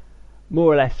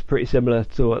more or less pretty similar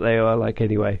to what they are like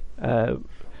anyway.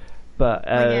 But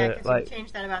yeah, because like, if you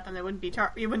change that about them, it wouldn't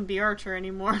be Archer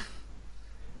anymore.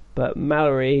 But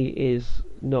Mallory is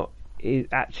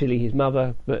actually his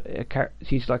mother, but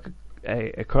she's like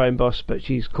a crime boss, but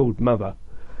she's called Mother.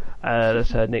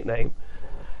 That's her nickname.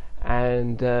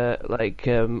 And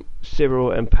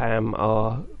Cyril and Pam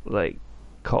are like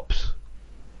cops,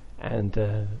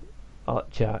 and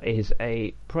Archer is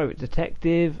a private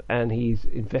detective, and he's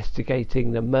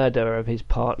investigating the murder of his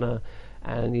partner.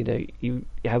 And you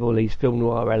have all these film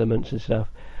noir elements and stuff,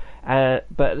 but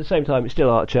at the same time, it's still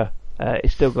Archer.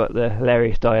 It's still got the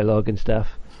hilarious dialogue and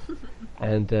stuff,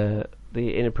 and the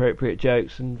inappropriate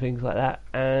jokes and things like that.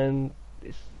 And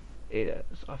I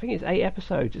think it's 8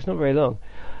 episodes. It's not very long,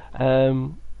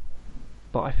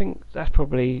 but I think that's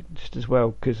probably just as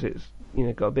well, because it's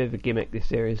got a bit of a gimmick, this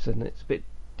series, and it's a bit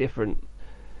different.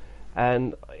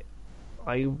 And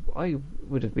I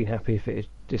would have been happy if it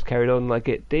just carried on like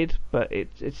it did, but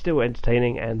it's still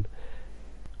entertaining, and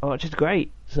Archer's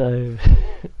great. So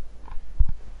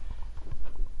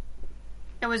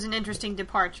it was an interesting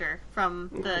departure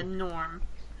from the norm.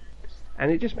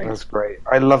 And it just makes... That's great.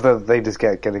 I love that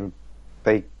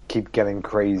they keep getting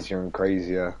crazier and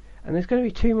crazier. And there's going to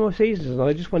be 2 more seasons, and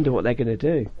I just wonder what they're going to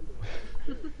do.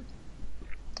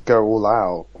 Go all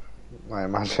out, I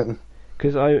imagine.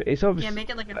 Because it's obviously... Yeah,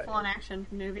 make it like a full-on action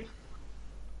movie.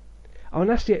 Oh, and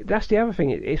that's the other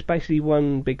thing. It's basically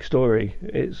one big story.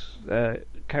 It's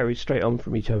carried straight on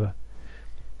from each other.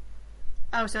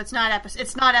 Oh, so it's not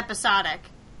episodic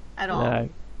at all.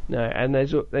 No, and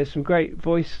there's some great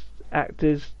voice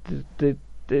actors. The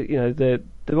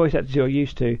voice actors you're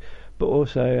used to, but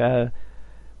also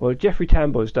Jeffrey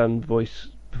Tambor's done voice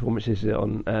performances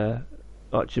on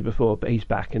Archer before, but he's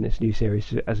back in this new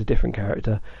series as a different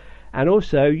character. And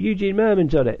also Eugene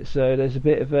Merman's on it, so there's a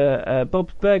bit of a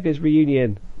Bob's Burgers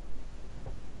reunion.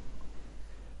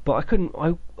 But I couldn't.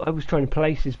 I was trying to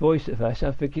place his voice at first. I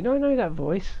was thinking, I know that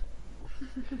voice.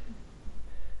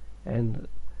 And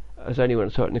I was only when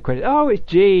I saw it in the credits. Oh, it's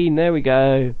Gene. There we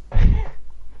go.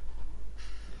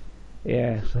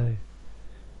 Yeah, so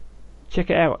check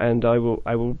it out, and I will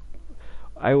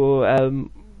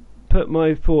put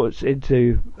my thoughts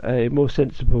into a more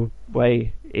sensible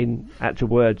way in actual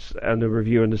words and a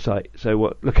review on the site.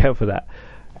 So look out for that.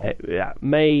 It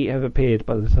may have appeared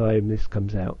by the time this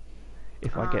comes out,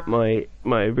 if I get my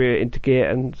rear into gear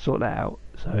and sort that out.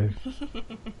 So.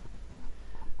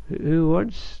 Who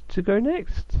wants to go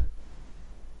next?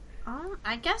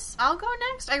 I guess I'll go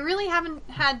next. I really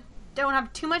don't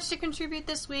have too much to contribute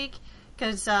this week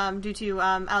because due to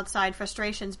outside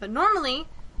frustrations. But normally,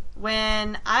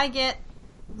 when I get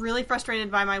really frustrated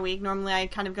by my week, normally I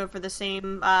kind of go for the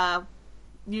same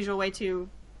usual way to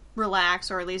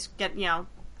relax or at least get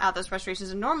out those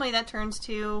frustrations. And normally that turns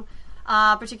to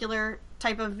a particular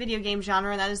type of video game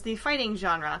genre, and that is the fighting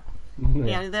genre.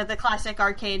 Yeah. The classic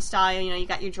arcade style. You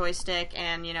got your joystick,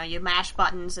 and you mash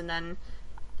buttons, and then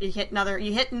you hit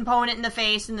an opponent in the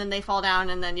face, and then they fall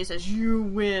down, and then it says you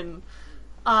win.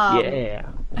 Yeah.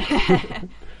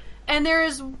 And there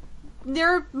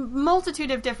are a multitude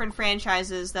of different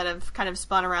franchises that have kind of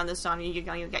spun around this genre. You've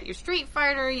got your Street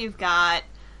Fighter. You've got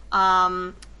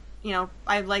I've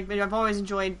always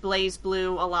enjoyed Blaze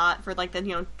Blue a lot for like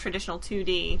the traditional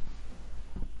 2D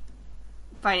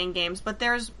fighting games, but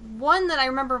there's one that I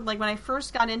remember like when I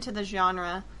first got into the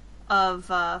genre of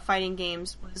fighting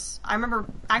games I remember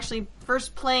actually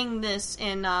first playing this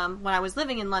in when I was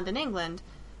living in London, England.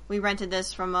 We rented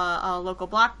this from a local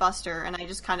Blockbuster, and I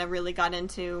just kind of really got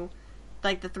into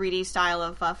like the 3D style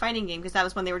of fighting game, because that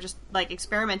was when they were just like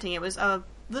experimenting. It was a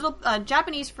little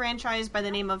Japanese franchise by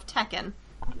the name of Tekken.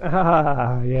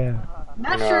 Yeah.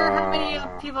 Not sure how many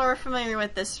people are familiar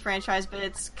with this franchise, but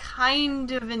it's kind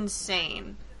of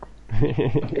insane.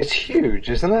 It's huge,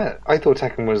 isn't it? I thought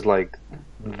Tekken was like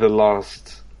one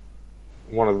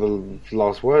of the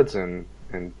last words in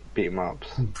beat 'em ups.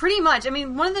 Pretty much. I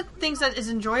mean, one of the things that is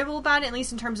enjoyable about it, at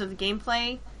least in terms of the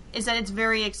gameplay, is that it's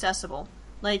very accessible.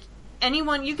 Like,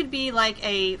 anyone, you could be like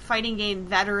a fighting game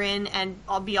veteran and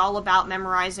be all about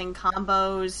memorizing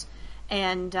combos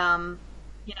and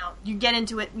you get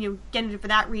into it for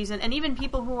that reason. And even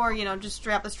people who are, just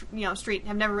straight up the street,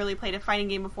 have never really played a fighting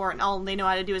game before, and all they know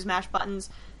how to do is mash buttons,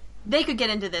 they could get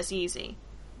into this easy.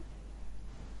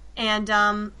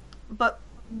 And, but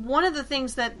one of the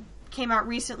things that came out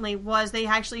recently was they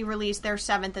actually released their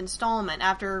 7th installment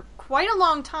after quite a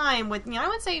long time with, I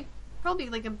would say probably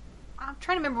I'm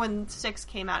trying to remember when 6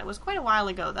 came out. It was quite a while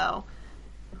ago, though.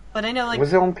 But I know,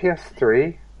 Was it on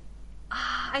PS3?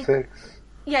 6?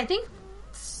 Yeah, I think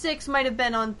 6 might have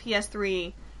been on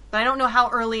PS3, but I don't know how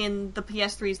early in the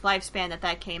PS3's lifespan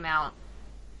that came out.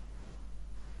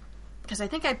 Because I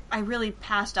think I really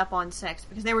passed up on 6,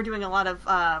 because they were doing a lot of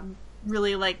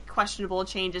really, questionable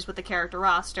changes with the character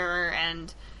roster,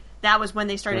 and that was when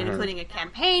they started including a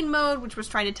campaign mode, which was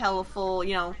trying to tell a full,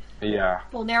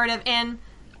 full narrative, and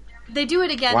they do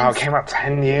it again. Wow, it came out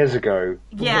 10 years ago.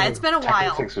 Yeah, it's been a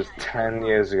while. Tekken 6 was 10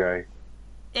 years ago.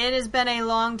 It has been a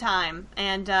long time,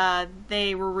 and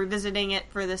they were revisiting it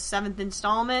for the 7th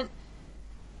installment,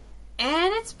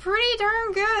 and it's pretty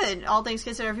darn good, all things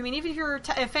considered. I mean, even if you're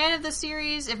a fan of the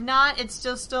series, if not, it's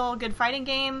still a good fighting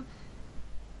game.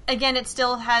 Again, it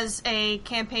still has a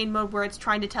campaign mode where it's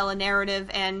trying to tell a narrative,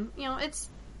 and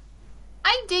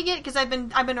I dig it because I've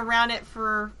been around it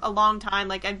for a long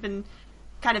time. I've been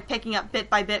kind of picking up bit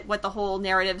by bit what the whole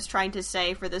narrative's trying to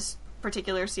say for this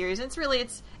particular series. It's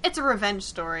a revenge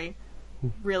story.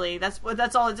 Really, that's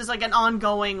all. It's just an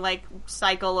ongoing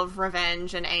cycle of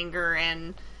revenge and anger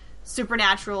and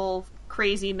supernatural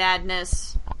crazy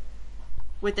madness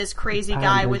with this crazy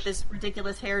guy with this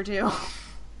ridiculous hairdo.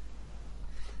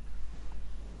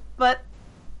 But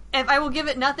if I will give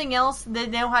it nothing else, they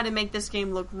know how to make this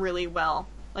game look really well,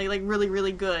 really,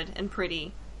 really good and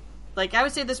pretty. I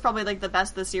would say this is probably the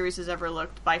best the series has ever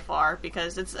looked by far,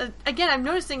 because it's again, I'm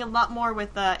noticing a lot more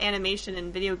with animation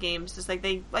in video games. Just I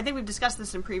think we've discussed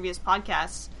this in previous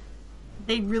podcasts.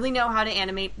 They really know how to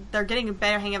animate. They're getting a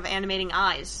better hang of animating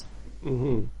eyes.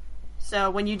 Mm-hmm. So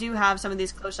when you do have some of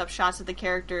these close-up shots of the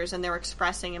characters and they're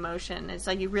expressing emotion, it's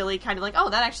you really kind of oh,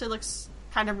 that actually looks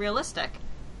kind of realistic.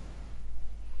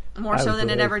 More so than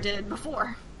it ever did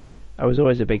before. I was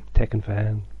always a big Tekken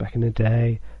fan back in the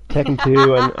day. Tekken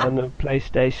 2 on the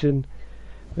PlayStation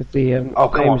with the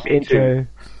famous intro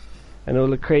and all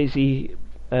the crazy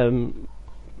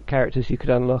characters you could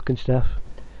unlock and stuff.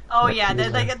 Oh yeah,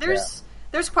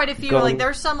 there's quite a few.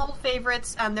 There's some old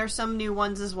favorites, and there's some new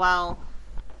ones as well.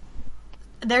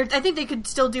 I think they could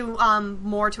still do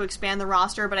more to expand the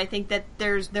roster, but I think that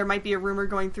there might be a rumor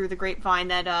going through the grapevine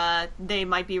that they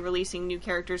might be releasing new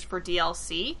characters for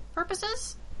DLC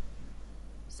purposes.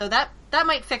 So that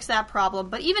might fix that problem.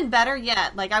 But even better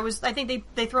yet, I think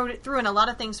they threw in a lot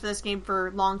of things for this game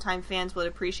for longtime fans would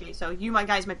appreciate. So you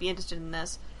guys might be interested in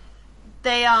this.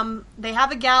 They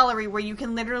have a gallery where you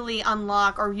can literally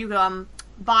unlock, or you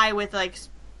buy with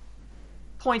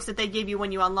points that they give you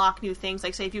when you unlock new things.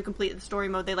 Say if you complete the story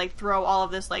mode, they throw all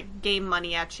of this game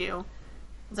money at you.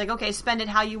 It's okay, spend it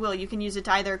how you will. You can use it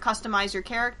to either customize your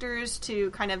characters to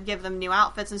kind of give them new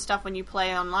outfits and stuff when you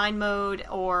play online mode,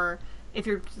 or if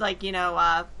you're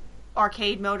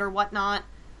arcade mode or whatnot,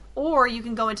 or you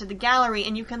can go into the gallery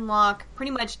and you can lock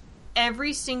pretty much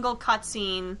every single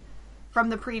cutscene from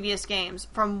the previous games,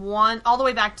 from 1 all the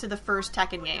way back to the first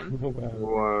Tekken game.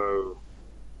 Whoa.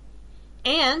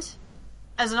 And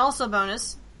as an also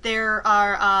bonus, there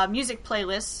are music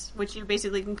playlists, which you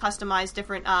basically can customize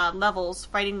different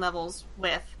fighting levels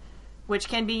with, which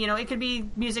can be, it could be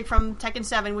music from Tekken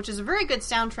 7, which is a very good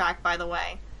soundtrack, by the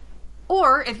way.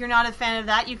 Or, if you're not a fan of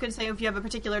that, you could say if you have a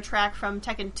particular track from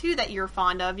Tekken 2 that you're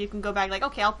fond of, you can go back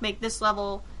okay, I'll make this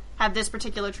level have this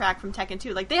particular track from Tekken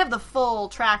 2. They have the full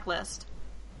track list.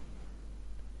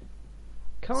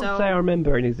 Can't say I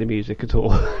remember any of the music at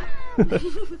all.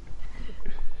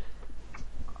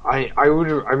 I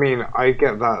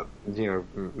get that,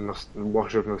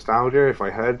 wash of nostalgia if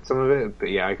I heard some of it, but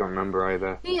yeah, I can't remember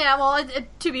either. Yeah, well,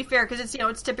 to be fair, because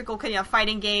it's typical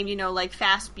fighting game,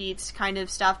 fast beats kind of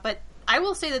stuff, but I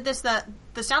will say that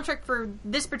the soundtrack for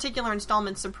this particular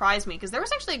installment surprised me, because there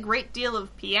was actually a great deal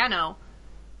of piano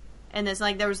in this.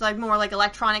 There was more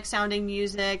electronic sounding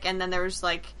music, and then there was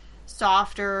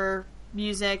softer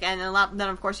music, and then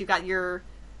of course you got your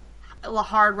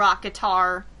hard rock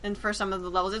guitar, and for some of the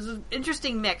levels, it's an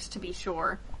interesting mix to be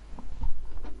sure.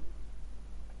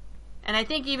 And I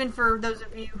think even for those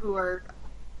of you who are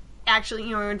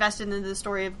actually invested in the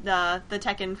story of the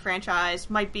Tekken franchise,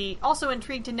 might be also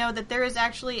intrigued to know that there is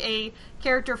actually a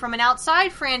character from an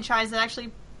outside franchise that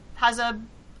actually has a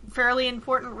fairly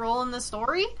important role in the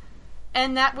story,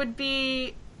 and that would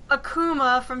be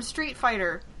Akuma from Street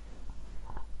Fighter.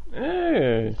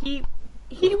 Oh.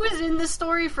 he was in the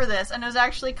story for this, and it was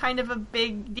actually kind of a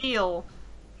big deal.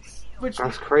 Which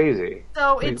That's crazy.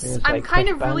 so It's I'm like kind Crash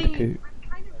of really Bandicoot.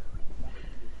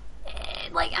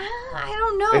 like I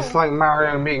don't know. It's like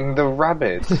Mario meeting the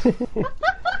rabbit. I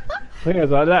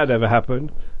was like, that never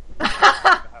happened.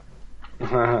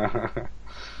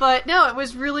 But no, it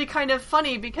was really kind of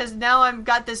funny because now I've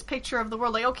got this picture of the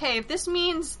world. Like, okay, if this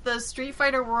means the Street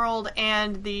Fighter world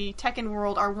and the Tekken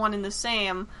world are one and the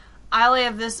same, all I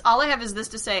have is this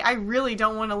to say: I really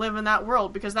don't want to live in that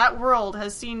world because that world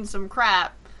has seen some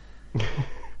crap.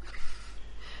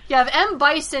 You have M.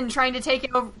 Bison trying to take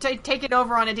it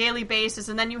over on a daily basis,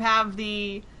 and then you have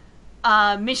the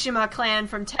Mishima clan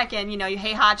from Tekken. You know,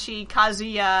 Heihachi,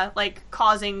 Kazuya, like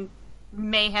causing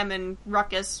mayhem and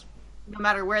ruckus no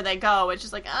matter where they go. It's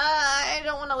just like, I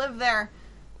don't want to live there.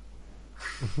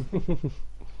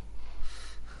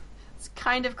 It's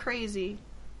kind of crazy,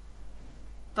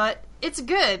 but it's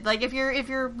good. Like if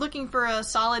you're looking for a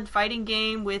solid fighting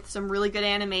game with some really good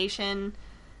animation,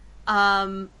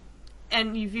 and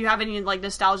if you have any like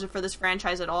nostalgia for this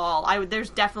franchise at all,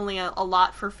 there's definitely a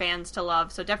lot for fans to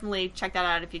love. So definitely check that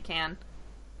out if you can.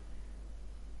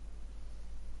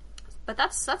 But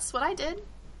that's what I did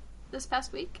this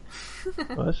past week.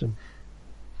 Awesome.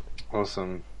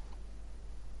 Awesome.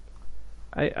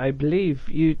 I believe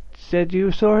you said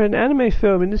you saw an anime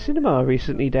film in the cinema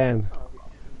recently, Dan.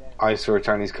 I saw a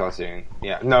Chinese cartoon.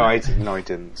 Yeah, no, I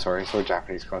didn't. Sorry, I saw a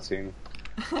Japanese cartoon.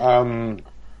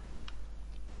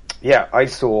 Yeah, I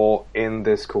saw In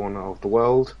This Corner of the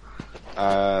World,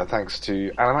 thanks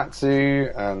to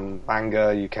Animatsu and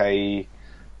Manga UK,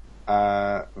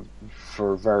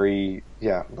 for a very,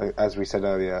 as we said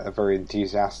earlier, a very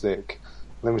enthusiastic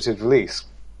limited release.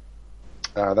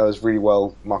 That was really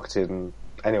well marketed, and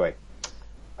anyway,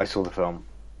 I saw the film.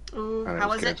 Ooh, and how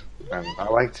was was good, it? and I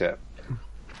liked it.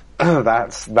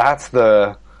 That's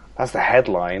the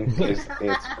headline. It's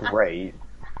great,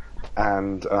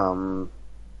 and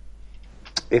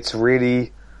it's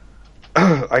really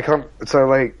it's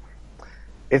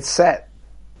set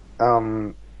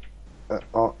at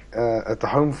the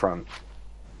home front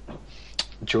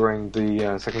during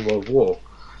the Second World War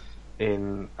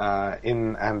in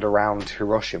and around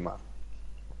Hiroshima.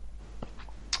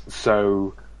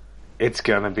 So it's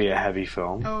gonna be a heavy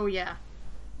film. Oh yeah.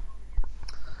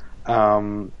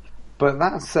 But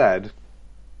that said,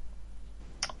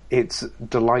 it's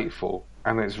delightful,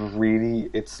 and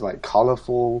it's like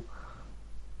colourful,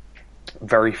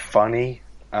 very funny,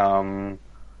 and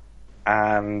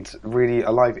really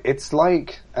alive. It's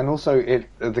like, and also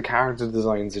the character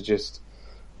designs are just,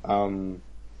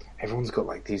 everyone's got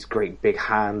like these great big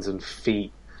hands and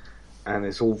feet, and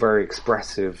it's all very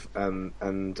expressive, and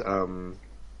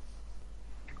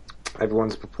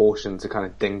everyone's proportions are kind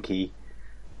of dinky.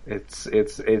 It's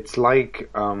like,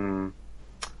 and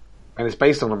it's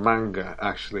based on a manga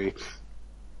actually,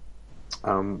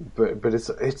 but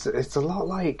it's a lot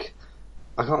like,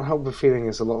 I can't help but feeling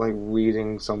it's a lot like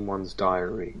reading someone's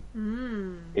diary.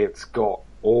 It's got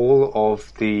all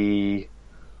of the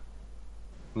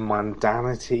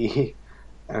mundanity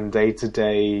and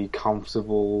day-to-day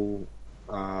comfortable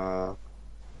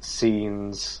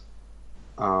scenes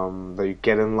that you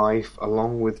get in life,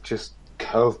 along with just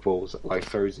curveballs that life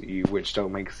throws at you which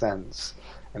don't make sense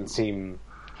and seem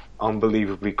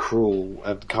unbelievably cruel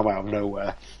and come out of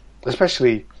nowhere,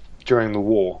 especially during the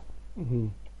war. Mm-hmm.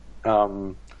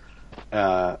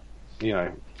 You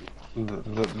know,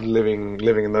 the living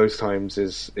in those times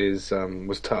was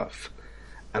tough,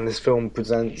 and this film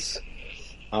presents.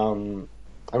 I mean,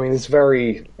 it's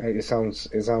very. It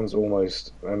sounds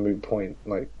almost a moot point.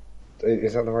 Like,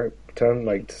 is that the right term?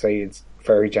 Like to say it's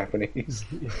very Japanese,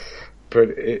 but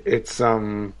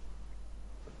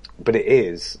but it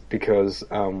is, because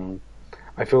I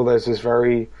feel there's this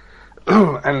very,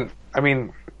 and I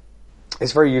mean,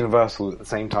 it's very universal at the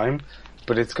same time,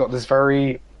 but it's got this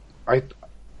very, I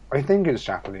think it's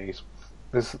Japanese,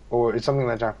 or it's something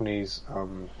that Japanese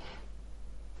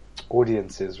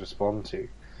audiences respond to.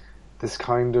 This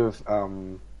kind of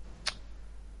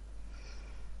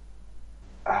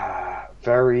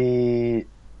very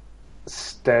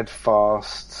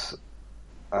steadfast,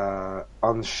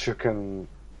 unshoken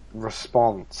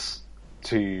response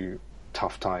to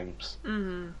tough times,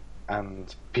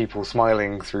 and people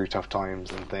smiling through tough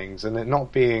times and things, and it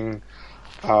not being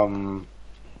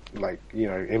like, you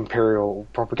know, imperial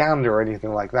propaganda or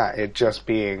anything like that. It just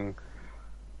being,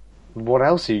 what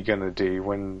else are you going to do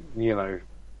when, you know,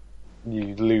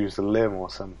 you lose a limb or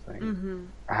something?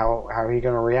 How are you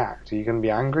going to react? Are you going to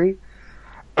be angry?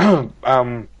 But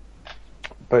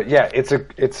yeah,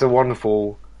 it's a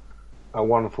wonderful a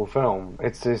wonderful film.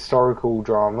 It's a historical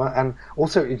drama, and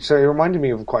also it reminded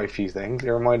me of quite a few things. It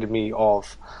reminded me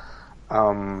of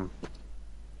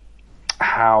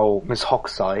how Miss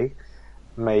Hokusai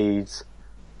made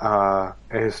a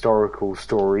historical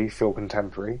story feel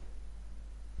contemporary.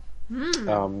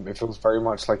 It feels very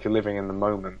much like you're living in the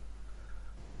moment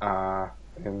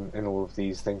in all of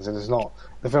these things, and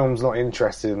the film's not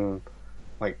interested in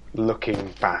like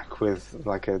looking back with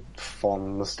like a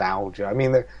fond nostalgia. I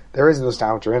mean, there is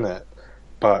nostalgia in it,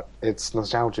 but it's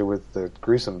nostalgia with the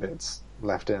gruesome bits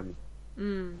left in.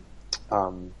 And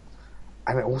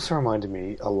it also reminded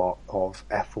me a lot of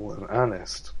Ethel and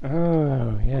Ernest.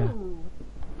 Oh, yeah.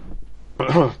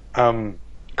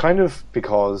 Kind of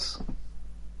because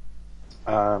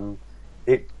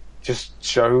it just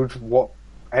showed what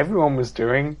everyone was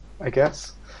doing, I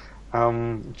guess,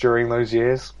 during those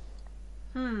years.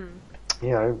 You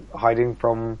know, hiding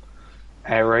from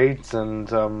air raids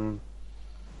and, you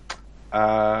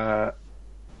know,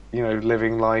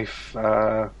 living life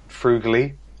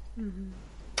frugally,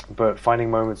 but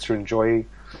finding moments to enjoy,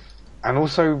 and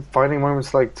also finding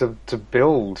moments like to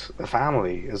build a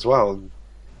family as well,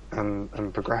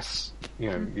 and progress,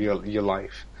 you know, your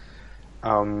life.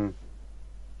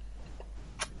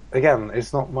 Again,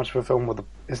 it's not much of a film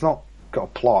it's not got a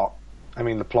plot. I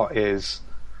mean, the plot is,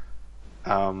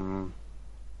 you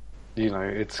know,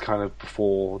 it's kind of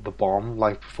before the bomb,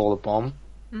 like before the bomb.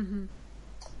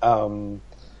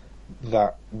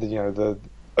 That you know, the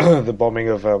the bombing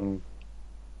of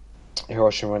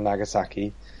Hiroshima and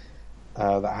Nagasaki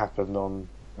that happened in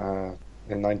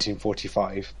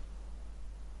 1945.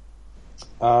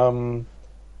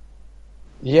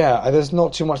 Yeah, there's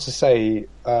not too much to say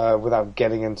without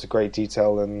getting into great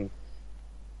detail and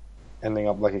ending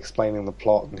up like explaining the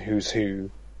plot and who's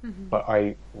who. But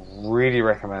I really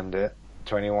recommend it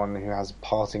to anyone who has a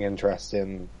passing interest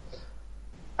in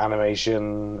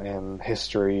animation, in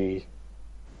history,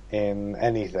 in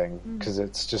anything, because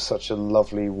it's just such a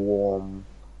lovely, warm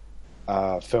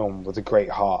film with a great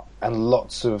heart and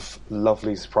lots of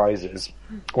lovely surprises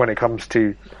when it comes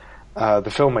to the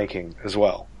filmmaking as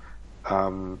well.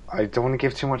 I don't want to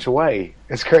give too much away.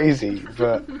 It's crazy,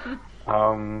 but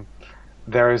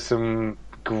there is some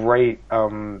great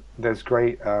there's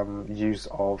great use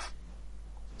of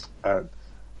a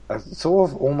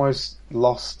sort of almost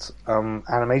lost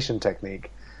animation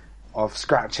technique of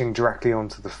scratching directly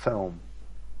onto the film.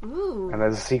 And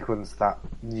there's a sequence that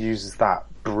uses that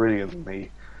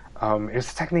brilliantly.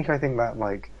 It's a technique I think that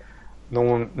like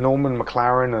Norman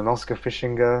McLaren and Oscar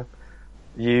Fischinger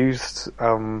used,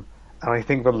 and I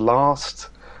think the last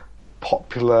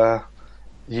popular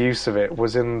use of it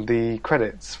was in the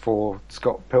credits for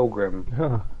Scott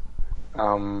Pilgrim.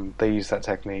 They used that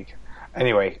technique.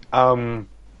 Anyway,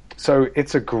 so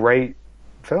it's a great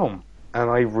film, and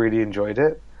I really enjoyed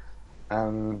it,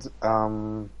 and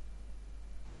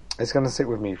it's going to sit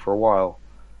with me for a while,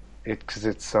 because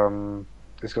it's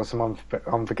got some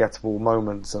unforgettable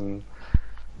moments and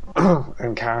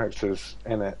and characters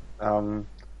in it.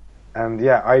 And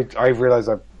yeah, I realised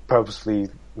I've purposely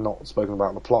not spoken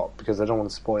about the plot because I don't want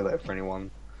to spoil it for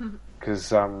anyone.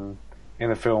 Because in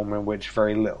a film in which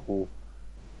very little,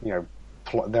 you know,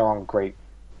 there aren't great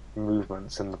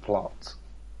movements in the plot.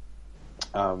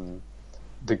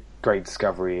 The great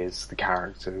discovery is the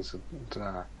characters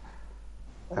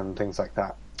and things like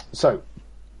that. So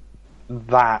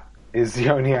that is the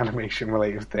only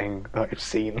animation-related thing that I've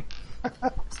seen.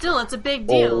 Still, it's a big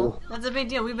deal. That's a big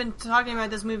deal. We've been talking about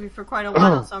this movie for quite a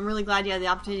while, so I'm really glad you had the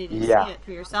opportunity to see it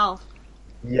for yourself.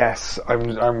 Yes,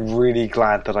 I'm really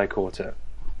glad that I caught it.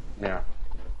 Yeah.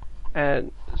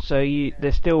 And so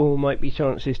there still might be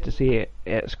chances to see it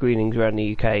at screenings around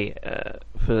the UK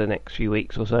for the next few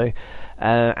weeks or so.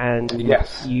 And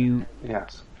yes.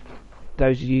 Yes.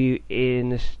 Those of you in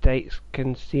the States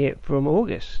can see it from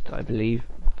August, I believe,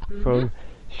 from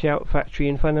Shout Factory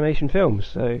and Funimation Films.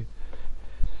 So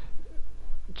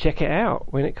check it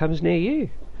out when it comes near you.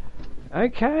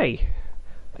 Okay.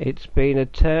 It's been a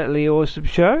totally awesome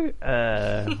show.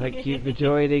 Thank you for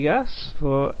joining us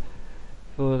for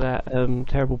that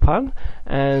terrible pun.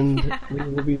 And we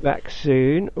will be back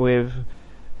soon with,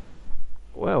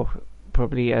 well,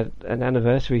 probably an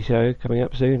anniversary show coming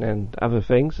up soon and other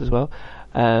things as well.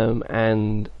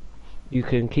 And you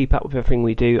can keep up with everything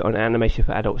we do on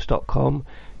animationforadults.com.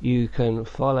 You can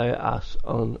follow us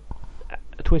on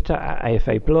Twitter at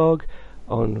AFA blog,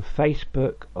 on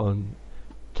Facebook, on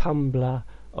Tumblr,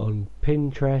 on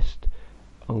Pinterest,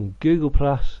 on Google+,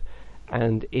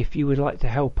 and if you would like to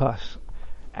help us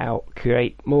out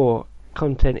create more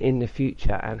content in the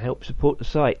future and help support the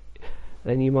site,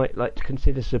 then you might like to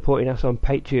consider supporting us on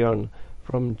Patreon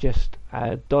from just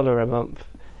 $1 a month,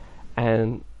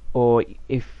 or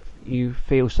if you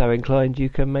feel so inclined, you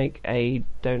can make a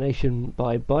donation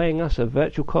by buying us a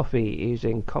virtual coffee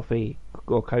using Ko-fi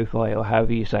or Ko-fi or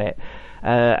however you say it.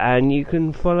 And you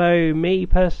can follow me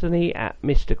personally at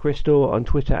Mr. Crystal on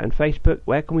Twitter and Facebook.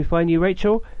 Where can we find you,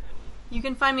 Rachel? You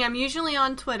can find me, I'm usually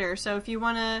on Twitter, so if you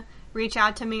want to reach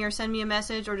out to me or send me a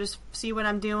message or just see what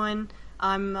I'm doing,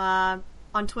 I'm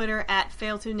on Twitter at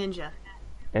Fail2Ninja.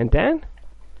 And Dan?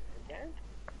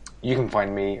 You can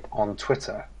find me on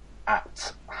Twitter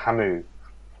at Hamu.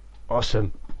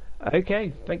 Awesome.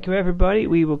 Okay, thank you everybody.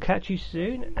 We will catch you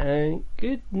soon, and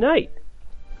good night.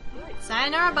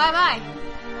 Sayonara, bye-bye.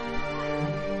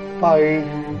 Bye.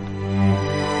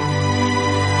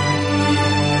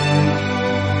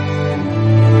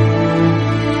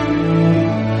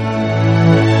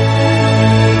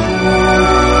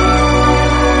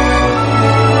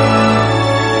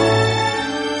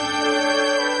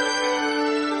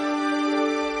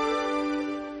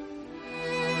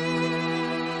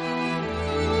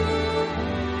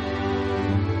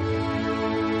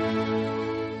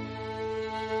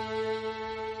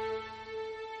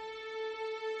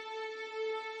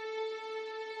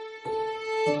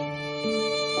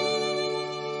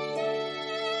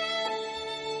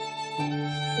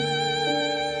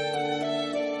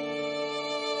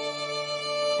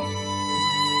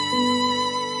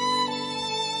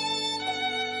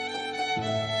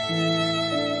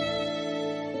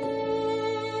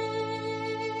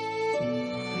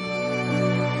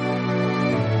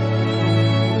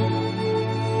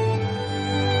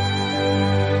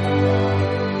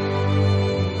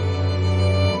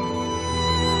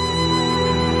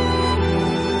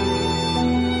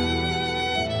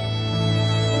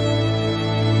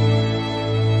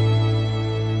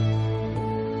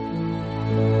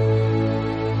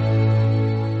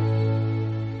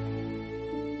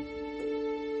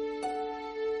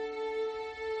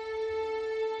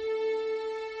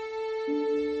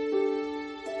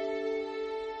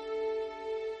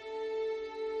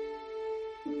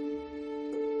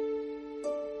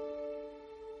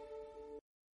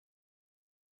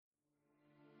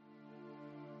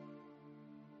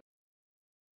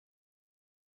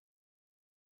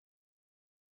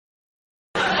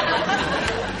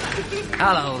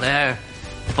 Hello there,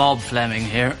 Bob Fleming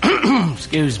here.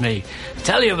 Excuse me.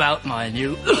 Tell you about my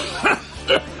new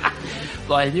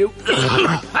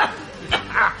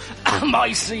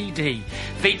my CD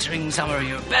featuring some of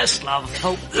your best loved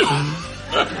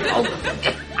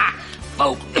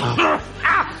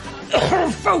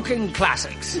folking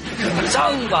classics,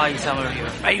 sung by some of your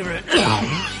favourite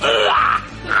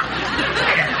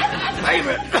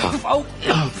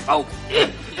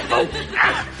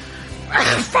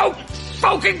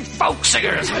folk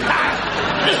singers.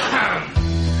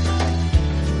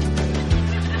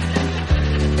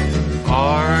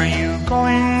 Are you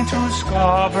going to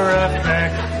Scarborough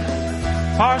Peck?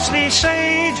 Parsley,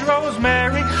 sage,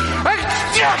 rosemary. Put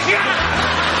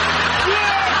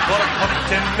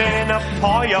him in a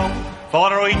poyo,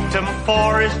 for I eat him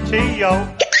for his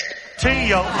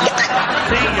Tio.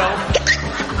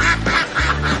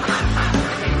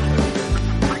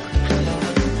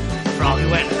 Froggy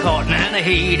went courting and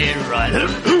he did right.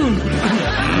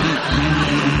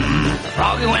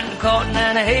 Froggy went courting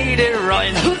and he did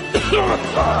right.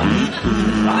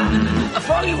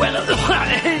 Froggy went by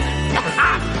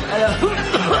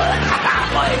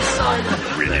his side.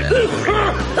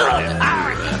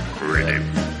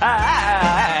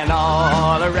 And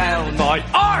all around my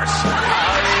arse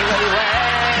I will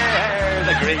wear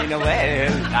the green away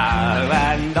now,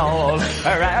 and all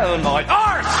around my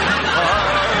arse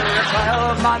for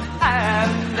 12 months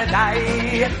and a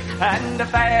day. And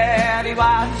if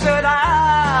anyone should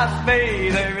ask me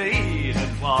the reason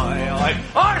why I'm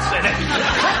arsing it,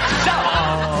 it's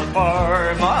all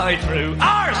for my true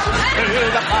arse to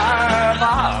the far,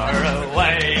 far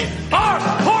away. Arse,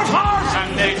 horse, horse,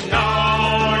 and it's no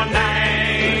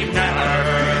name never.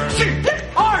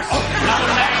 Arse, no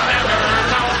name never,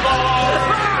 no more.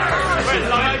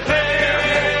 Will I pay?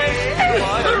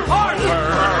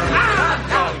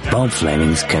 Bob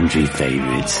Fleming's Country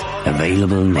Favourites,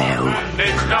 available now. And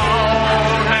it's no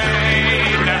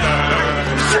name never.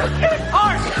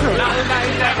 Arse, no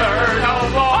name never, no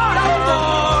more. No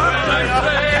more.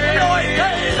 Will I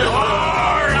pay?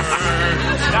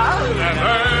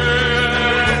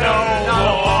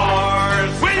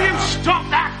 Will you stop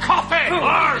that coughing?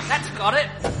 That's got it.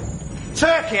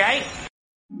 Turkey, eh?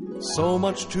 So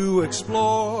much to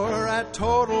explore at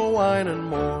Total Wine and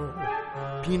More.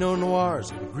 Pinot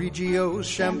Noirs, Grigios,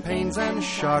 Champagnes, and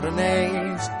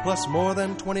Chardonnays, plus more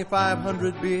than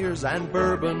 2,500 beers and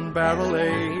bourbon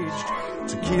barrel-aged.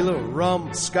 Tequila,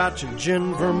 rum, scotch, and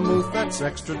gin, vermouth that's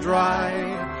extra dry.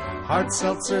 Hard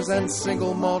seltzers and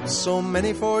single malts, so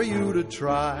many for you to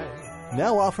try.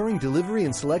 Now offering delivery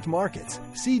in select markets.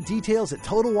 See details at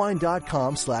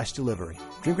TotalWine.com/delivery.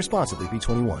 Drink responsibly,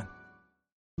 B21.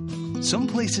 Some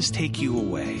places take you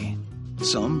away.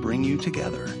 Some bring you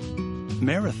together.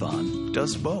 Marathon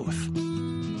does both.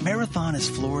 Marathon is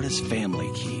Florida's family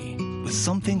key, with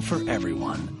something for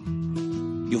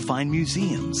everyone. You'll find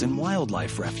museums and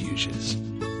wildlife refuges,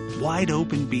 wide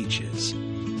open beaches,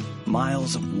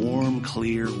 miles of warm,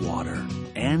 clear water,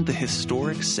 and the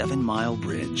historic 7 Mile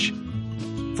Bridge.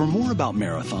 For more about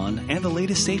Marathon and the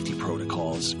latest safety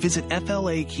protocols, visit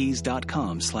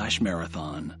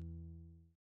flakeys.com/marathon.